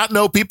 Does he not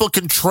know people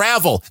can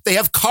travel? They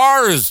have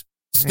cars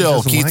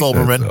still, Keith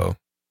Olbermann.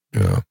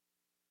 Yeah.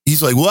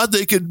 He's like, what?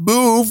 They can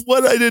move?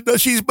 What? I didn't know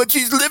she's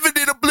living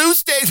in a blue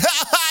state.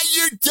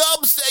 You're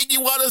dumb saying you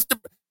want us to.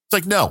 It's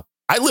like, no,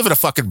 I live in a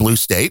fucking blue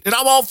state and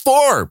I'm all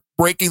for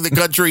breaking the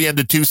country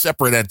into two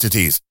separate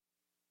entities.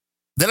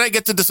 Then I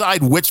get to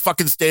decide which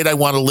fucking state I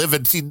want to live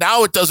in. See,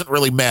 now it doesn't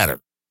really matter.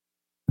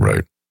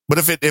 Right. But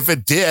if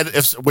it did,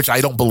 which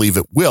I don't believe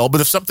it will,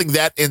 but if something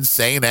that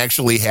insane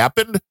actually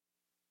happened,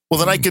 well,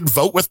 then I can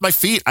vote with my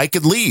feet. I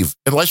could leave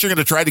unless you're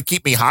going to try to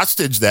keep me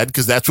hostage then,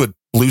 because that's what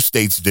blue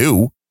states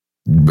do.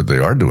 But they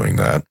are doing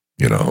that.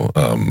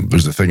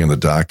 There's a thing in the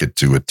docket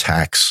to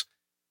tax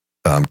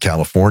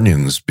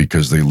Californians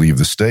because they leave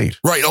the state.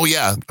 Right. Oh,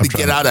 yeah. To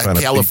get out of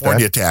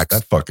California tax.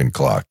 That fucking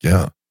clock.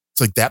 Yeah.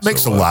 It's like, that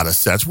makes a lot of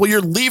sense. Well,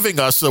 you're leaving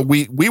us, so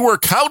we were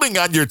counting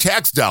on your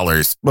tax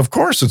dollars. Of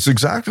course, it's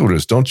exactly what it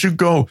is. Don't you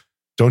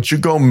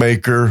go,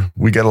 maker.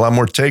 We got a lot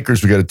more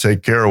takers we got to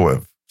take care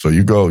of. So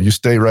you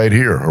stay right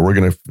here, or we're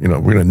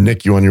gonna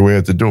nick you on your way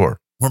out the door.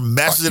 We're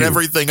messing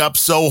everything up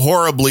so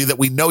horribly that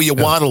we know you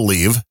want to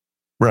leave.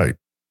 Right.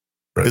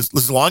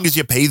 As long as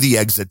you pay the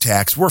exit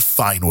tax, we're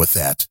fine with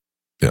that.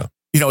 Yeah.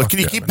 Can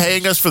you keep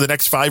paying us for the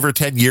next 5 or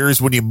 10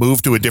 years when you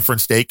move to a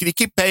different state? Can you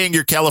keep paying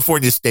your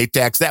California state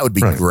tax? That would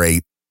be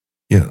great.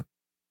 Yeah.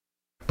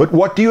 But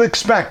what do you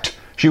expect?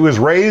 She was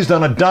raised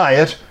on a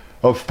diet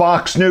of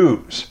Fox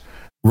News.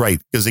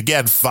 Right. Because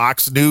again,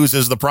 Fox News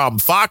is the problem.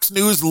 Fox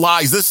News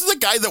lies. This is a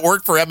guy that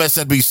worked for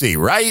MSNBC,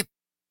 right?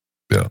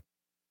 Yeah.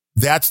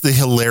 That's the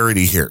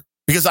hilarity here.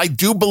 Because I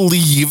do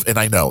believe, and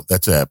I know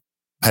that's a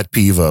pet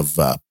peeve of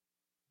the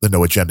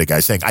No Agenda guy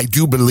saying, I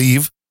do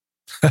believe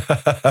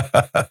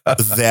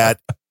that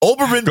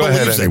Olbermann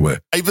believes anyway.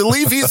 I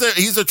believe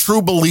he's a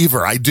true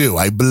believer. I do.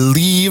 I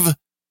believe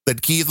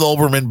that Keith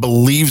Olbermann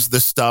believes the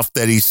stuff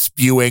that he's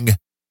spewing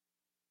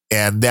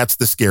And that's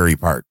the scary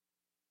part.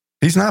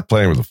 He's not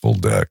playing with a full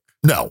deck.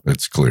 No.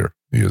 It's clear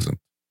he isn't.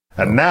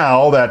 And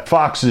now that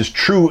Fox's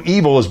true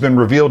evil has been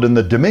revealed in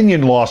the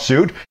Dominion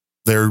lawsuit.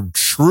 They're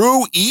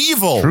true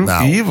evil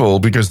now. Evil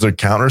because they're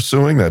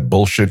countersuing that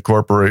bullshit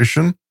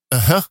corporation.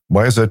 Uh-huh.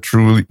 Why is that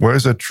true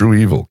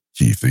evil,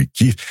 Keith?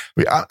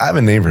 I have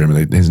a name for him.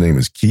 His name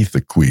is Keith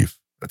the Queef.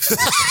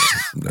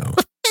 No.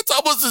 It's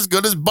almost as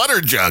good as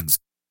Butter Jugs.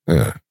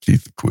 Yeah,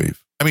 Keith the Queef.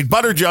 I mean,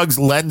 Butter Jugs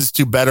lends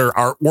to better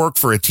artwork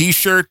for a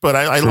T-shirt, but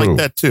I like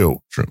that too.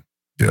 True.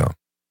 Yeah.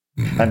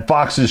 And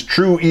Fox's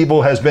true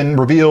evil has been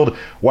revealed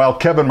while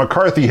Kevin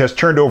McCarthy has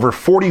turned over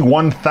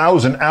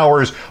 41,000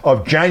 hours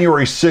of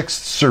January 6th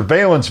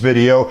surveillance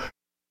video.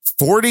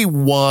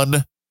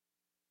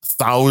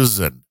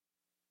 41,000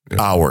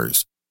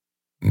 hours.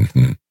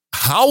 Mm-hmm.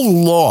 How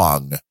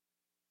long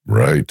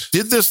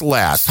did this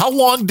last? How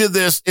long did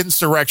this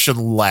insurrection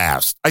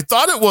last? I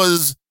thought it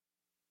was,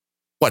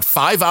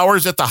 5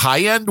 hours at the high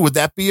end? Would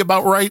that be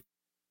about right?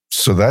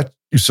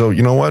 So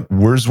you know what?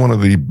 Where's one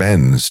of the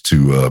bends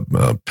to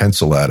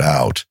pencil that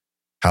out?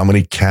 How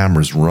many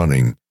cameras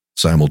running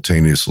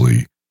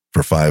simultaneously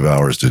for 5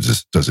 hours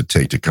does it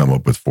take to come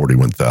up with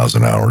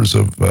 41,000 hours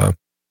of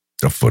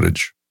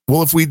footage?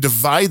 Well, if we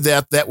divide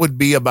that would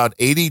be about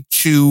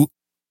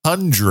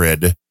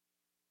 8,200.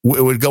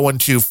 It would go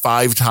into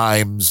 5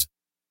 times.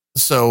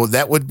 So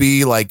that would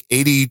be like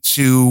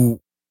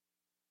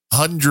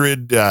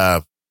 8,200.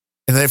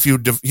 And then if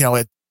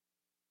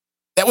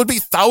that would be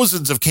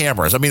thousands of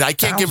cameras. I mean, I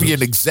can't give you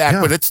an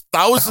exact, but it's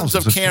thousands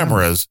of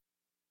cameras.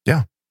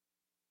 Yeah.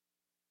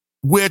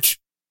 Which,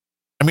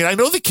 I mean, I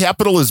know the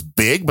Capitol is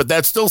big, but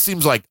that still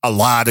seems like a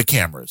lot of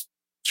cameras.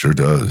 Sure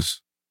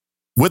does.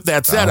 With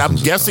that said, I'm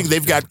guessing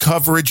they've got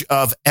coverage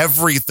of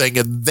everything,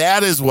 and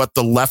that is what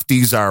the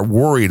lefties are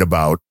worried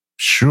about.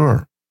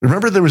 Sure.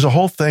 Remember, there was a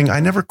whole thing,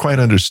 I never quite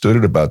understood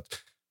it, about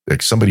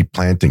like somebody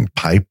planting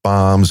pipe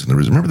bombs. And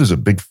there's a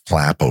big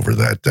flap over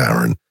that,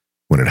 Darren,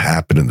 when it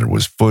happened, and there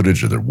was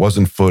footage or there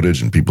wasn't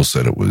footage, and people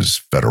said it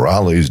was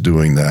federales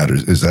doing that.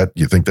 Is that,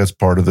 you think that's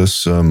part of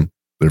this,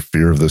 their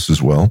fear of this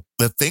as well?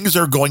 That things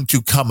are going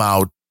to come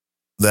out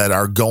that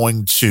are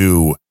going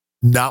to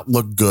not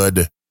look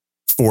good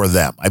for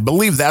them. I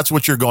believe that's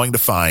what you're going to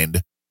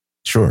find.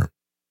 Sure.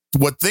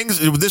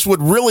 This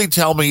would really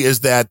tell me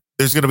is that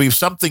there's going to be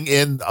something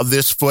in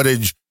this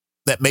footage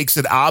that makes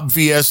it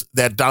obvious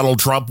that Donald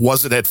Trump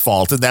wasn't at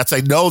fault. And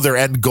I know their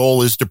end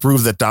goal is to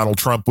prove that Donald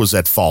Trump was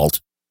at fault.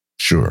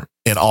 Sure.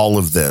 In all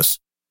of this.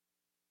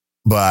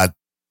 But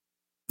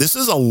this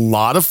is a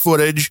lot of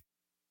footage,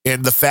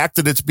 and the fact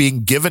that it's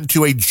being given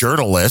to a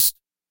journalist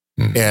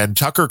and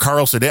Tucker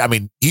Carlson, I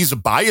mean, he's a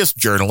biased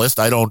journalist.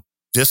 I don't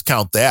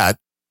discount that.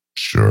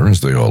 Sure,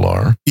 as they all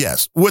are.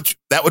 Yes, which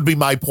that would be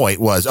my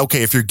point was,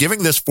 okay, if you're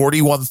giving this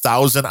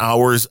 41,000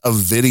 hours of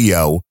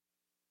video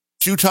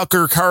to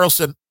Tucker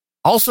Carlson,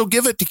 also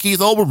give it to Keith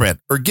Olbermann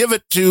or give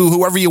it to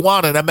whoever you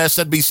want at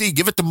MSNBC.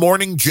 Give it to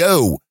Morning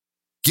Joe.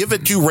 Give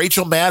it to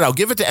Rachel Maddow.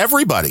 Give it to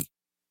everybody.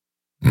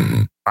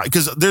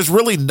 Because there's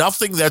really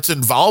nothing that's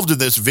involved in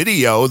this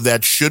video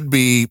that should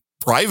be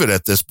private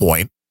at this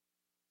point.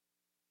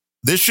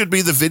 This should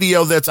be the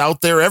video that's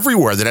out there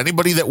everywhere that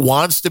anybody that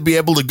wants to be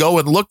able to go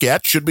and look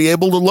at should be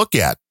able to look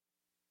at.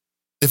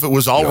 If it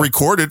was all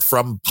recorded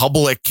from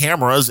public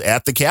cameras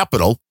at the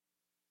Capitol.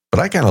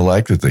 But I kind of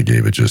like that they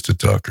gave it just to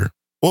Tucker.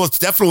 Well, it's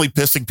definitely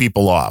pissing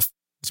people off.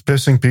 It's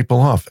pissing people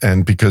off.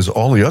 And because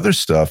all the other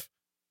stuff,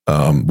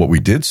 what we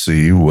did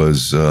see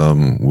was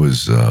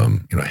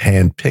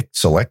handpicked,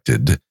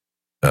 selected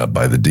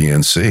by the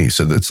DNC.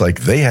 So it's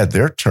like they had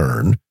their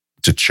turn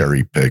to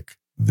cherry pick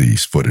the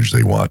footage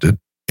they wanted.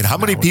 And how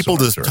many people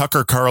does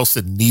Tucker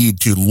Carlson need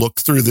to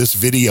look through this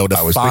video to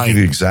find? I was thinking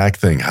the exact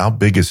thing. How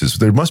big is this?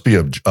 There must be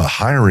a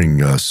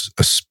hiring a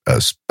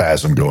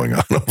spasm going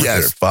on over there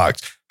at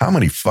Fox. How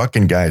many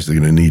fucking guys are they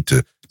going to need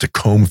to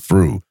comb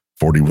through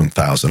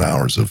 41,000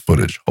 hours of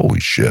footage? Holy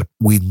shit.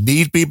 We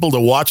need people to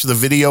watch the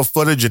video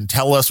footage and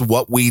tell us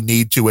what we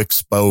need to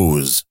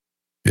expose.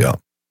 Yeah.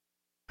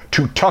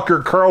 To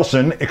Tucker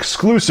Carlson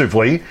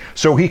exclusively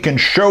so he can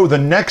show the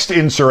next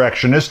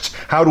insurrectionists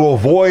how to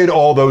avoid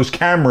all those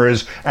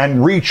cameras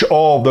and reach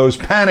all those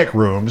panic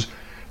rooms.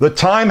 The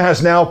time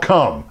has now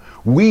come.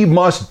 We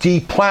must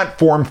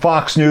deplatform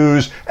Fox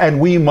News and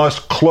we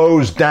must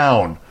close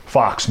down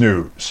Fox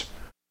News.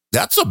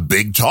 That's a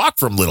big talk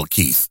from Little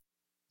Keith.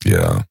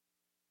 Yeah.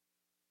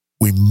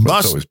 We must.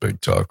 That's always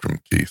big talk from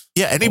Keith.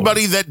 Yeah,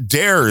 anybody that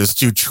dares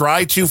to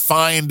try to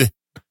find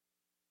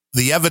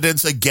the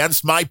evidence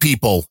against my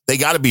people, they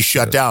got to be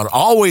shut down.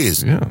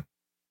 Always. Yeah.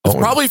 It's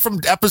probably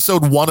from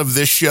episode 1 of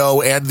this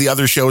show and the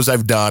other shows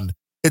I've done.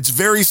 It's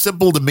very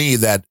simple to me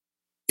that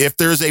if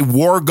there's a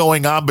war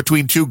going on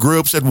between two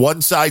groups and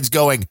one side's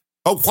going,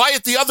 oh,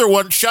 quiet the other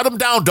one, shut them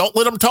down, don't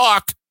let them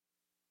talk.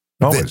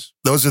 Always.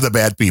 Those are the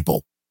bad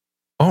people.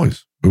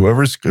 Always.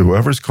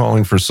 Whoever's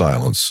calling for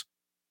silence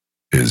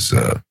is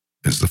the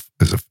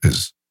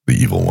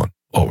evil one.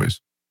 Always.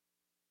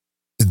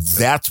 And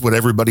that's what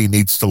everybody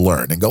needs to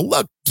learn and go,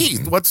 look,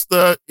 Keith, why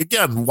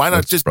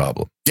not just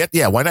problem?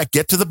 Why not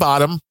get to the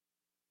bottom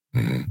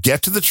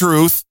get to the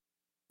truth.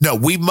 No,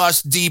 we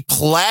must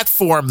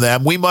deplatform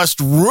them. We must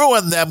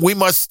ruin them. We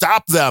must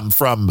stop them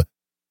from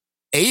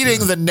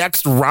aiding the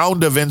next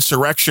round of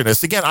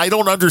insurrectionists. Again, I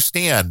don't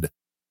understand.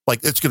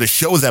 Like, it's going to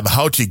show them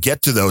how to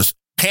get to those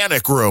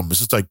panic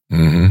rooms. It's like,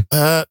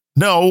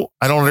 no,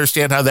 I don't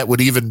understand how that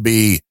would even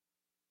be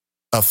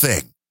a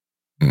thing.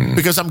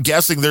 Because I'm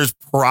guessing there's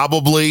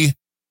probably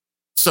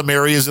some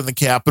areas in the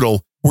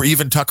Capitol where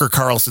even Tucker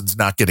Carlson's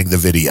not getting the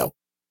video.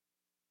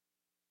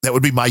 That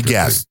would be my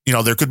guess. You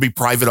know, there could be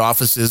private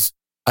offices.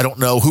 I don't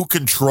know who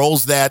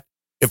controls that.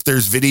 If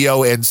there's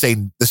video and say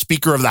the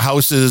Speaker of the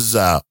House's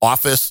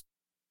office,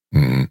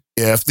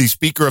 if the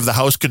Speaker of the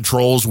House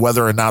controls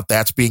whether or not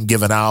that's being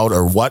given out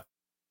or what.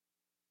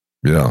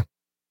 Yeah.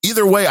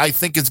 Either way, I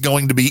think it's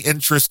going to be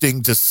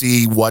interesting to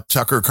see what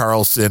Tucker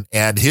Carlson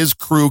and his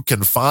crew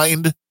can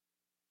find.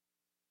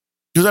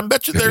 Because I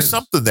bet you there's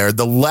something there.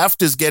 The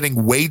left is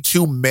getting way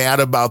too mad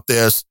about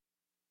this.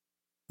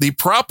 The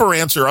proper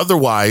answer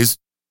otherwise,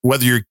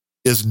 whether you're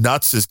as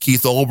nuts as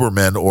Keith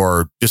Olbermann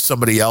or just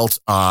somebody else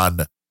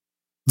on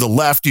the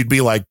left, you'd be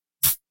like,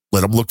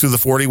 let them look through the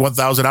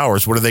 41,000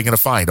 hours. What are they going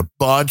to find? A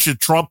bunch of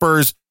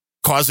Trumpers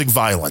causing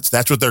violence.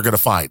 That's what they're going to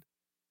find.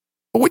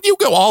 But when you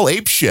go all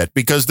ape shit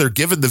because they're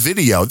given the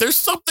video, there's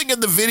something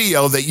in the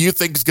video that you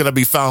think is going to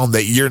be found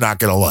that you're not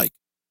going to like.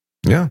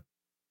 Yeah.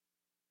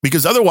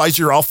 Because otherwise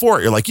you're all for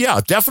it. You're like, yeah,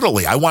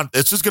 definitely.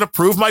 This is going to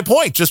prove my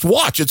point. Just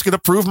watch. It's going to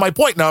prove my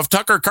point. Now, if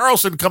Tucker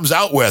Carlson comes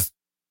out with,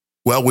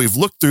 well, we've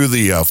looked through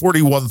the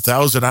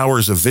 41,000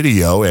 hours of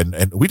video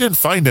and we didn't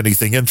find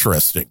anything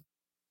interesting.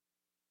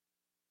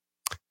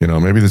 You know,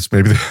 maybe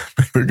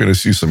we're going to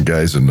see some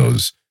guys in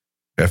those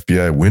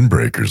FBI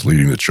windbreakers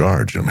leading the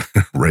charge. I mean,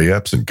 Ray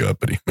Epps and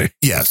company.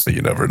 Yes.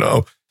 You never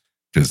know,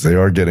 because they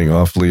are getting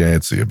awfully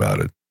antsy about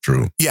it.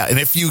 True. Yeah. And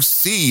if you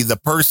see the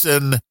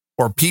person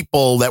or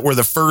people that were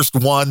the first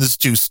ones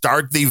to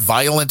start the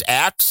violent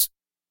acts,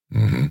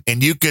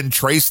 and you can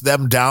trace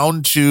them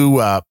down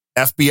to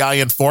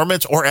FBI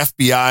informants or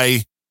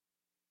FBI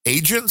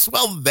agents,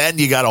 well, then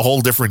you got a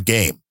whole different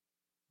game.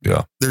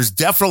 Yeah. There's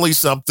definitely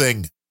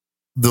something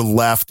the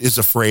left is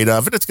afraid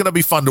of, and it's going to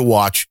be fun to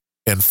watch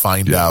and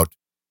find out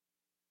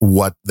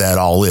what that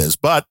all is.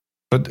 But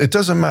it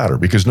doesn't matter,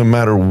 because no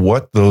matter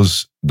what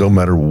those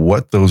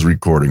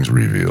recordings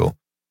reveal,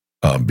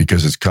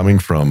 because it's coming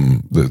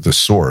from the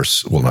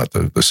source, well, not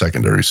the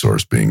secondary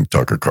source being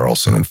Tucker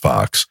Carlson and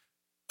Fox,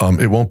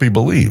 it won't be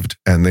believed,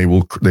 and they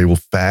will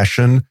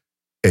fashion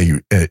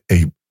a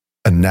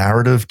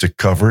narrative to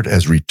cover it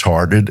as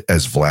retarded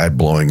as Vlad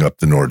blowing up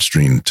the Nord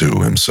Stream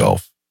 2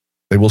 himself.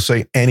 They will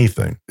say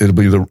anything. It'll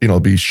be it'll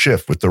be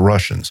Schiff with the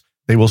Russians.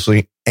 They will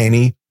say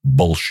any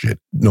bullshit,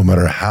 no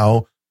matter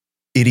how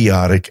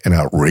idiotic and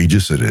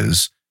outrageous it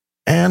is.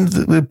 And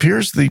it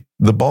appears the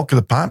bulk of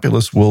the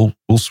populace will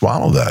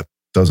swallow that,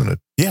 doesn't it?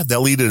 Yeah,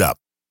 they'll eat it up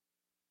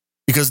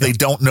because they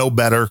don't know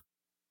better.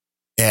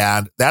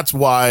 And that's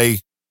why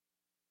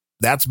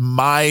that's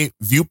my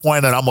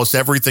viewpoint on almost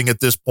everything at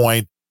this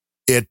point.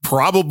 It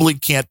probably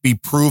can't be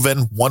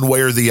proven one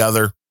way or the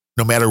other,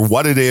 no matter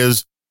what it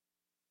is.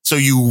 So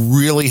you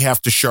really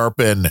have to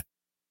sharpen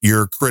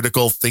your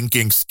critical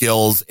thinking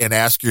skills and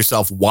ask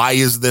yourself, why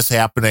is this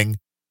happening?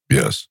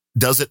 Yes.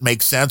 Does it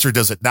make sense or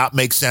does it not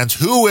make sense?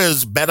 Who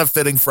is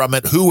benefiting from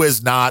it? Who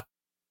is not?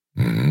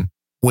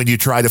 When you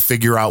try to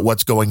figure out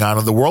what's going on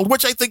in the world,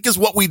 which I think is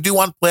what we do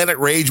on Planet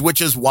Rage,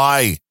 which is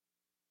why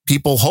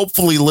people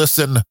hopefully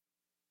listen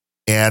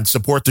and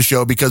support the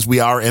show, because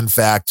we are, in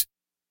fact,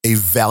 a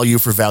value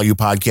for value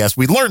podcast.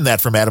 We learned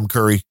that from Adam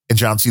Curry and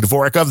John C.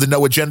 Dvorak of the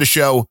No Agenda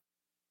Show,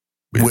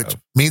 which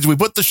means we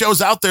put the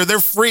shows out there.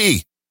 They're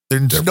free.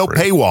 There's no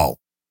paywall.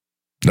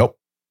 Nope.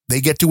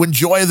 They get to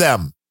enjoy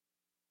them.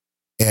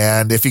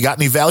 And if you got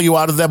any value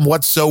out of them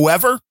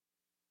whatsoever,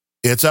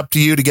 it's up to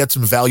you to get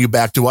some value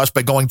back to us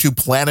by going to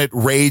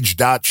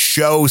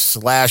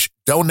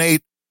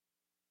planetrage.show/donate.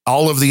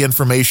 All of the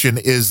information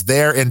is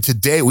there. And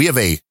today we have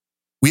a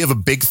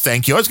big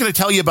thank you. I was going to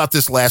tell you about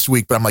this last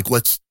week, but I'm like,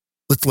 let's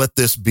let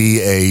this be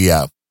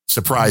a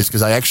surprise,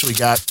 because I actually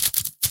got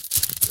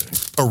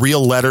a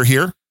real letter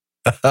here.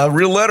 A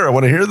real letter. I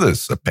want to hear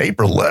this. A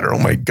paper letter. Oh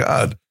my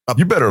God.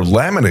 You better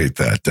laminate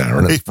that,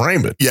 Darren, and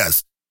frame it.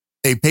 Yes.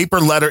 A paper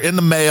letter in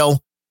the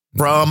mail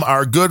from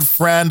our good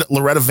friend,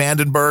 Loretta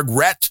Vandenberg.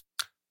 Rhett.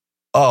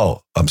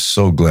 Oh, I'm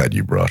so glad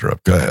you brought her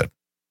up. Go ahead.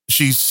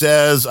 She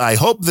says, I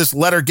hope this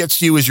letter gets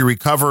to you as you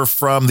recover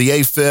from the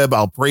AFib.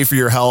 I'll pray for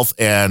your health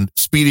and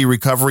speedy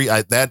recovery.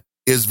 That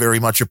is very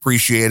much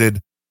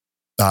appreciated.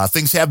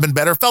 Things have been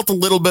better. Felt a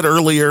little bit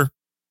earlier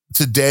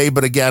today,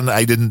 but again,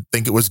 I didn't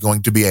think it was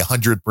going to be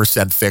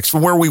 100% fixed.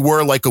 From where we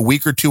were like a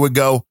week or two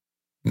ago,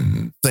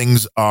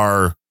 things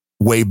are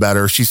way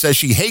better. She says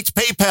she hates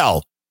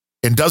PayPal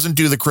and doesn't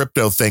do the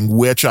crypto thing,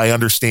 which I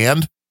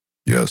understand.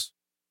 Yes.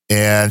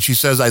 And she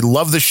says, I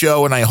love the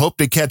show and I hope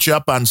to catch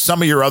up on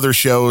some of your other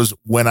shows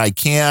when I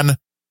can.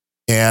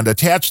 And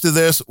attached to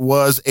this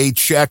was a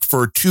check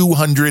for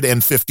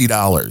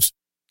 $250.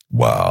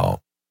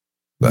 Wow.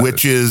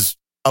 Which is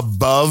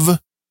above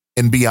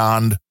and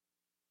beyond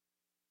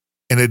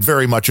And it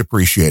very much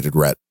appreciated,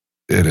 Rhett.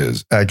 It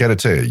is. I got to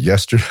tell you,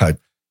 yesterday,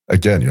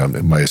 again,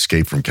 in my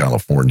escape from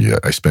California,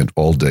 I spent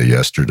all day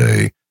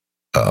yesterday.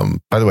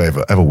 By the way,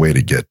 I have a way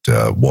to get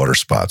water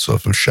spots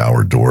off of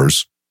shower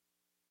doors.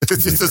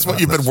 Is this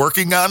what you've been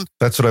working on?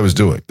 That's what I was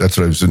doing. That's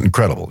what I was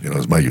incredible. You know,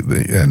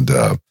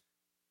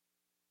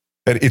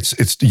 it's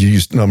it's you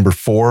use number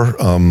 4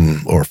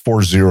 or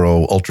 40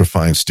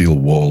 ultrafine steel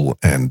wool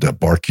and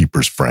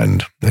Barkeeper's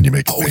Friend, and you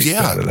make a paste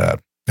out of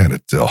that. And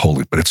it's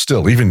but it's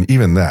still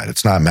even that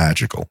it's not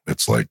magical.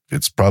 It's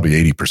probably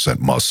 80%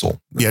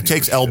 muscle. Yeah, it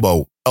takes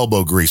elbow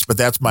grease, but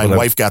that's my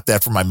wife got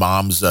that from my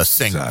mom's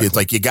sink. Exactly. It's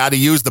like you got to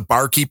use the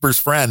Barkeeper's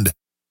Friend.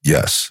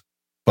 Yes,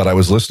 but I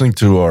was listening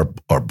to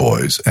our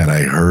boys, and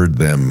I heard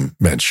them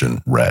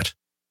mention Rhett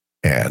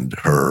and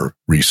her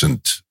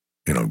recent,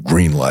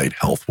 green light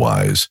health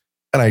wise,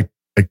 and I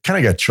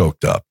kind of got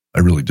choked up.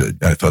 I really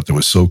did. I thought that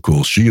was so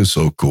cool. She is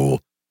so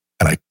cool,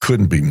 and I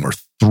couldn't be more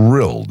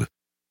thrilled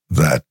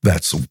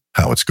that's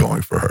how it's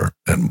going for her,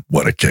 and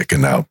what a kick.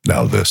 And now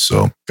this.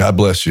 So God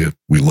bless you.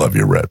 We love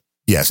you, Rhett.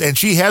 Yes. And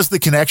she has the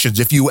connections.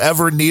 If you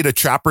ever need a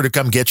chopper to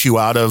come get you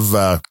out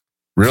of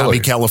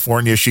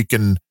California, she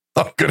can.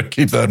 I'm going to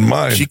keep that in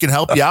mind. She can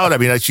help you out. I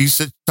mean, she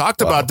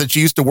talked about that she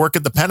used to work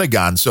at the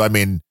Pentagon. So, I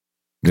mean,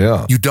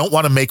 yeah, you don't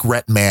want to make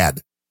Rhett mad.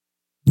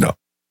 No.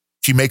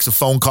 She makes a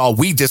phone call.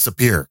 We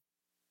disappear.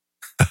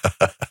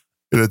 And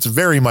it's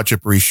very much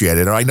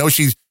appreciated. And I know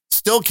she's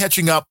still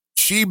catching up.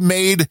 She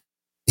made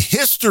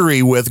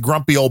history with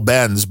Grumpy Old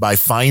Ben's by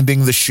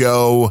finding the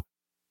show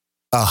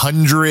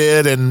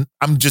 100, and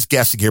I'm just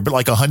guessing here, but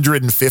like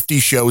 150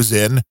 shows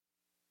in.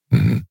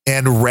 Mm-hmm.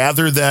 And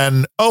rather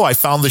than, I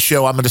found the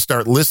show, I'm going to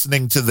start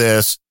listening to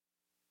this,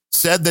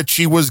 said that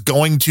she was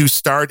going to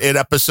start at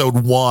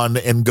episode 1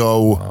 and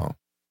go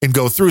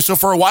through. So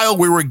for a while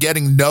we were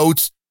getting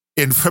notes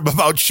from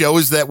about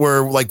shows that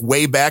were like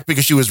way back,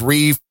 because she was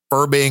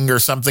refurbing or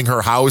something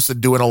her house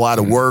and doing a lot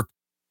of work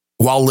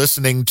while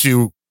listening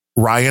to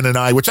Ryan and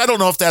I, which I don't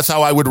know if that's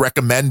how I would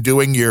recommend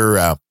doing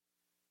your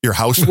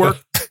housework,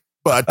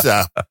 but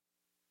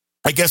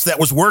I guess that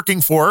was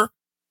working for her.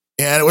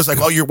 And it was like,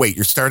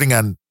 you're starting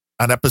on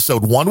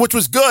episode 1, which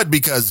was good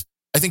because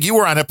I think you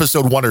were on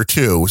episode 1 or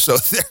 2. So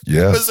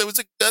it was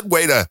a good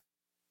way to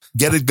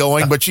get it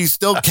going, but she's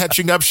still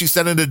catching up. She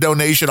sent in a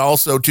donation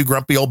also to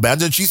Grumpy Old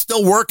Ben's, and she's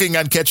still working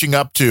on catching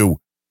up to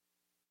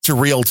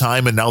Real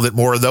Time. And now that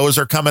more of those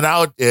are coming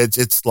out,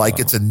 it's like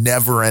it's a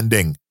never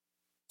ending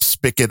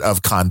spigot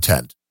of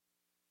content,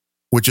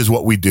 which is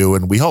what we do.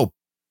 And we hope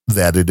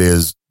that it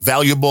is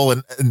valuable.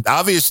 And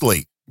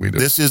obviously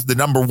this is the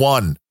number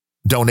 1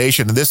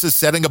 donation. And this is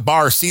setting a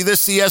bar. See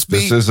this, CSB?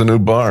 This is a new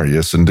bar.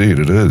 Yes, indeed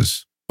it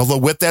is. Although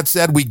with that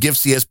said, we give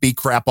CSB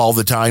crap all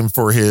the time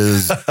for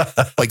his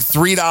like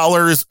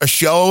 $3 a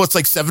show. It's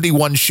like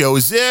 71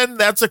 shows in.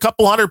 That's a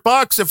couple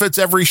 $100 if it's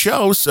every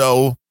show.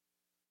 So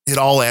it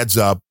all adds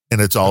up,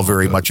 and it's all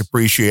very much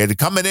appreciated.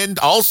 Coming in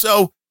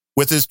also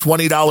with his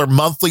 $20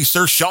 monthly,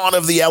 Sir Sean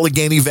of the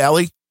Allegheny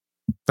Valley.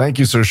 Thank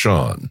you, Sir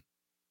Sean.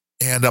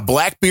 And a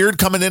Blackbeard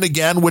coming in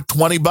again with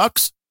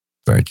 $20.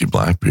 Thank you,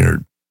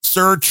 Blackbeard.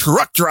 Sir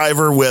Truck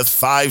Driver with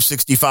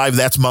 $5.65.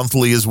 That's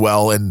monthly as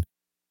well. And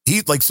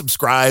he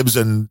subscribes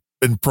and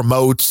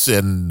promotes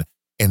and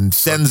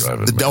sends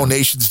the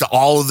donations to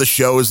all of the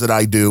shows that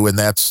I do. And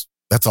that's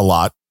a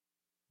lot.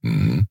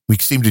 Mm-hmm. We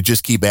seem to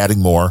just keep adding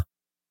more,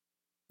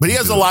 but he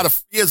has a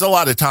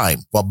lot of time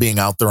while being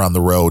out there on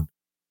the road.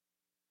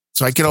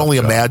 So I can only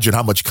imagine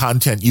how much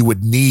content you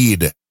would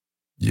need.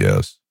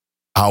 Yes.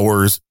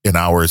 Hours and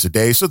hours a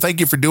day. So thank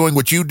you for doing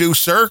what you do,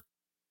 sir.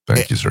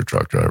 Thank you, Sir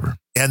Truck Driver.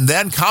 And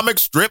then Comic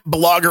Strip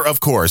Blogger,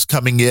 of course,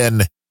 coming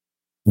in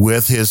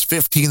with his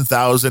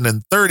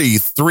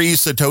 15,033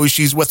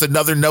 Satoshis with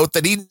another note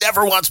that he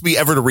never wants me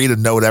ever to read a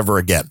note ever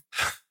again.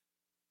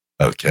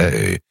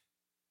 Okay.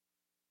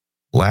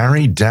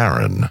 Larry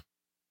Darren.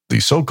 The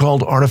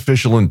so-called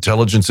artificial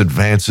intelligence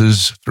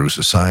advances through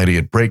society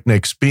at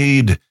breakneck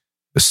speed,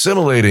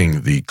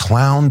 assimilating the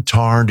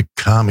clown-tarred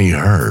commie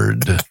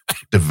herd,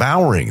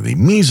 devouring the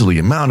measly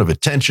amount of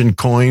attention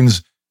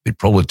coins the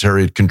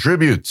proletariat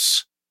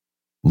contributes.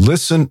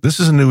 Listen, this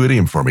is a new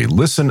idiom for me.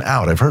 Listen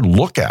out. I've heard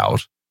look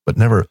out, but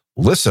never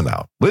listen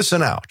out.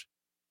 Listen out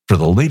for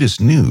the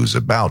latest news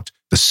about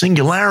the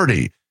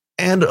singularity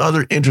and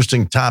other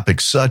interesting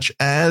topics such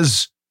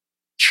as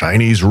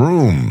Chinese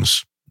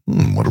rooms.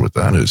 Wonder what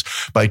that is.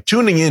 By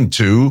tuning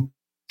into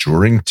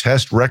Turing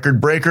Test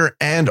Record Breaker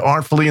and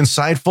artfully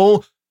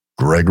insightful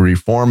Gregory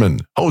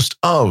Foreman, host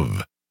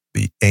of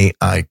the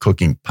AI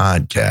Cooking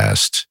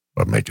Podcast.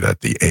 I'll make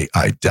that the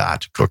AI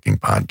Cooking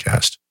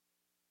Podcast.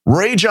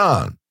 Rage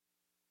on.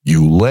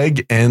 You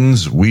leg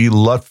ends, we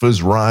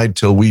Lutfas ride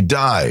till we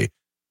die.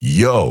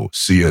 Yo,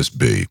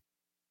 CSB.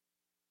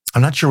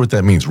 I'm not sure what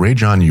that means.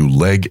 Rage on, you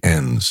leg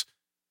ends.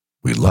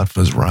 We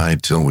Lutfas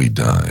ride till we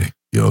die.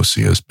 Yo,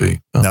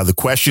 CSB. Oh, now, the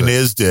question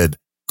is, did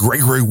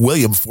Gregory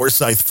William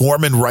Forsyth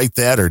Foreman write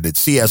that, or did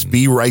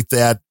CSB write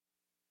that?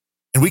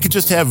 And we could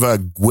just have a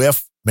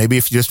GIF. Maybe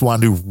if you just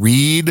wanted to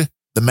read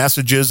the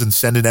messages and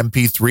send an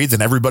MP3,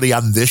 then everybody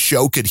on this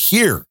show could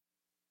hear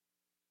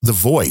the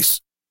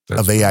voice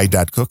of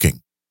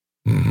AI.cooking.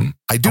 Mm-hmm.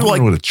 I do I like.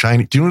 know what a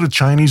Chinese. Do you know what a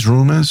Chinese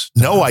room is?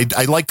 No, I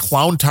like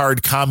Clown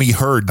Tard Kami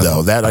Herd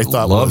though. That I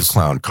thought love was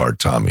Clown Card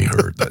Tommy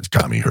Herd. That's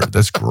Kami Herd.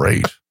 That's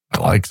great.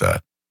 I like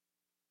that.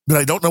 but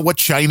I don't know what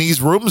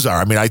Chinese rooms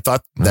are. I mean, I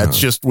thought that's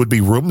just would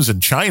be rooms in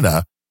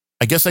China.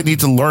 I guess I need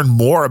to learn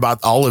more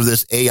about all of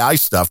this AI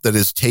stuff that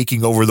is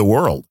taking over the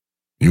world.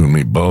 You and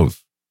me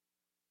both.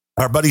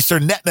 Our buddy Sir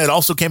NetNet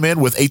also came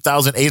in with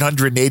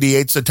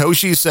 8,888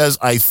 Satoshi. Says,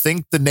 I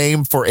think the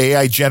name for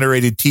AI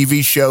generated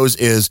TV shows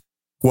is,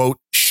 quote,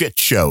 shit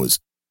shows.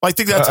 Well, I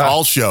think that's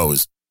all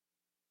shows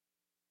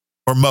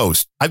or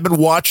most. I've been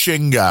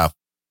watching The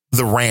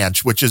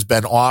Ranch, which has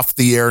been off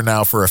the air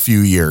now for a few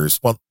years.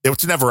 Well, it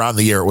was never on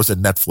the air. It was a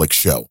Netflix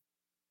show.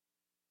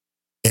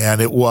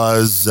 And it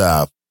was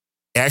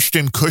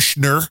Ashton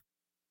Kutcher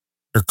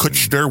or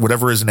Kutcher,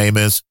 whatever his name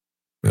is.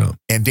 Yeah.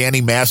 And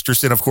Danny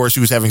Masterson, of course,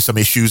 who's having some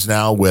issues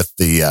now with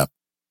the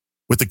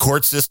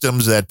court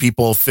systems that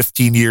people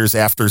 15 years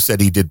after said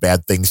he did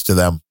bad things to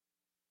them.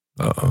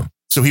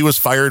 So he was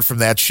fired from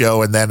that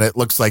show. And then it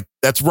looks like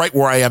that's right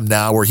where I am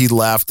now, where he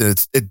left. And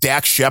it's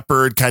Dax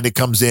Shepard kind of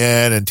comes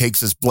in and takes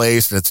his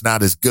place, and it's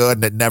not as good,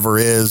 and it never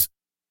is.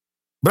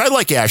 But I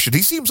like Ashton.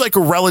 He seems like a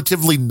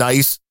relatively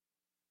nice,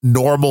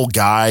 normal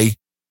guy.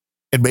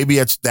 And maybe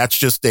that's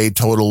just a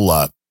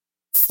total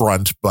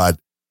front, but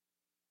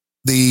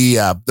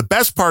the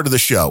best part of the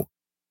show,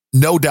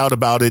 no doubt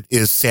about it,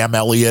 is Sam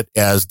Elliott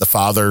as the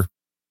father.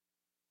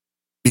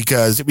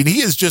 Because, I mean,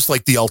 he is just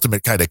like the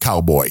ultimate kind of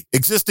cowboy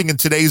existing in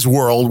today's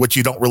world, which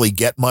you don't really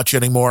get much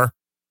anymore.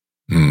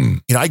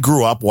 You know, I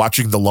grew up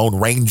watching The Lone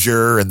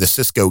Ranger and The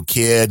Cisco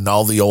Kid and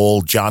all the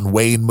old John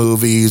Wayne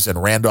movies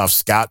and Randolph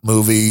Scott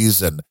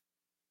movies. And,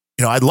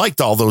 you know, I liked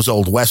all those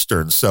old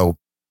Westerns. So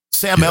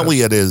Sam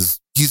Elliott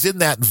he's in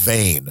that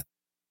vein.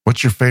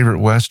 What's your favorite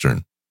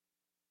Western?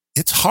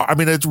 It's hard. I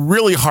mean, it's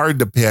really hard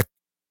to pick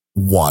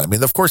one. I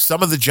mean, of course,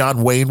 some of the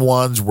John Wayne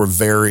ones were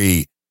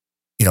very,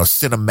 you know,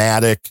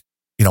 cinematic,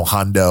 you know,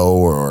 Hondo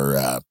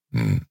or,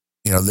 you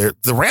know,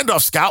 the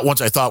Randolph Scott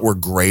ones I thought were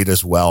great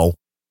as well.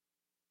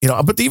 You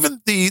know, but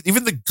even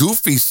the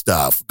goofy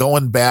stuff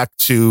going back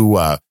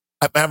to,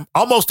 I'm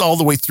almost all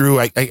the way through.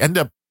 I end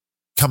up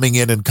coming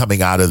in and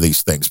coming out of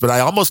these things, but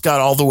I almost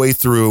got all the way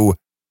through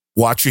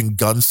watching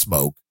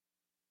Gunsmoke,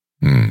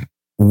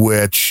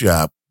 which,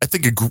 I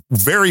think a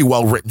very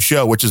well-written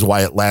show, which is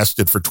why it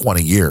lasted for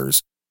 20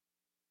 years.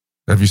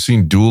 Have you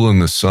seen Duel in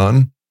the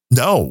Sun?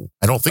 No,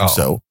 I don't think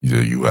so.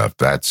 Yeah, you have.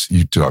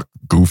 You talk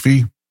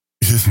goofy?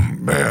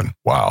 Man,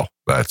 wow.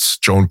 That's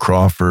Joan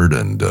Crawford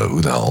and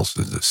who the hell is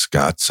it?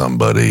 Scott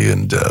somebody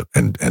and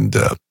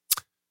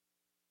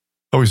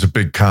he's a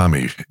big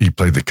commie. He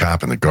played the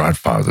cop in The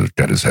Godfather,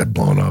 got his head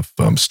blown off.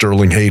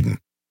 Sterling Hayden.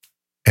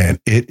 And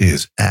it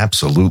is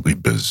absolutely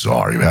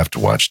bizarre. You have to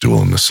watch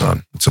Duel in the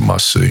Sun. It's a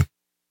must-see.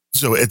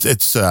 So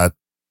it's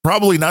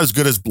probably not as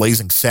good as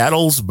Blazing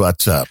Saddles,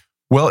 but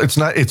well, it's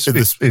not. It's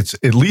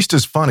at least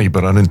as funny,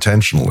 but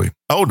unintentionally.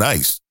 Oh,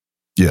 nice.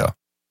 Yeah,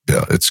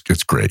 it's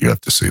great. You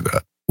have to see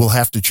that. We'll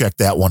have to check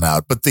that one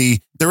out. But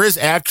there is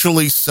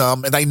actually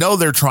some, and I know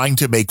they're trying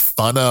to make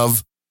fun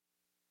of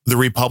the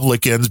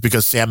Republicans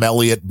because Sam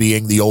Elliott,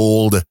 being the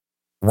old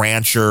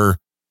rancher,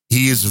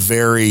 he is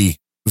very,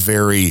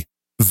 very,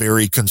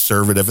 very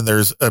conservative. And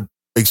there's a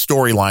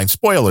storyline,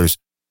 spoilers,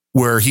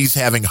 where he's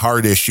having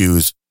heart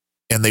issues.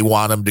 And they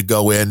want him to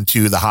go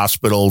into the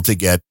hospital to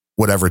get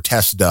whatever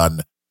test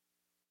done.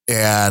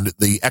 And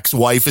the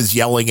ex-wife is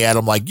yelling at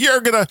him like, we're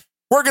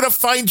going to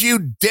find you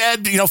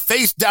dead, you know,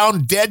 face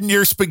down dead in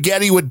your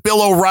spaghetti with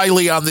Bill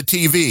O'Reilly on the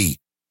TV.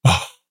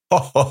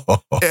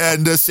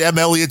 And Sam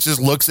Elliott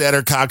just looks at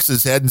her, cocks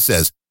his head and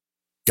says,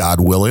 God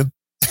willing.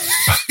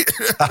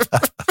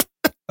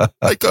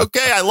 Like,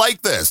 okay, I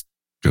like this.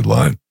 Good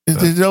line.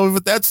 You know,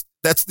 but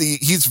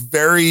he's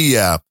very,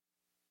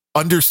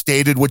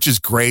 understated, which is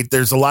great.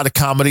 There's a lot of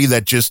comedy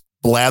that just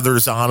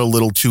blathers on a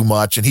little too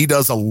much, and he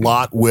does a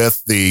lot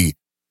with the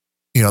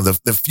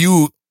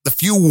few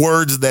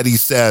words that he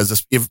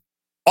says. If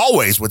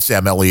always with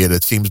Sam Elliott,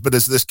 it seems, but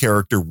as this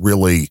character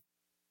really,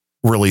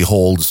 really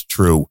holds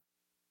true.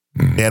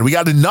 And we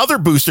got another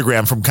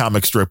boostergram from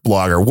Comic Strip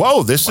Blogger.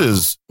 Whoa, this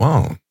is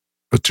a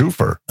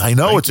twofer. I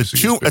know. It's a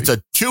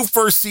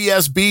twofer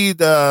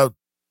CSB.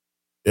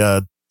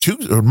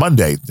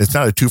 Monday. It's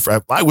not a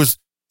twofer.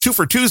 Two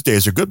for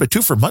Tuesdays are good, but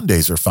 2 for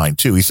Mondays are fine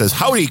too. He says,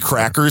 howdy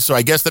crackers. So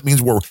I guess that means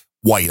we're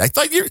white. I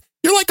thought you're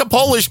like a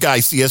Polish guy,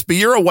 CSB.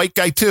 You're a white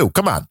guy too.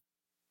 Come on.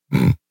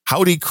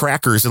 Howdy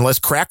crackers, unless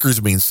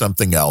crackers means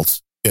something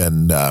else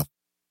in the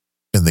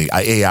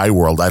AI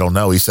world. I don't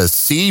know. He says,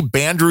 see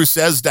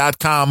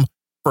BandrewSays.com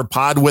for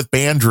Pod with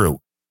Bandrew.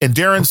 And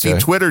Darren, see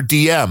Twitter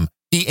DM.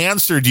 He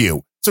answered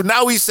you. So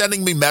now he's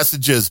sending me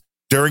messages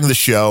during the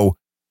show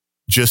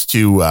just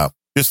to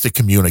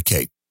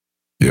communicate.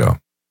 Yeah.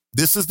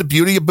 This is the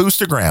beauty of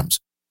boostergrams.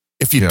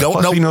 If you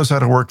don't know, he knows how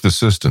to work the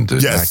system to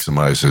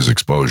maximize his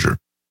exposure.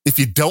 If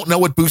you don't know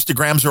what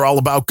boostergrams are all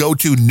about, go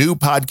to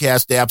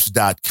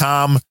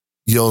newpodcastapps.com.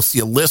 You'll see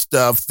a list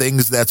of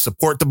things that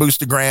support the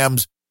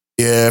boostergrams.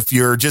 If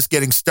you're just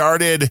getting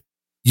started,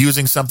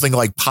 using something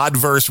like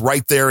Podverse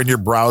right there in your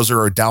browser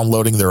or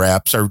downloading their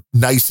apps are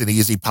nice and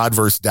easy,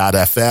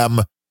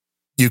 podverse.fm.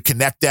 You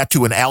connect that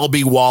to an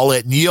Alby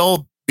wallet and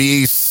you'll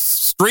be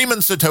streaming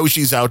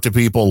Satoshis out to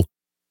people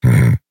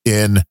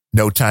in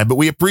no time. But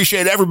we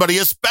appreciate everybody,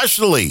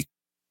 especially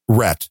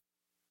Rhett.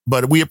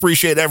 But we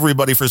appreciate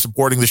everybody for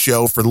supporting the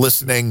show, for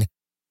listening,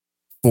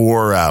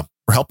 for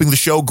helping the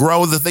show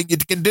grow. The thing you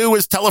can do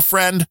is tell a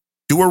friend,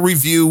 do a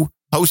review,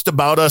 post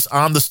about us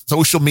on the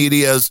social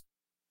medias,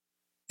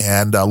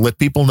 and let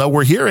people know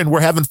we're here and we're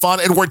having fun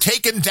and we're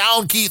taking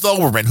down Keith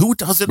Olbermann. Who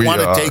doesn't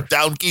want to take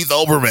down Keith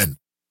Olbermann?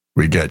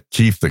 We got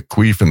Keith the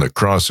Queef in the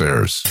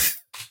crosshairs.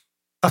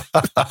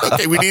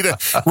 Okay, we need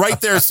right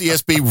there,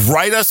 CSB.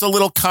 Write us a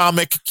little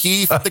comic,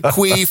 Keith the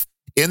Queef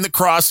in the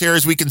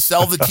crosshairs. We can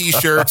sell the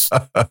T-shirts,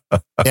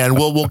 and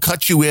we'll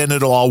cut you in.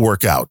 It'll all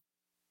work out.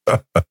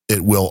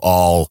 It will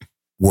all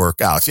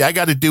work out. See, I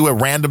got to do a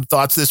random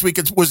thoughts this week.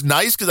 It was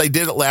nice because I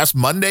did it last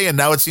Monday, and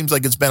now it seems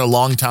like it's been a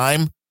long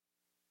time.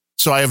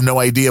 So I have no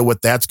idea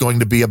what that's going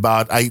to be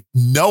about. I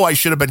know I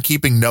should have been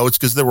keeping notes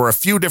because there were a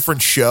few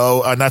different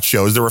there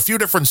were a few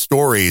different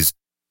stories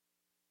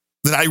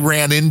that I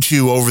ran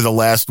into over the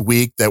last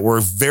week that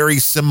were very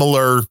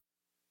similar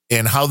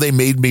in how they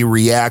made me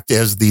react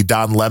as the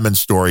Don Lemon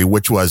story,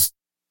 which was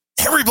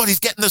everybody's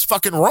getting this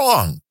fucking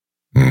wrong.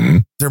 Mm-hmm.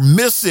 They're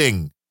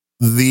missing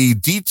the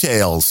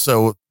details.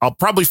 So I'll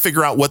probably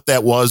figure out what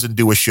that was and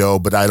do a show,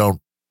 but I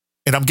don't.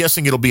 And I'm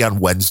guessing it'll be on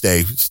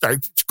Wednesday.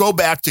 Go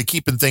back to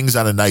keeping things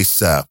on a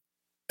nice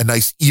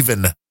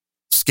even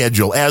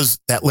schedule, as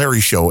that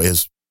Larry show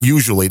is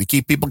usually, to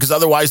keep people, because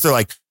otherwise they're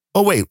like,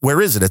 oh wait,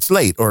 where is it? It's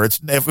late, or if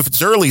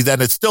it's early, then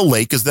it's still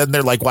late, because then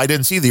they're like, well, I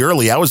didn't see the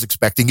early. I was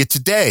expecting it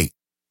today.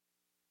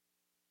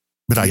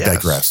 But I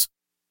digress.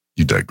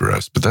 You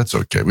digress, but that's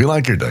okay. We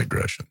like your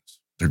digressions.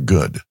 They're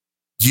good.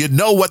 Do you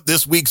know what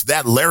this week's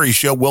That Larry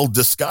show will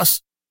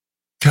discuss?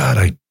 God,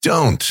 I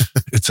don't.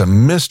 It's a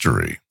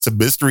mystery. It's a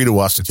mystery to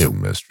us, too. It's a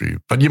mystery.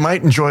 But you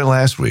might enjoy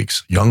last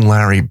week's Young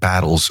Larry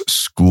Battles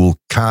School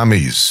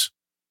Commies.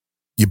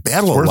 You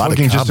battle a lot of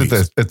commies.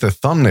 Just at the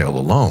thumbnail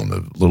alone,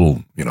 the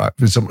little,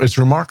 it's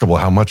remarkable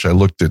how much I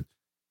looked at,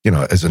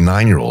 as a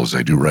 9-year-old as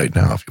I do right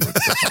now. If you look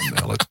at the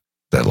thumbnail at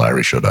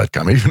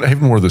thatlarryshow.com, I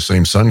even wore the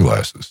same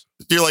sunglasses.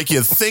 You're like,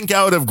 you think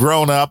I would have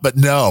grown up, but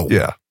no.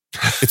 Yeah.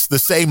 It's the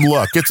same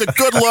look. It's a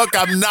good look.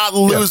 I'm not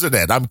losing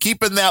it. I'm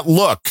keeping that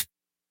look.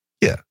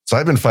 Yeah. So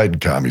I've been fighting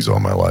commies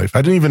all my life.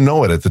 I didn't even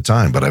know it at the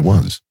time, but I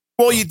was.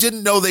 Well, you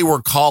didn't know they were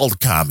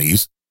called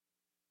commies.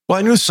 Well,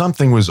 I knew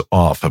something was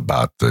off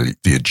about the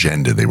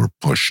agenda they were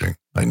pushing.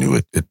 I knew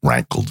it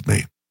rankled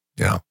me.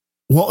 Yeah.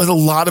 Well, and a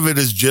lot of it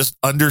is just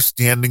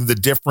understanding the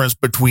difference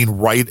between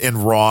right and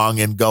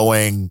wrong and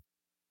going,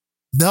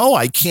 no,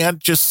 I can't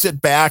just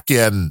sit back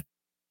and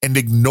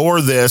ignore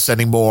this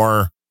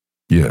anymore.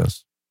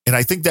 Yes. And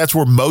I think that's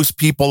where most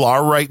people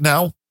are right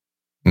now.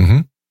 Mm-hmm.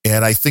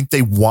 And I think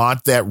they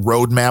want that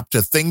roadmap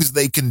to things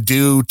they can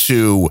do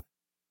to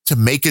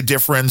make a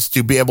difference,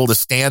 to be able to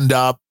stand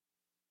up.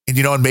 And,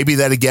 and maybe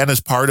that, again,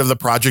 is part of the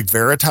Project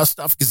Veritas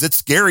stuff, because it's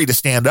scary to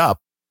stand up.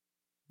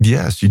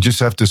 Yes, you just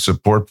have to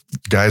support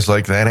guys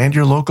like that and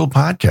your local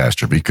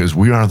podcaster, because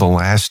we are the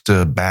last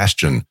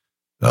bastion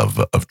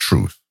of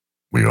truth.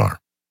 We are.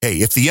 Hey,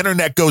 if the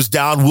internet goes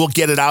down, we'll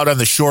get it out on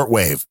the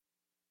shortwave.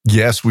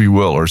 Yes, we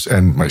will.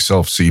 And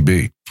myself,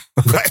 CB.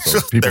 Right. So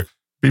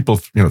people,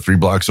 3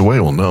 blocks away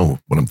will know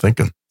what I'm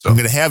thinking. So I'm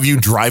going to have you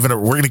driving it.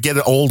 We're going to get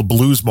an old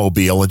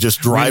Bluesmobile and just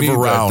drive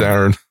around.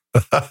 That,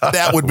 Darren.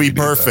 That would be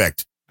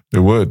perfect. It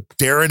would.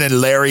 Darren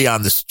and Larry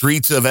on the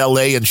streets of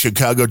LA and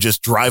Chicago,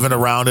 just driving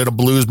around in a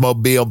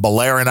Bluesmobile,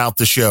 blaring out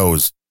the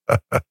shows.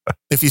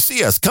 If you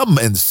see us, come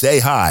and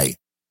say hi.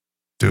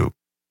 Do.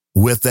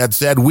 With that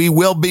said, we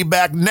will be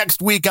back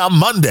next week on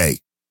Monday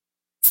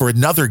for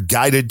another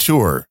guided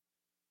tour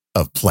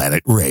of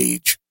Planet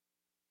Rage.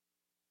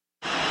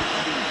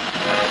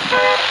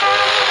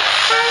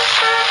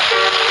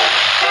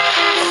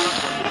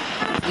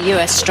 The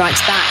US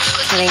strikes back,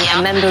 killing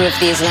a member of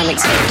the Islamic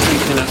State.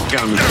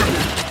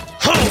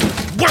 Whole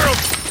world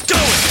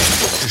going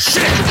to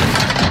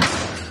shit!